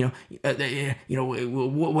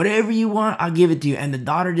 whatever you want, I'll give it to you. And the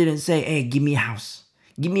daughter didn't say, hey, give me a house,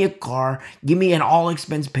 give me a car, give me an all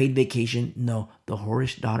expense paid vacation. No, the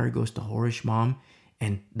whorish daughter goes to whorish mom,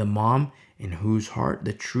 and the mom in whose heart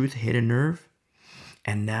the truth hit a nerve.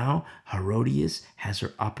 And now Herodias has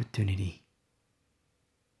her opportunity.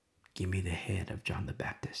 Give me the head of John the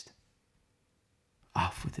Baptist.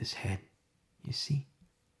 Off with his head. You see?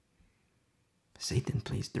 Satan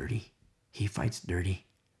plays dirty. He fights dirty.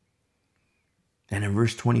 And in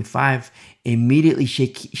verse 25, immediately she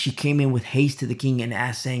came in with haste to the king and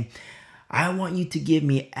asked, saying, I want you to give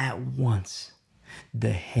me at once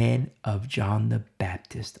the head of John the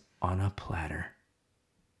Baptist on a platter.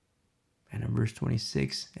 And in verse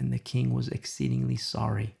 26, and the king was exceedingly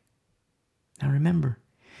sorry. Now remember,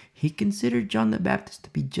 he considered John the Baptist to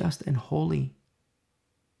be just and holy.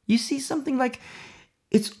 You see something like,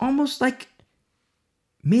 it's almost like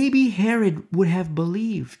maybe Herod would have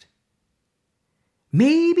believed.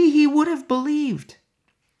 Maybe he would have believed.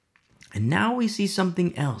 And now we see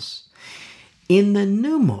something else. In the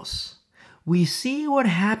pneumos, we see what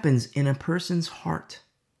happens in a person's heart,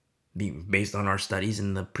 based on our studies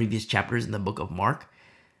in the previous chapters in the book of Mark.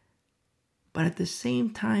 But at the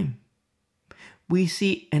same time, we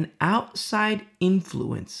see an outside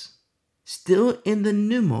influence still in the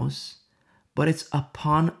pneumos, but it's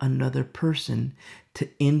upon another person to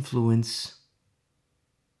influence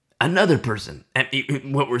another person. And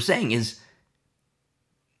what we're saying is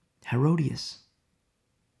Herodias.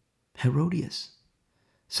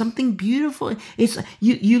 Something beautiful. It's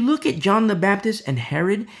you look at John the Baptist and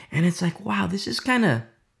Herod, and it's like, wow, this is kind of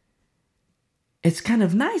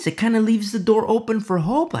nice. It kind of leaves the door open for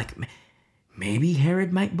hope. Like maybe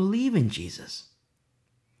Herod might believe in Jesus.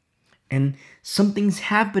 And something's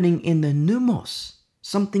happening in the pneumos.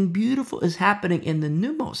 Something beautiful is happening in the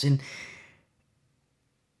pneumos,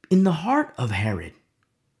 in the heart of Herod.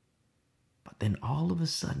 But then all of a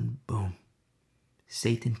sudden, boom,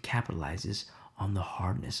 Satan capitalizes on the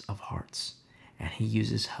hardness of hearts. And he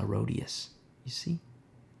uses Herodias. You see?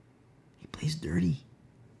 He plays dirty.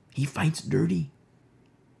 He fights dirty.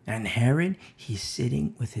 And Herod, he's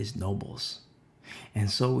sitting with his nobles. And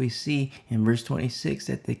so we see in verse 26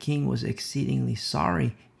 that the king was exceedingly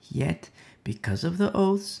sorry, yet because of the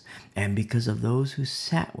oaths and because of those who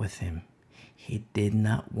sat with him, he did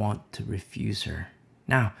not want to refuse her.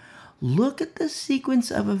 Now, look at the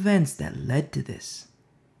sequence of events that led to this.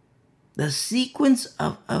 The sequence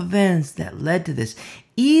of events that led to this,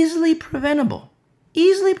 easily preventable.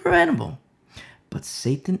 But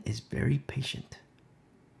Satan is very patient.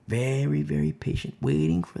 Very, very patient,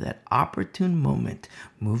 waiting for that opportune moment,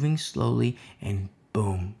 moving slowly, and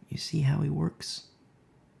boom, you see how he works?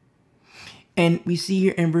 And we see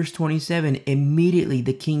here in verse 27, immediately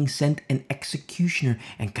the king sent an executioner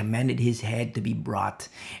and commanded his head to be brought.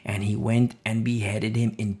 And he went and beheaded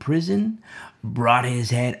him in prison, brought his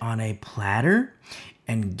head on a platter,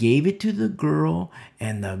 and gave it to the girl,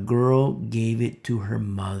 and the girl gave it to her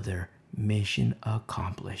mother. Mission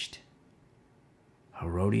accomplished.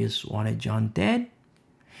 Herodias wanted John dead,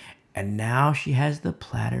 and now she has the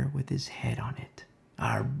platter with his head on it.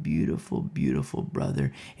 Our beautiful, beautiful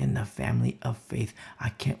brother in the family of faith. I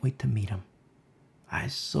can't wait to meet him. I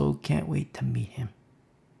so can't wait to meet him.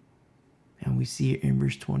 And we see it in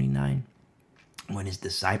verse 29. When his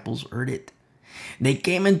disciples heard it, they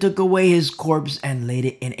came and took away his corpse and laid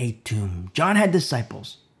it in a tomb. John had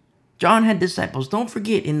disciples. Don't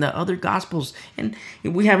forget, in the other Gospels, and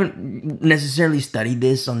we haven't necessarily studied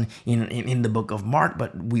this in the book of Mark,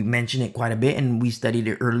 but we mention it quite a bit, and we studied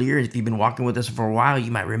it earlier. If you've been walking with us for a while, you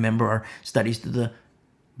might remember our studies through the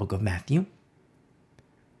book of Matthew.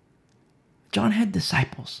 John had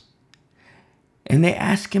disciples, and they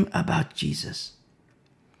asked him about Jesus.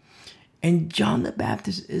 And John the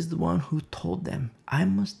Baptist is the one who told them, I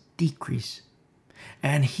must decrease,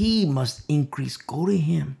 and he must increase. Go to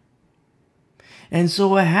him. And so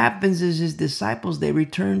what happens is his disciples, they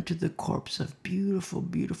return to the corpse of beautiful,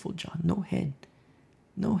 beautiful John. No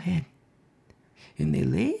head. and they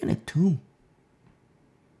lay in a tomb.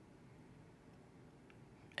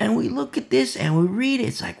 And we look at this and we read it.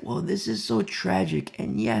 It's like, well, this is so tragic.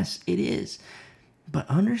 And yes, it is. But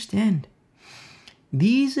understand,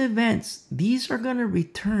 these events, these are going to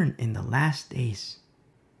return in the last days.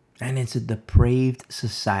 And it's a depraved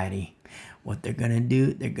society. What they're going to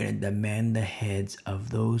do, they're going to demand the heads of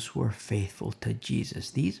those who are faithful to Jesus.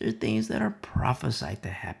 These are things that are prophesied to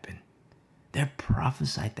happen. They're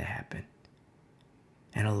prophesied to happen.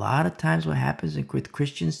 And a lot of times what happens with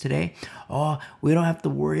Christians today, oh, we don't have to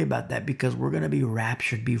worry about that because we're going to be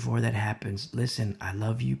raptured before that happens. Listen, I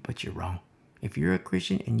love you, but you're wrong. If you're a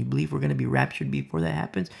Christian and you believe we're going to be raptured before that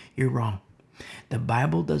happens, you're wrong. The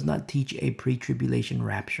Bible does not teach a pre-tribulation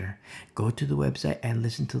rapture. Go to the website and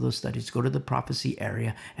listen to those studies. Go to the prophecy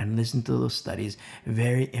area and listen to those studies.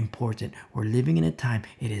 Very important. We're living in a time.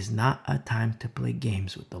 It is not a time to play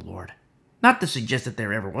games with the Lord. Not to suggest that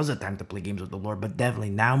there ever was a time to play games with the Lord, but definitely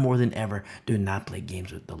now more than ever, do not play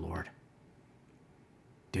games with the Lord.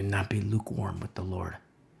 Do not be lukewarm with the Lord.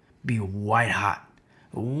 Be white hot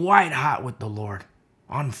with the Lord,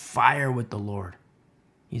 on fire with the Lord.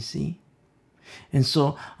 You see? And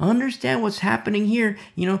so understand what's happening here.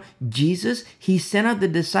 Jesus, he sent out the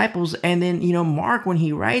disciples, and then, Mark, when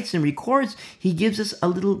he writes and records, he gives us a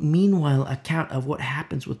little meanwhile account of what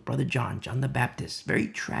happens with Brother John the Baptist. Very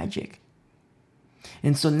tragic.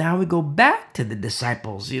 And so now we go back to the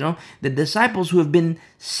disciples, the disciples who have been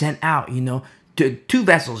sent out, to two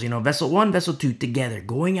vessels, vessel 1, vessel 2 together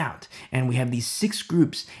going out. And we have these 6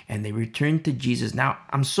 groups and they return to Jesus. Now,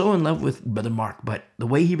 I'm so in love with Brother Mark, but the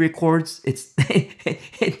way he records, it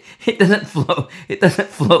doesn't flow. It doesn't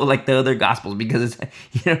flow like the other gospels because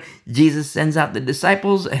it's, Jesus sends out the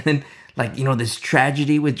disciples and then this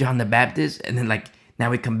tragedy with John the Baptist. And then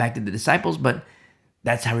now we come back to the disciples, but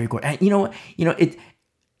that's how we record. And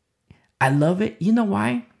I love it. You know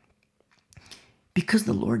why? Because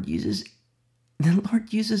the Lord uses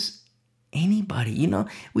anybody.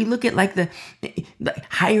 We look at the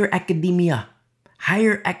higher academia.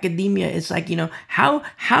 Higher academia, it's how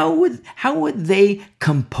would they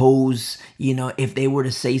compose, if they were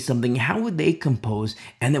to say something, how would they compose?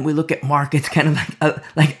 And then we look at Mark, it's kind of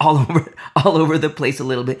like all over the place a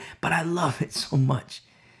little bit, but I love it so much.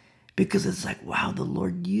 Because it's wow, the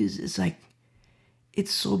Lord uses,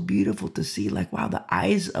 it's so beautiful to see, wow, the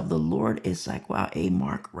eyes of the Lord is wow, hey,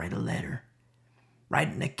 Mark, write a letter, write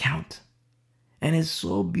an account. And it's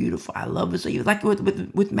so beautiful. I love it. So you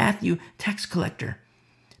with Matthew, tax collector.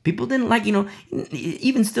 People didn't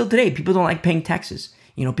even still today, people don't like paying taxes.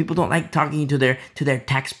 People don't like talking to their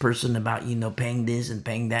tax person about, paying this and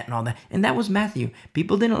paying that and all that. And that was Matthew.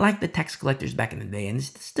 People didn't like the tax collectors back in the day, and they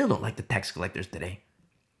still don't like the tax collectors today.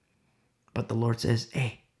 But the Lord says,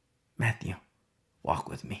 hey, Matthew, walk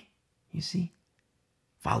with me. You see?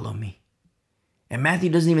 Follow me. And Matthew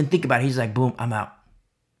doesn't even think about it. He's like, boom, I'm out.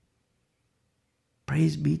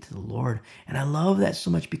 Praise be to the Lord. And I love that so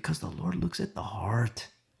much because the Lord looks at the heart.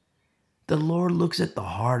 The Lord looks at the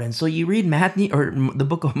heart. And so you read Matthew or the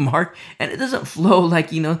book of Mark, and it doesn't flow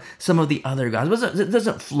like, some of the other gospels. It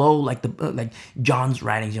doesn't flow like like John's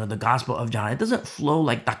writings, the Gospel of John. It doesn't flow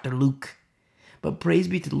like Dr. Luke. But praise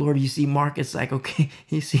be to the Lord. You see, Mark, it's okay,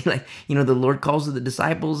 you see, the Lord calls to the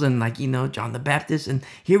disciples and John the Baptist. And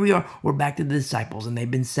here we are, we're back to the disciples and they've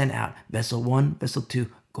been sent out. Vessel 1, vessel 2,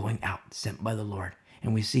 going out, sent by the Lord.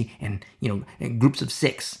 And we see, in groups of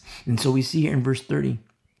 6. And so we see here in verse 30,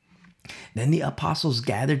 then the apostles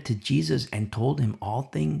gathered to Jesus and told him all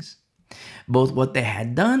things, both what they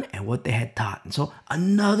had done and what they had taught. And so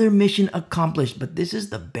another mission accomplished, but this is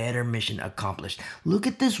the better mission accomplished. Look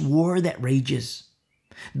at this war that rages.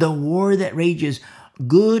 The war that rages,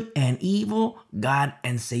 good and evil, God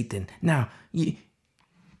and Satan. Now,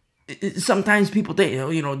 sometimes people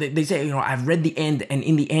they say, I've read the end and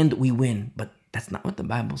in the end we win, but that's not what the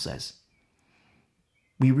Bible says.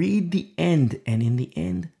 We read the end and in the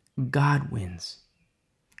end, God wins.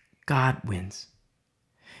 God wins.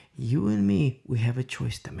 You and me, we have a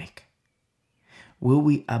choice to make. Will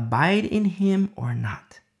we abide in him or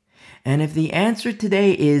not? And if the answer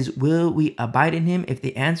today is, will we abide in him? If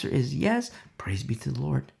the answer is yes, praise be to the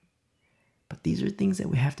Lord. But these are things that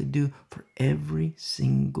we have to do for every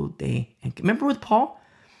single day. And remember with Paul?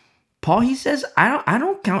 Paul, he says, I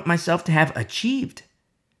don't count myself to have achieved.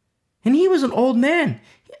 And he was an old man.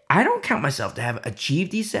 I don't count myself to have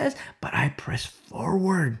achieved, he says, but I press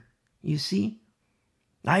forward. You see?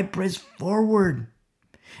 I press forward.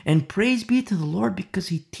 And praise be to the Lord because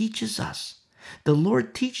he teaches us. The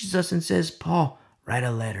Lord teaches us and says, Paul, write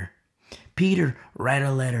a letter. Peter, write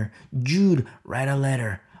a letter. Jude, write a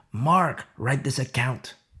letter. Mark, write this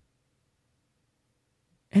account.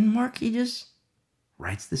 And Mark, he just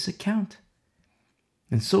writes this account.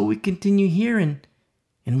 And so we continue here in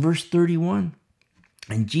verse 31.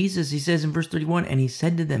 And Jesus, he says in verse 31, and he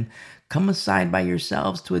said to them, come aside by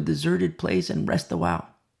yourselves to a deserted place and rest a while.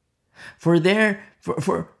 For there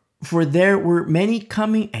were many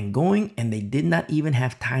coming and going, and they did not even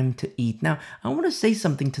have time to eat. Now, I want to say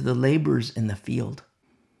something to the laborers in the field.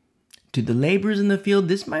 To the laborers in the field,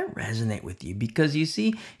 this might resonate with you because you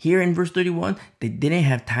see here in verse 31, they didn't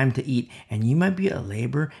have time to eat. And you might be a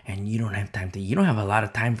laborer and you don't have time to eat. You don't have a lot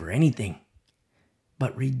of time for anything.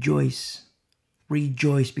 But rejoice.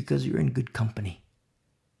 Rejoice because you're in good company.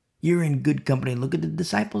 You're in good company. Look at the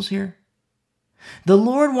disciples here. The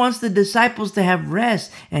Lord wants the disciples to have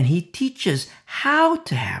rest, and he teaches how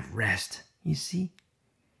to have rest, you see.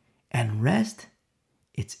 And rest,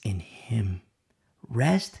 it's in him.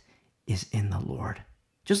 Rest is in the Lord.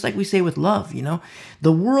 Just like we say with love,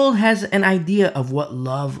 the world has an idea of what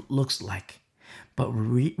love looks like. But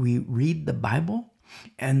we read the Bible,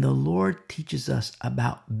 and the Lord teaches us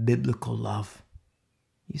about biblical love.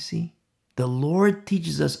 You see, the Lord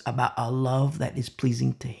teaches us about a love that is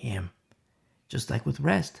pleasing to him. Just like with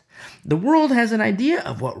rest. The world has an idea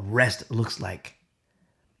of what rest looks like.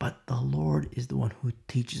 But the Lord is the one who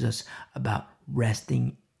teaches us about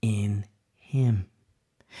resting in him.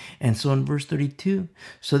 And so in verse 32,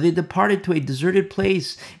 so they departed to a deserted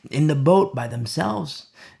place in the boat by themselves.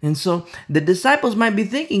 And so the disciples might be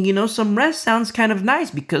thinking, some rest sounds kind of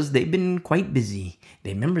nice because they've been quite busy.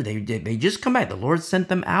 They just come back. The Lord sent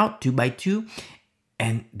them out 2 by 2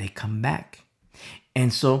 and they come back.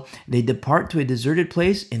 And so they depart to a deserted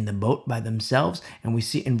place in the boat by themselves. And we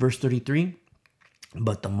see in verse 33,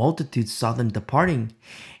 but the multitudes saw them departing,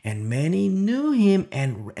 and many knew him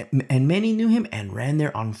and ran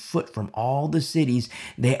there on foot from all the cities.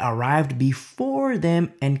 They arrived before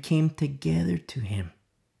them and came together to him.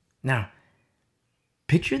 Now,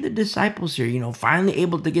 picture the disciples here, finally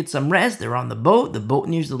able to get some rest. They're on the boat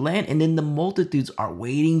nears the land, and then the multitudes are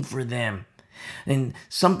waiting for them. And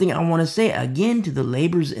something I want to say again to the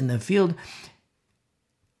laborers in the field,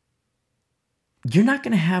 you're not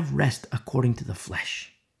going to have rest according to the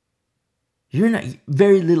flesh. You're not,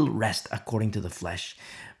 very little rest according to the flesh.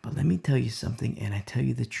 But let me tell you something, and I tell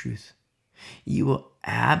you the truth. You will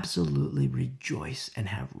absolutely rejoice and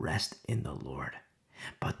have rest in the Lord.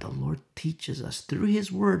 But the Lord teaches us through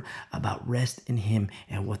his word about rest in him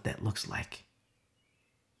and what that looks like.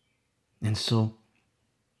 And so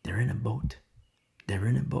they're in a boat. They're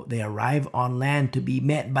in a boat. They arrive on land to be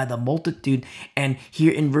met by the multitude. And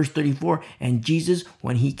here in verse 34, and Jesus,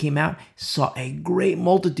 when he came out, saw a great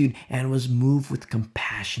multitude and was moved with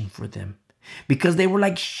compassion for them because they were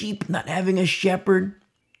like sheep not having a shepherd.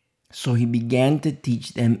 So he began to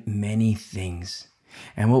teach them many things.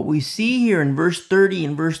 And what we see here in verse 30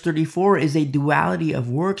 and verse 34 is a duality of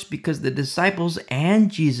works because the disciples and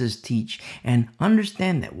Jesus teach and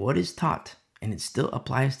understand that what is taught, and it still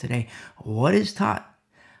applies today, what is taught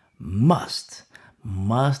must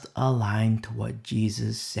align to what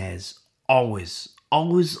Jesus says. Always.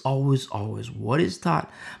 What is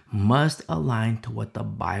taught must align to what the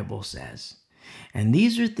Bible says. And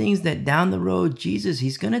these are things that down the road, Jesus,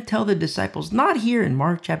 he's going to tell the disciples, not here in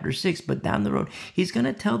Mark chapter 6, but down the road, he's going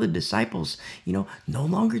to tell the disciples, no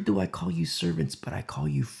longer do I call you servants, but I call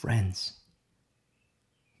you friends.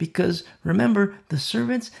 Because remember, the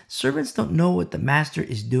servants don't know what the master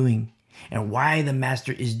is doing and why the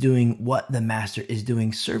master is doing what the master is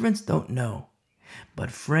doing. Servants don't know, but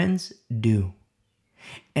friends do.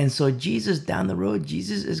 And so Jesus, down the road,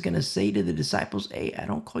 Jesus is going to say to the disciples, hey, I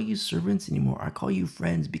don't call you servants anymore. I call you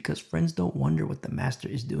friends because friends don't wonder what the master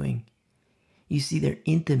is doing. You see, their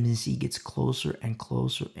intimacy gets closer and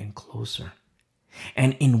closer and closer.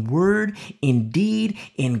 And in word, in deed,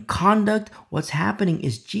 in conduct, what's happening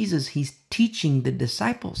is Jesus, he's teaching the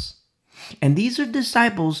disciples. And these are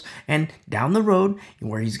disciples, and down the road,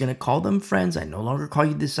 where he's going to call them friends, I no longer call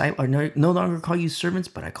you disciples, or no longer call you servants,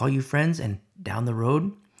 but I call you friends. And down the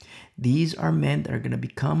road, these are men that are going to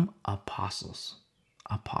become apostles.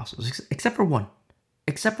 Except for one.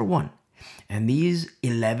 And these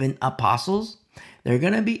 11 apostles, they're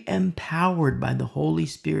going to be empowered by the Holy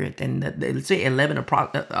Spirit. And let's say 11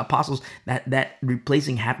 apostles, that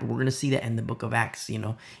replacing happened. We're going to see that in the book of Acts,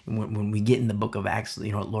 when we get in the book of Acts,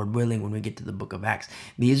 Lord willing, when we get to the book of Acts.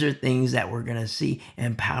 These are things that we're going to see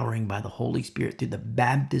empowering by the Holy Spirit through the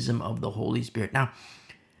baptism of the Holy Spirit. Now,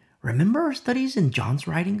 remember our studies in John's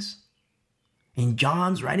writings? In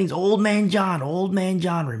John's writings, old man John,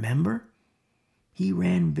 remember? He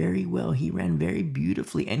ran very well. He ran very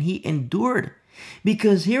beautifully, and he endured.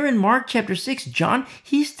 Because here in Mark chapter 6, John,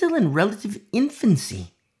 he's still in relative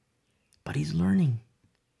infancy. but he's learning.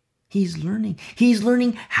 He's learning. He's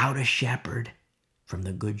learning how to shepherd from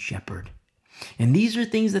the good shepherd. And these are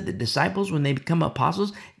things that the disciples, when they become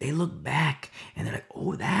apostles, they look back and they're like,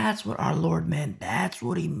 oh, that's what our Lord meant. That's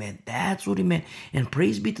what he meant. That's what he meant. And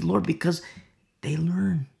praise be to the Lord, because they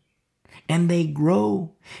learn and they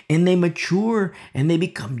grow and they mature and they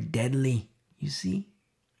become deadly. You see,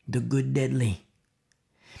 the good deadly.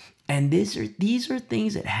 And these are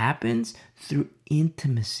things that happens through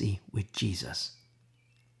intimacy with Jesus.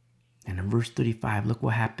 And in verse 35, look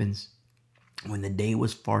what happens. When the day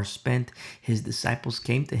was far spent, his disciples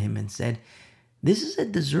came to him and said, this is a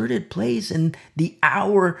deserted place, and the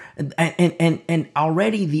hour and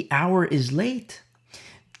already the hour is late.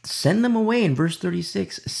 Send them away. In verse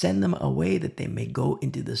 36, send them away that they may go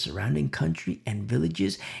into the surrounding country and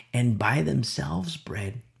villages and buy themselves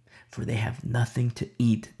bread, for they have nothing to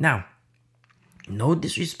eat. Now, no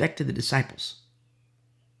disrespect to the disciples.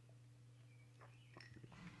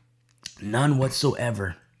 None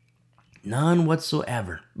whatsoever. None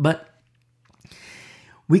whatsoever. But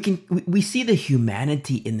we see the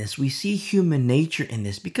humanity in this. We see human nature in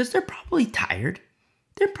this, because they're probably tired.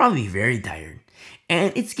 They're probably very tired.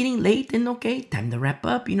 And it's getting late, and okay, time to wrap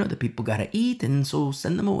up. The people gotta eat, and so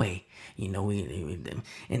send them away. And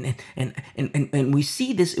we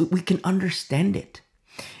see this, we can understand it.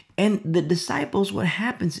 And the disciples, what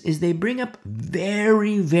happens is they bring up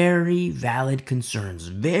very, very valid concerns,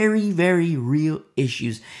 very, very real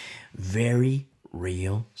issues, very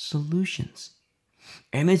real solutions.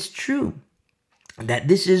 And it's true that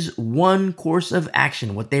this is one course of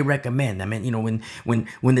action, what they recommend. I mean,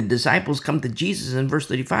 when the disciples come to Jesus in verse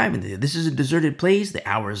 35, and this is a deserted place, the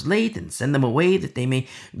hour is late, and send them away that they may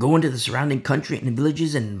go into the surrounding country and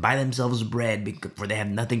villages and buy themselves bread, for they have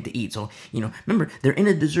nothing to eat. So, remember, they're in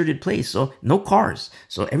a deserted place, so no cars.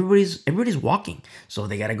 So everybody's walking. So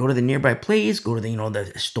they got to go to the nearby place, go to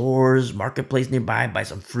the stores, marketplace nearby, buy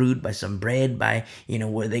some fruit, buy some bread, buy,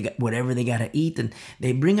 whatever they got to eat. And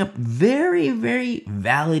they bring up very, very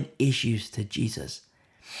valid issues to Jesus.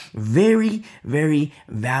 Very, very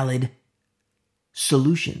valid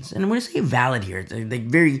solutions. And when I say valid here, they're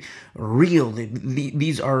very real.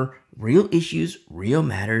 These are real issues, real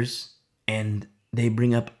matters, and they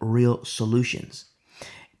bring up real solutions.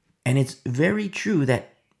 And it's very true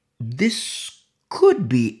that this could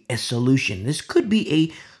be a solution. This could be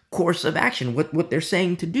a course of action, what they're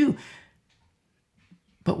saying to do.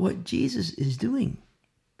 But what Jesus is doing,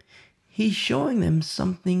 he's showing them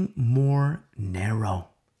something more narrow,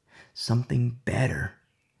 something better.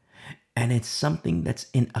 And it's something that's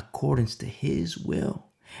in accordance to his will.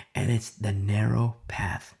 And it's the narrow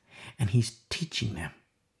path. And he's teaching them.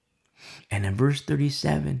 And in verse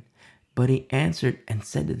 37, but he answered and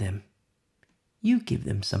said to them, you give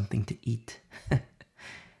them something to eat.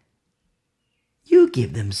 You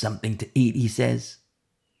give them something to eat, he says.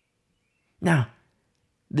 Now,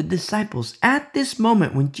 the disciples, at this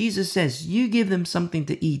moment when Jesus says, you give them something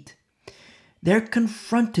to eat, they're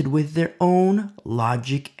confronted with their own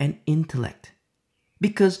logic and intellect.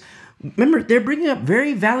 Because remember, they're bringing up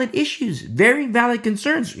very valid issues, very valid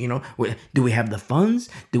concerns. Do we have the funds?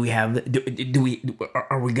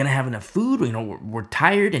 Are we going to have enough food? We're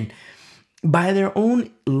tired. And by their own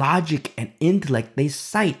logic and intellect, they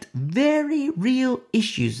cite very real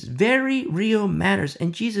issues, very real matters.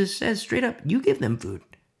 And Jesus says straight up, you give them food.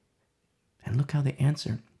 And look how they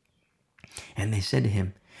answer. And they said to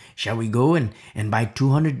him, shall we go and buy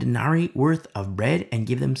 200 denarii worth of bread and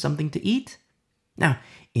give them something to eat? Now,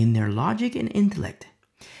 in their logic and intellect,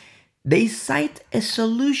 they cite a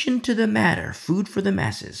solution to the matter, food for the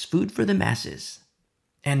masses, food for the masses.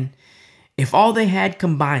 And if all they had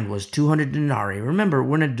combined was 200 denarii, remember,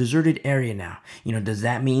 we're in a deserted area now. Does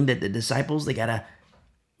that mean that the disciples, they got to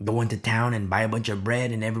go into town and buy a bunch of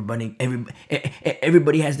bread and everybody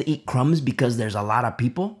has to eat crumbs because there's a lot of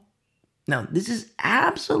people? Now, this is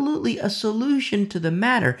absolutely a solution to the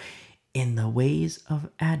matter in the ways of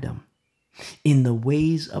Adam, in the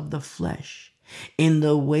ways of the flesh, in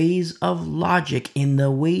the ways of logic, in the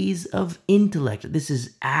ways of intellect. This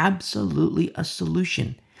is absolutely a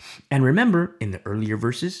solution. And remember, in the earlier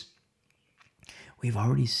verses, we've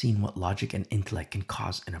already seen what logic and intellect can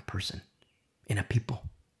cause in a person, in a people,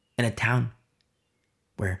 in a town,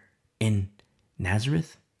 where in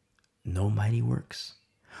Nazareth, no mighty works.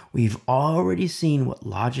 We've already seen what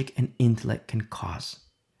logic and intellect can cause.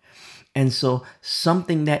 And so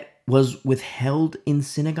something that was withheld in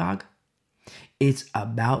synagogue, it's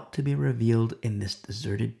about to be revealed in this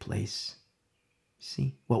deserted place.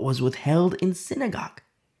 See, what was withheld in synagogue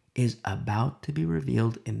is about to be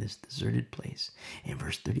revealed in this deserted place. In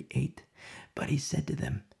verse 38, but he said to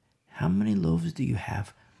them, How many loaves do you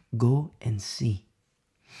have? Go and see.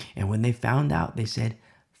 And when they found out, they said,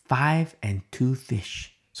 5 and 2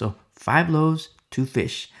 fish. So 5 loaves, 2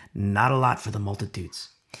 fish. Not a lot for the multitudes.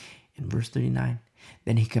 In verse 39,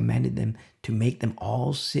 then he commanded them to make them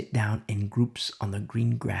all sit down in groups on the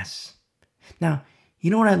green grass. Now, you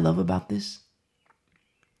know what I love about this?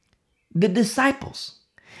 The disciples,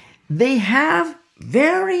 they have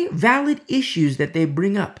very valid issues that they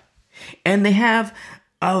bring up. And they have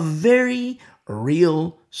a very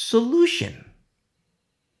real solution.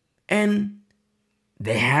 And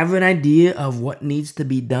they have an idea of what needs to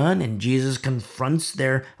be done, and Jesus confronts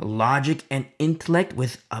their logic and intellect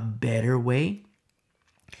with a better way.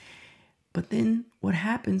 But then what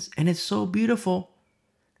happens, and it's so beautiful,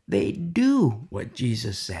 they do what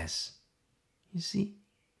Jesus says. You see?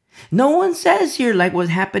 No one says here, like what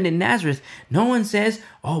happened in Nazareth, no one says,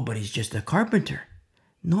 oh, but he's just a carpenter.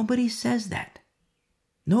 Nobody says that.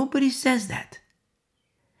 Nobody says that.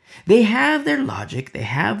 They have their logic, they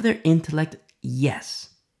have their intellect, yes.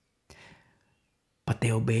 But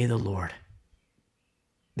they obey the Lord.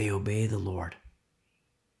 They obey the Lord.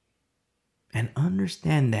 And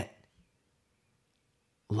understand that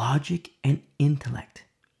logic and intellect,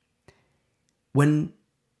 when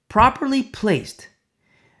properly placed,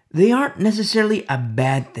 they aren't necessarily a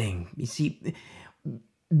bad thing. You see,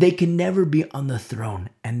 they can never be on the throne,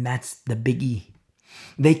 and that's the biggie.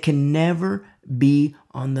 They can never be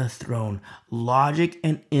on the throne. Logic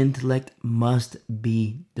and intellect must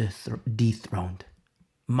be dethroned.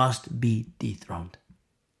 Must be dethroned.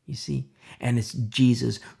 You see? And it's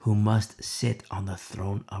Jesus who must sit on the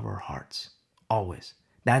throne of our hearts. Always.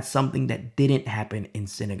 That's something that didn't happen in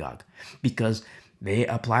synagogue, because they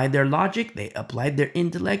applied their logic, they applied their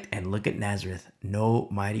intellect, and look at Nazareth. No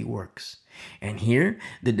mighty works. And here,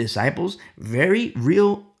 the disciples, very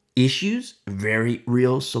real issues, very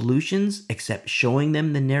real solutions, except showing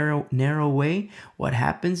them the narrow way. What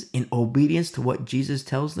happens in obedience to what Jesus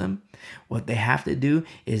tells them? What they have to do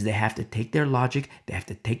is they have to take their logic, they have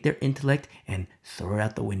to take their intellect and throw it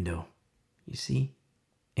out the window. You see?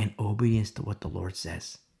 In obedience to what the Lord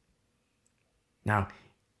says. Now,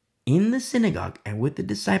 in the synagogue and with the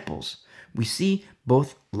disciples, we see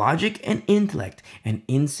both logic and intellect. And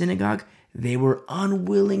in synagogue, they were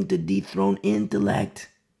unwilling to dethrone intellect.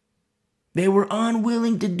 They were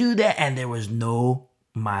unwilling to do that, and there was no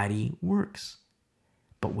mighty works.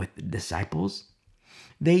 But with the disciples,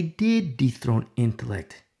 they did dethrone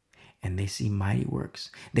intellect, and they see mighty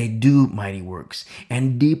works. They do mighty works,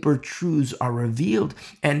 and deeper truths are revealed.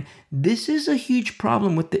 And this is a huge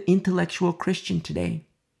problem with the intellectual Christian today.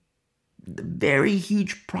 The very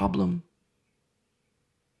huge problem.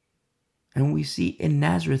 And we see in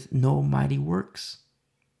Nazareth no mighty works.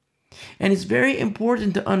 And it's very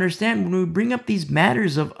important to understand when we bring up these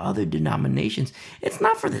matters of other denominations, it's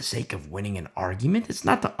not for the sake of winning an argument. It's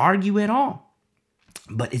not to argue at all.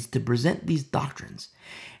 But it's to present these doctrines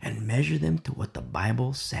and measure them to what the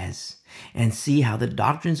Bible says and see how the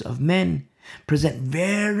doctrines of men present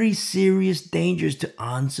very serious dangers to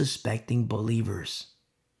unsuspecting believers.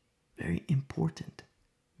 Very important.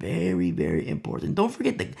 Very, very important. Don't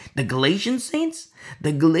forget the Galatian saints.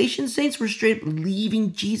 The Galatian saints were straight up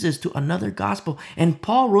leaving Jesus to another gospel. And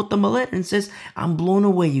Paul wrote them a letter and says, I'm blown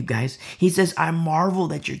away, you guys. He says, I marvel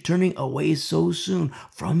that you're turning away so soon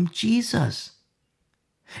from Jesus.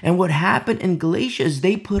 And what happened in Galatia is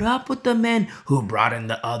they put up with the men who brought in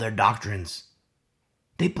the other doctrines.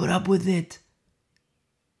 They put up with it.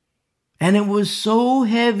 And it was so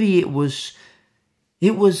heavy. It was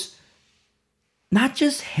not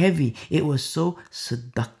just heavy, it was so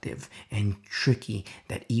seductive and tricky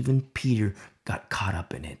that even Peter got caught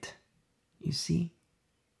up in it. You see?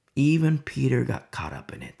 Even Peter got caught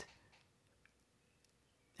up in it.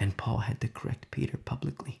 And Paul had to correct Peter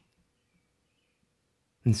publicly.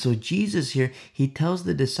 And so Jesus here, he tells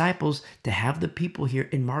the disciples to have the people here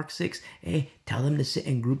in Mark 6, hey, tell them to sit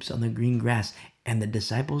in groups on the green grass. And the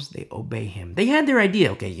disciples, they obey him. They had their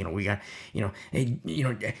idea. Okay, we got, hey,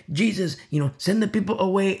 Jesus, send the people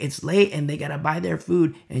away. It's late and they got to buy their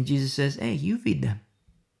food. And Jesus says, hey, you feed them.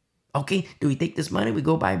 Okay, do we take this money? We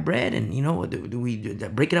go buy bread and, do we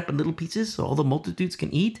break it up in little pieces so all the multitudes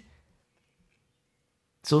can eat?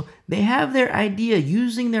 So they have their idea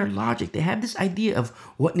using their logic. They have this idea of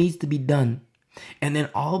what needs to be done. And then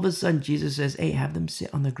all of a sudden, Jesus says, hey, have them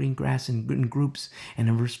sit on the green grass in groups. And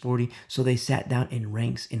in verse 40, so they sat down in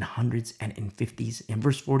ranks, in hundreds and in 50s. In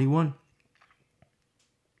verse 41,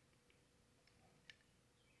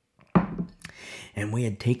 and we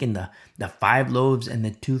had taken the 5 loaves and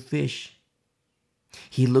the 2 fish.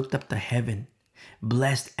 He looked up to heaven,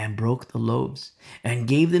 blessed and broke the loaves, and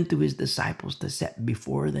gave them to his disciples to set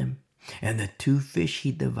before them. And the 2 fish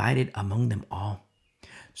he divided among them all.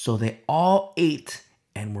 So they all ate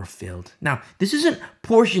and were filled. Now, this isn't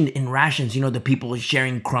portioned in rations, the people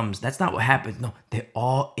sharing crumbs. That's not what happened. No, they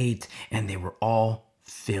all ate and they were all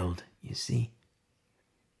filled. You see?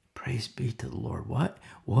 Praise be to the Lord.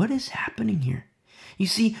 What is happening here? You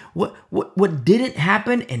see, what didn't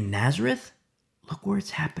happen in Nazareth? Look where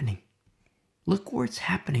it's happening. Look where it's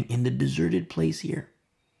happening in the deserted place here.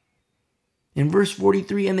 In verse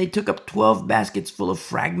 43, and they took up 12 baskets full of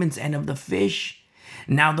fragments and of the fish.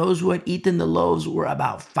 Now those who had eaten the loaves were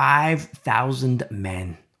about 5,000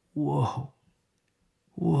 men. Whoa.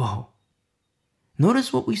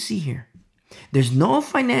 Notice what we see here. There's no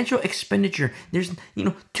financial expenditure. There's,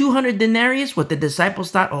 200 denarius. What the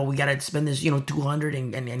disciples thought, we got to spend this, 200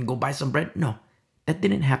 and go buy some bread. No, that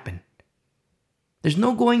didn't happen. There's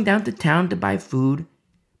no going down to town to buy food.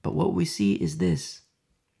 But what we see is this: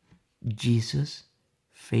 Jesus,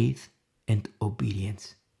 faith, and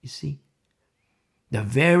obedience. You see? The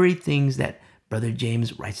very things that Brother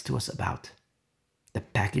James writes to us about. The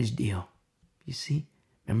package deal. You see?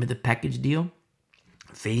 Remember the package deal?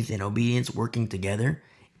 Faith and obedience working together,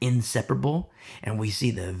 inseparable. And we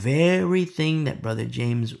see the very thing that Brother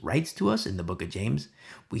James writes to us in the book of James.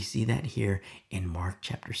 We see that here in Mark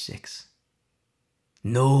chapter 6.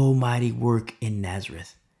 No mighty work in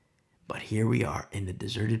Nazareth. But here we are in the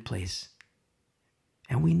deserted place.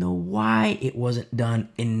 And we know why it wasn't done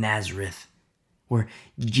in Nazareth, where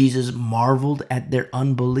Jesus marveled at their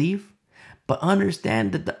unbelief. But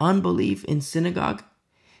understand that the unbelief in synagogue,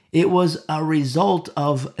 it was a result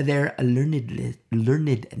of their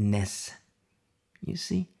learnedness. You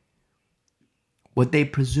see? What they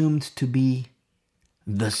presumed to be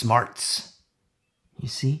the smarts. You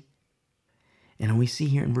see? And we see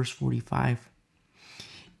here in verse 45,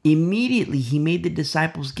 immediately he made the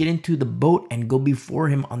disciples get into the boat and go before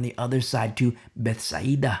him on the other side to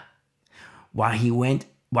Bethsaida, while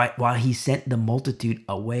he sent the multitude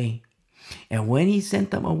away. And when he sent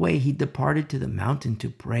them away, he departed to the mountain to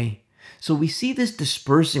pray. So we see this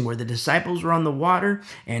dispersing where the disciples were on the water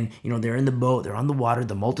and, they're in the boat, they're on the water,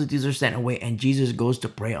 the multitudes are sent away, and Jesus goes to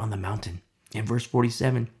pray on the mountain. In verse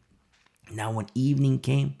 47, now when evening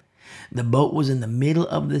came, the boat was in the middle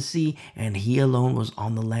of the sea, and he alone was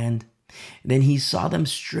on the land. Then he saw them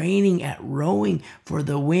straining at rowing, for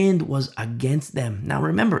the wind was against them. Now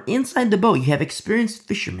remember, inside the boat, you have experienced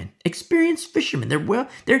fishermen.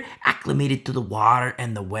 They're acclimated to the water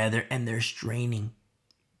and the weather, and they're straining.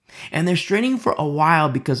 And they're straining for a while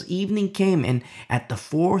because evening came, and at the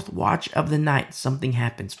 4th watch of the night, something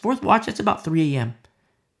happens. 4th watch, it's about 3 a.m.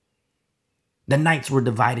 The nights were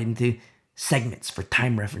divided into segments for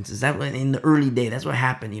time references. That in the early day, that's what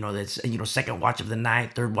happened. That's 2nd watch of the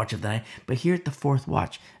night, 3rd watch of the night. But here at the 4th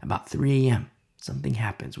watch, about 3 a.m., something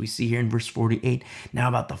happens. We see here in verse 48, now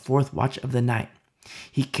about the 4th watch of the night,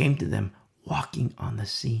 he came to them walking on the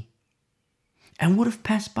sea, and would have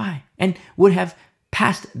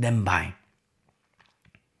passed them by.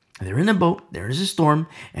 They're in the boat, there is a storm,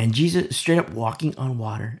 and Jesus is straight up walking on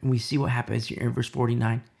water. And we see what happens here in verse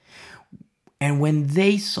 49. And when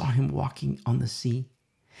they saw him walking on the sea,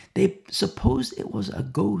 they supposed it was a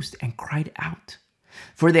ghost and cried out.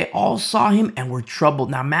 For they all saw him and were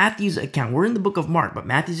troubled. Now Matthew's account, we're in the book of Mark, but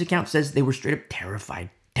Matthew's account says they were straight up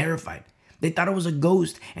terrified. They thought it was a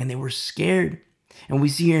ghost and they were scared. And we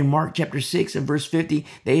see here in Mark chapter 6 and verse 50,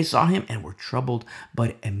 they saw him and were troubled.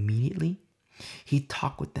 But immediately he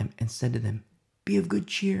talked with them and said to them, be of good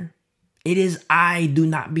cheer. It is I, do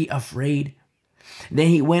not be afraid. Then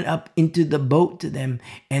he went up into the boat to them,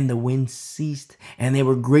 and the wind ceased, and they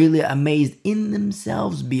were greatly amazed in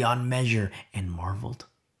themselves beyond measure, and marveled.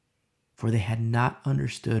 For they had not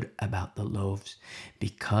understood about the loaves,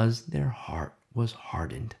 because their heart was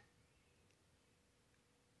hardened.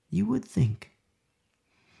 You would think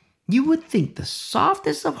the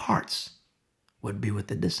softest of hearts would be with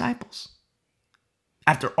the disciples.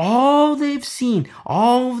 After all they've seen,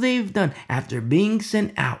 all they've done, after being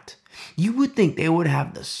sent out, you would think they would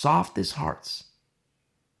have the softest hearts.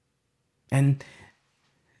 And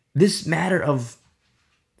this matter of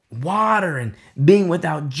water and being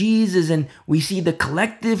without Jesus, and we see the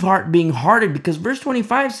collective heart being hardened, because verse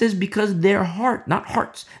 25 says, because their heart, not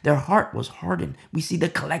hearts, their heart was hardened. We see the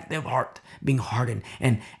collective heart being hardened.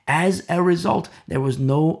 And as a result, there was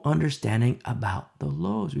no understanding about the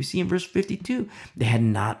loaves. We see in verse 52, they had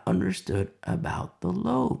not understood about the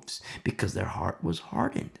loaves because their heart was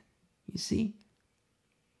hardened. You see?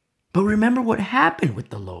 But remember what happened with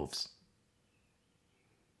the loaves.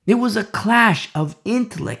 It was a clash of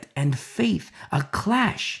intellect and faith, a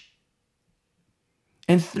clash.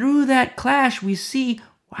 And through that clash, we see,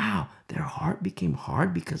 wow, their heart became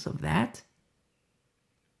hard because of that.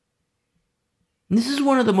 And this is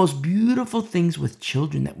one of the most beautiful things with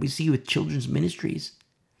children that we see with children's ministries.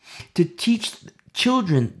 To teach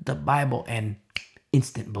children the Bible and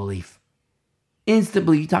instant belief. Instant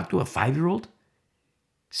belief. You talk to a 5-year-old,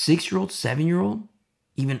 6-year-old, 7-year-old,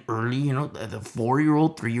 even early, the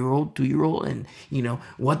 4-year-old, 3-year-old, 2-year-old, and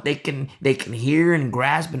what they can hear and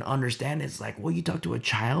grasp and understand. It's like, well, you talk to a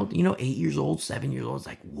child, 8 years old, 7 years old, it's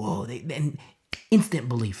like, whoa, then instant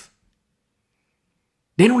belief.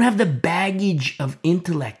 They don't have the baggage of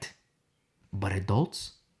intellect. But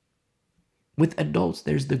with adults,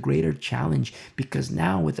 there's the greater challenge, because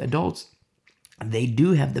now with adults, they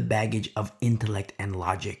do have the baggage of intellect and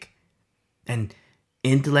logic. And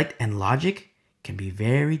intellect and logic can be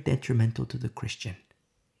very detrimental to the Christian.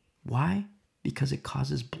 Why? Because it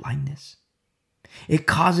causes blindness. It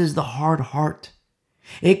causes the hard heart.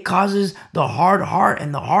 It causes the hard heart,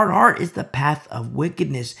 and the hard heart is the path of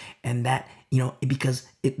wickedness. And that,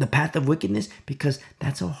 the path of wickedness, because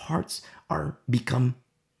that's how hearts become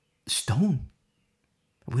stone.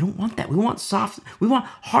 We don't want that. We want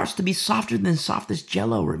hearts to be softer than softest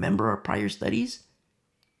jello. Remember our prior studies?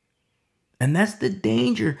 And that's the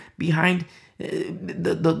danger behind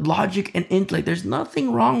the logic and intellect. There's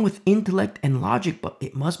nothing wrong with intellect and logic, but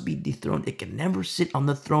it must be dethroned. It can never sit on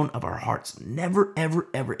the throne of our hearts. Never, ever,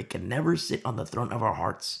 ever. It can never sit on the throne of our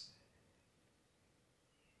hearts.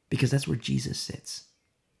 Because that's where Jesus sits.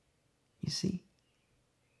 You see?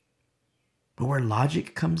 But where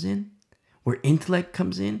logic comes in, where intellect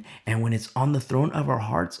comes in, and when it's on the throne of our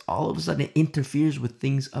hearts, all of a sudden it interferes with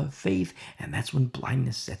things of faith, and that's when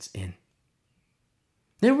blindness sets in.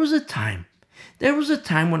 There was a time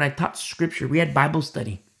when I taught scripture. We had Bible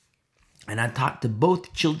study, and I taught to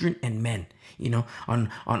both children and men.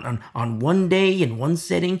 On one day in one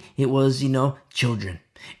setting, it was, children.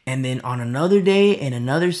 And then on another day in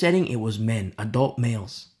another setting, it was men, adult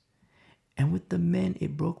males. And with the men,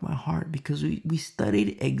 it broke my heart, because we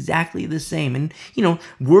studied exactly the same. And,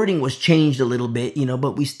 wording was changed a little bit,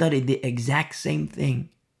 but we studied the exact same thing.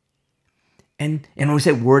 And when we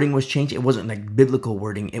said wording was changed, it wasn't like biblical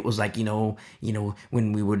wording. It was like,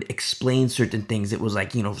 when we would explain certain things, it was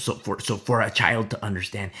like, so for a child to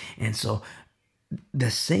understand. And so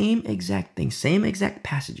the same exact thing, same exact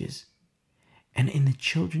passages. And in the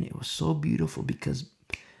children, it was so beautiful, because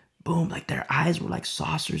boom, like their eyes were like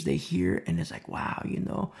saucers. They hear, and it's like, wow,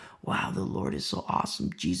 wow, the Lord is so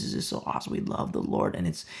awesome. Jesus is so awesome. We love the Lord. And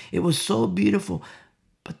it was so beautiful.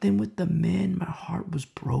 But then with the men, my heart was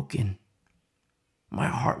broken. My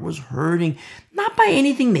heart was hurting, not by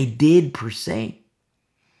anything they did per se,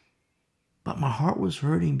 but my heart was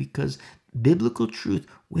hurting because biblical truth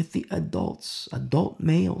with the adults, adult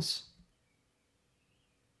males,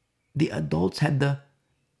 the adults had the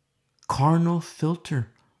carnal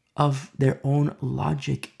filter of their own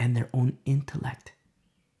logic and their own intellect.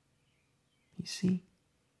 You see?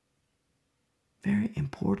 Very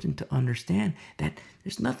important to understand that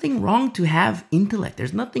there's nothing wrong to have intellect.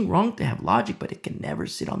 There's nothing wrong to have logic, but it can never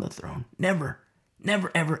sit on the throne. Never, never,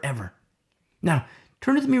 ever, ever. Now,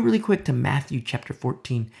 turn with me really quick to Matthew chapter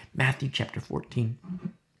 14. Matthew chapter 14.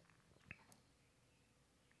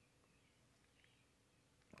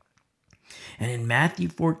 And in Matthew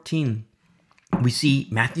 14, we see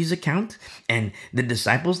Matthew's account, and the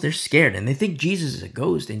disciples, they're scared, and they think Jesus is a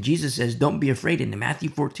ghost. And Jesus says, don't be afraid, in Matthew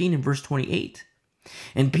 14 and verse 28.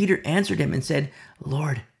 And Peter answered him and said,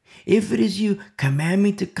 Lord, if it is you, command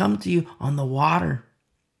me to come to you on the water.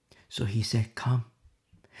 So he said, come.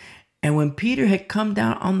 And when Peter had come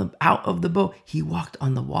down out of the boat, he walked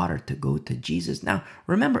on the water to go to Jesus. Now,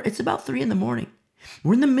 remember, it's about 3 a.m.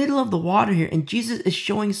 We're in the middle of the water here, and Jesus is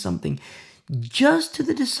showing something just to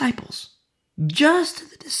the disciples. Just to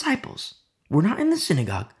the disciples. We're not in the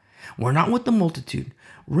synagogue. We're not with the multitude.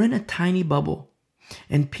 We're in a tiny bubble.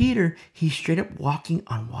 And Peter, he's straight up walking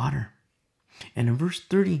on water. And in verse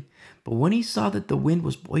 30, but when he saw that the wind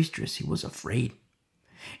was boisterous, he was afraid.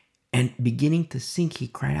 And beginning to sink, he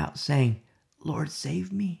cried out, saying, Lord,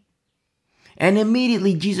 save me. And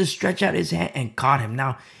immediately Jesus stretched out his hand and caught him.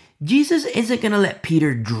 Now, Jesus isn't going to let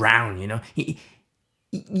Peter drown,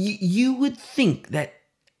 You would think that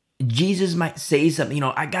Jesus might say something,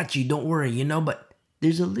 I got you, don't worry, but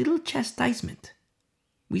there's a little chastisement.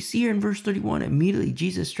 We see here in verse 31, immediately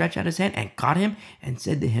Jesus stretched out his hand and caught him and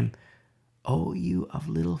said to him, O you of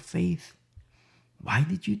little faith, why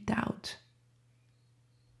did you doubt?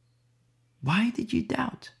 Why did you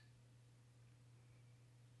doubt?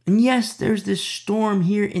 And yes, there's this storm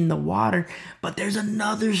here in the water, but there's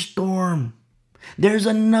another storm. There's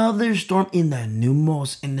another storm in the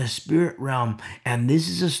pneumos, in the spirit realm. And this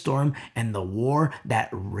is a storm and the war that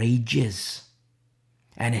rages.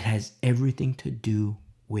 And it has everything to do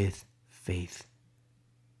with faith.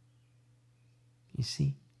 You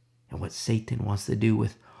see? And what Satan wants to do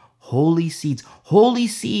with holy seeds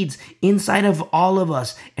inside of all of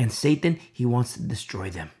us. And Satan, he wants to destroy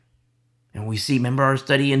them. And we see, remember our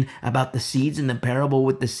study about the seeds in the parable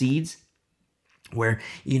with the seeds? Where,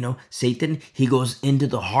 Satan, he goes into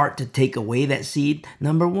the heart to take away that seed.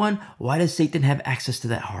 Number one, why does Satan have access to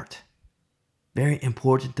that heart? Very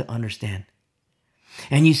important to understand.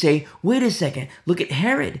 And you say, wait a second, look at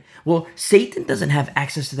Herod. Well, Satan doesn't have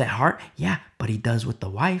access to that heart. Yeah, but he does with the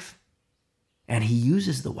wife. And he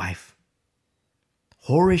uses the wife.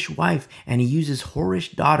 Whorish wife, and he uses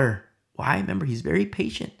whorish daughter. Why? Remember, he's very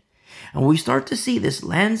patient. And we start to see this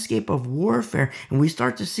landscape of warfare, and we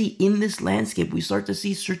start to see in this landscape, we start to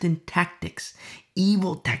see certain tactics,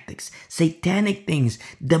 evil tactics, satanic things,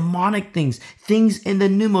 demonic things, things in the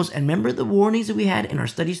pneumos. And remember the warnings that we had in our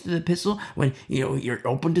studies through the epistle? When you're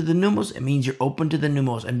open to the pneumos, it means you're open to the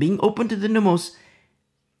pneumos. And being open to the pneumos,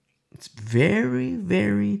 it's very,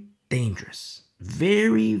 very dangerous.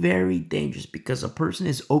 Very, very dangerous, because a person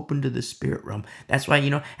is open to the spirit realm. That's why,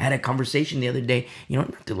 I had a conversation the other day,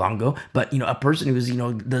 not too long ago, but, a person who was,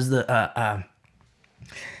 does the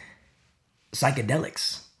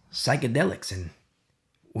psychedelics. And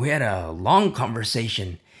we had a long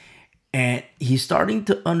conversation, and he's starting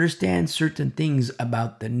to understand certain things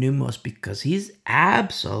about the pneumos, because he's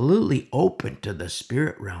absolutely open to the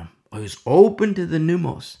spirit realm. He's open to the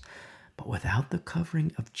pneumos. But without the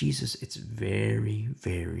covering of Jesus, it's very,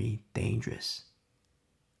 very dangerous.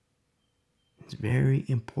 It's very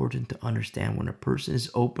important to understand when a person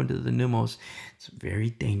is open to the pneumos, it's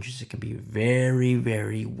very dangerous. It can be very,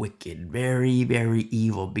 very wicked, very, very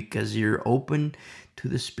evil, because you're open to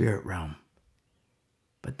the spirit realm.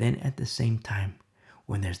 But then at the same time,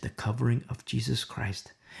 when there's the covering of Jesus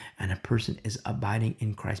Christ and a person is abiding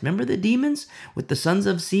in Christ. Remember the demons with the sons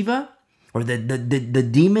of Siva? Or the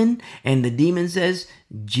demon, and the demon says,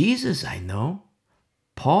 Jesus I know,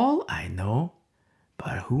 Paul I know,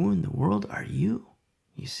 but who in the world are you?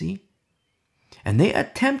 You see? And they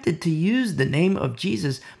attempted to use the name of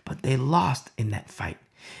Jesus, but they lost in that fight,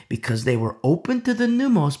 because they were open to the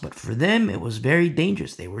pneumos, but for them it was very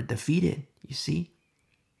dangerous. They were defeated, you see?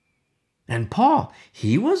 And Paul,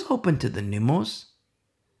 he was open to the pneumos,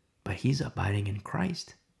 but he's abiding in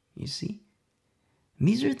Christ, you see?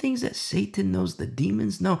 These are things that Satan knows, the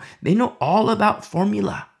demons know. They know all about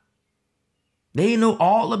formula. They know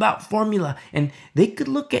all about formula. And they could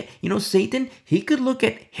look at, Satan, he could look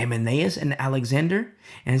at Hymenaeus and Alexander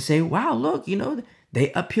and say, wow, look,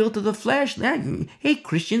 they appeal to the flesh. Hey,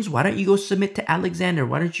 Christians, why don't you go submit to Alexander?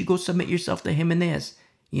 Why don't you go submit yourself to Hymenaeus?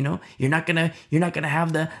 You're not gonna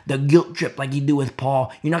have the guilt trip like you do with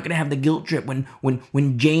Paul. You're not gonna have the guilt trip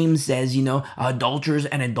when James says, adulterers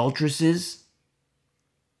and adulteresses.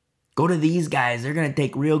 Go to these guys. They're going to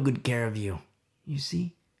take real good care of you. You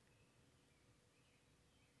see?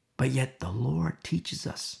 But yet the Lord teaches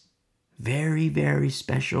us very, very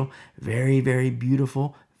special, very, very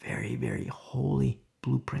beautiful, very, very holy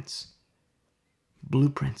blueprints.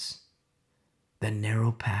 Blueprints. The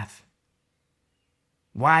narrow path.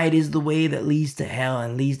 Wide is the way that leads to hell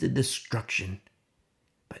and leads to destruction.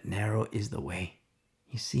 But narrow is the way.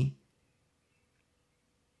 You see?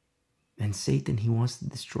 And Satan, he wants to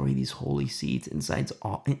destroy these holy seeds inside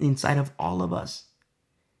of all of us.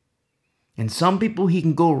 And some people, he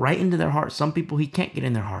can go right into their heart. Some people, he can't get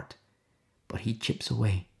in their heart. But he chips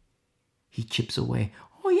away. He chips away.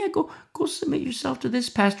 Oh yeah, go submit yourself to this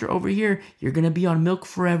pastor over here. You're going to be on milk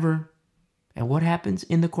forever. And what happens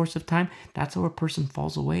in the course of time? That's how a person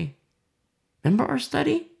falls away. Remember our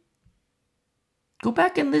study? Go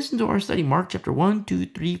back and listen to our study. Mark chapter 1, 2,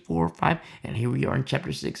 3, 4, 5. And here we are in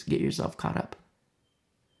chapter 6. Get yourself caught up.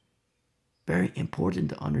 Very important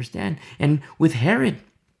to understand. And with Herod,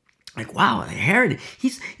 Herod,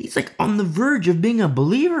 he's like on the verge of being a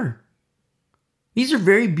believer. These are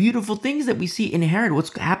very beautiful things that we see in Herod.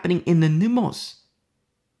 What's happening in the pneumos.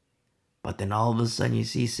 But then all of a sudden you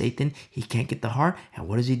see Satan, he can't get the heart. And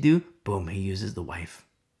what does he do? Boom, he uses the wife.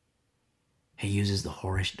 He uses the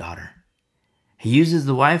whorish daughter. He uses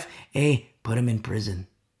the wife, put him in prison.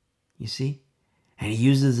 You see? And he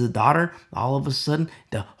uses the daughter, all of a sudden,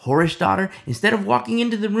 the whorish daughter, instead of walking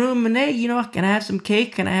into the room and, can I have some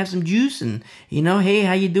cake? Can I have some juice? And, hey,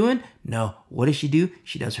 how you doing? No. What does she do?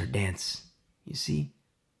 She does her dance. You see?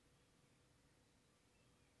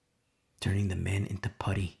 turning the men into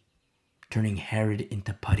putty, turning Herod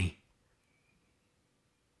into putty.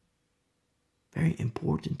 Very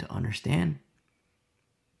important to understand.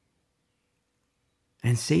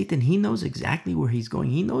 And Satan, he knows exactly where he's going.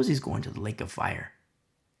 He knows he's going to the lake of fire.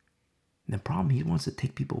 And the problem, he wants to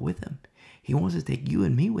take people with him. He wants to take you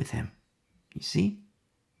and me with him. You see?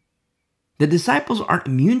 The disciples aren't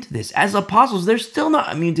immune to this. As apostles, they're still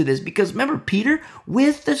not immune to this because remember, Peter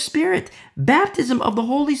with the Spirit, baptism of the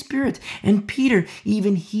Holy Spirit. And Peter,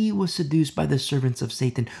 even he was seduced by the servants of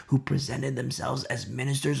Satan who presented themselves as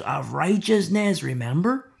ministers of righteousness.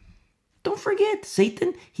 Remember? Don't forget,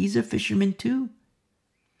 Satan, he's a fisherman too.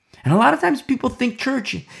 And a lot of times people think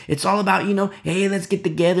church, it's all about, hey, let's get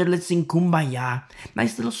together, let's sing kumbaya.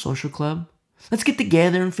 Nice little social club. Let's get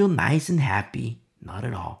together and feel nice and happy. Not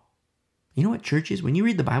at all. You know what church is? When you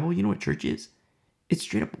read the Bible, you know what church is? It's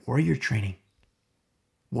straight up warrior training.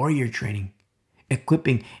 Warrior training.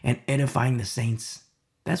 Equipping and edifying the saints.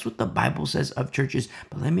 That's what the Bible says of churches.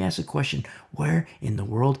 But let me ask a question. Where in the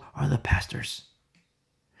world are the pastors?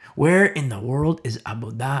 Where in the world is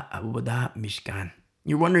Abodah Mishkan?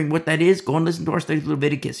 You're wondering what that is? Go and listen to our study of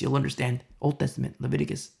Leviticus. You'll understand. Old Testament,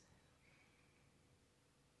 Leviticus.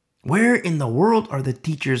 Where in the world are the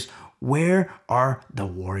teachers? Where are the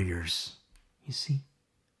warriors? You see?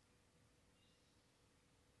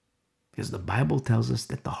 Because the Bible tells us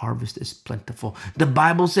that the harvest is plentiful. The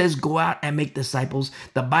Bible says, go out and make disciples.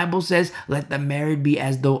 The Bible says, let the married be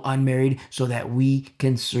as though unmarried so that we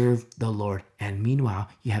can serve the Lord. And meanwhile,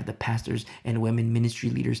 you have the pastors and women ministry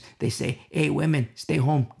leaders. They say, hey, women, stay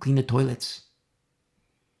home, clean the toilets.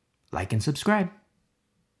 Like and subscribe.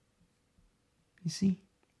 You see?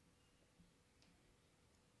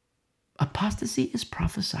 Apostasy is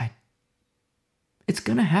prophesied. It's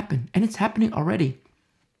going to happen, and it's happening already.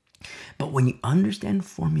 But when you understand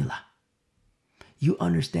formula, you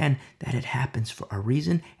understand that it happens for a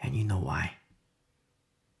reason, and you know why.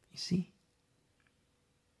 You see?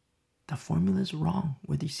 The formula is wrong.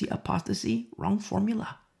 Whether you see apostasy, wrong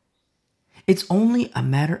formula. It's only a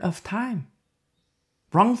matter of time.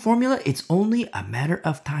 Wrong formula, it's only a matter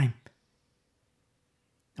of time.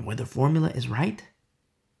 And where the formula is right,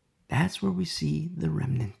 that's where we see the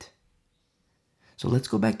remnant. So let's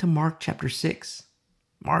go back to Mark chapter 6.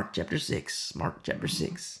 Mark chapter 6.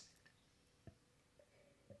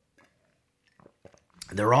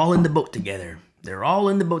 They're all in the boat together.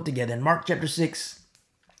 In Mark chapter 6,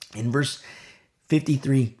 in verse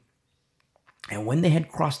 53. And when they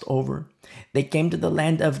had crossed over, they came to the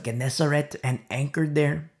land of Gennesaret and anchored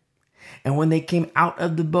there. And when they came out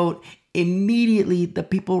of the boat, immediately the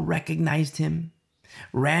people recognized him,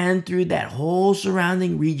 ran through that whole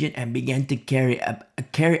surrounding region, and began to carry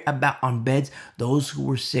about on beds those who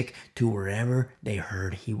were sick to wherever they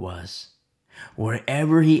heard he was.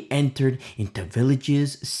 Wherever he entered, into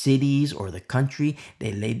villages, cities, or the country,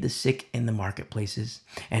 they laid the sick in the marketplaces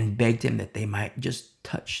and begged him that they might just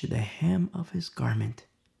touch the hem of his garment.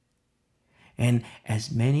 And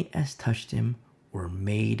as many as touched him were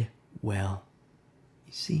made well.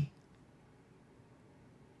 You see?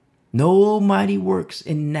 No mighty works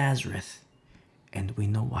in Nazareth, and we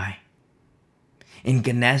know why. In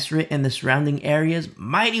Gennesaret and the surrounding areas,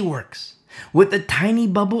 mighty works. With a tiny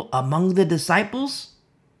bubble among the disciples,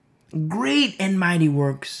 great and mighty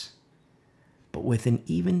works. But with an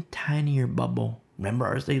even tinier bubble, remember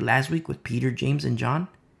our study last week with Peter, James, and John?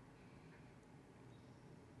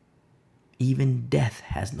 Even death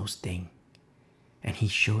has no sting. And he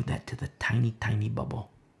showed that to the tiny, tiny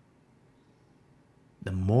bubble.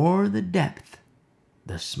 The more the depth,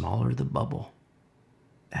 the smaller the bubble.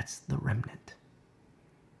 That's the remnant.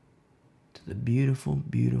 To the beautiful,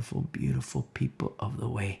 beautiful, beautiful people of the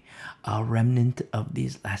way, a remnant of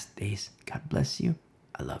these last days. God bless you.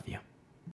 I love you.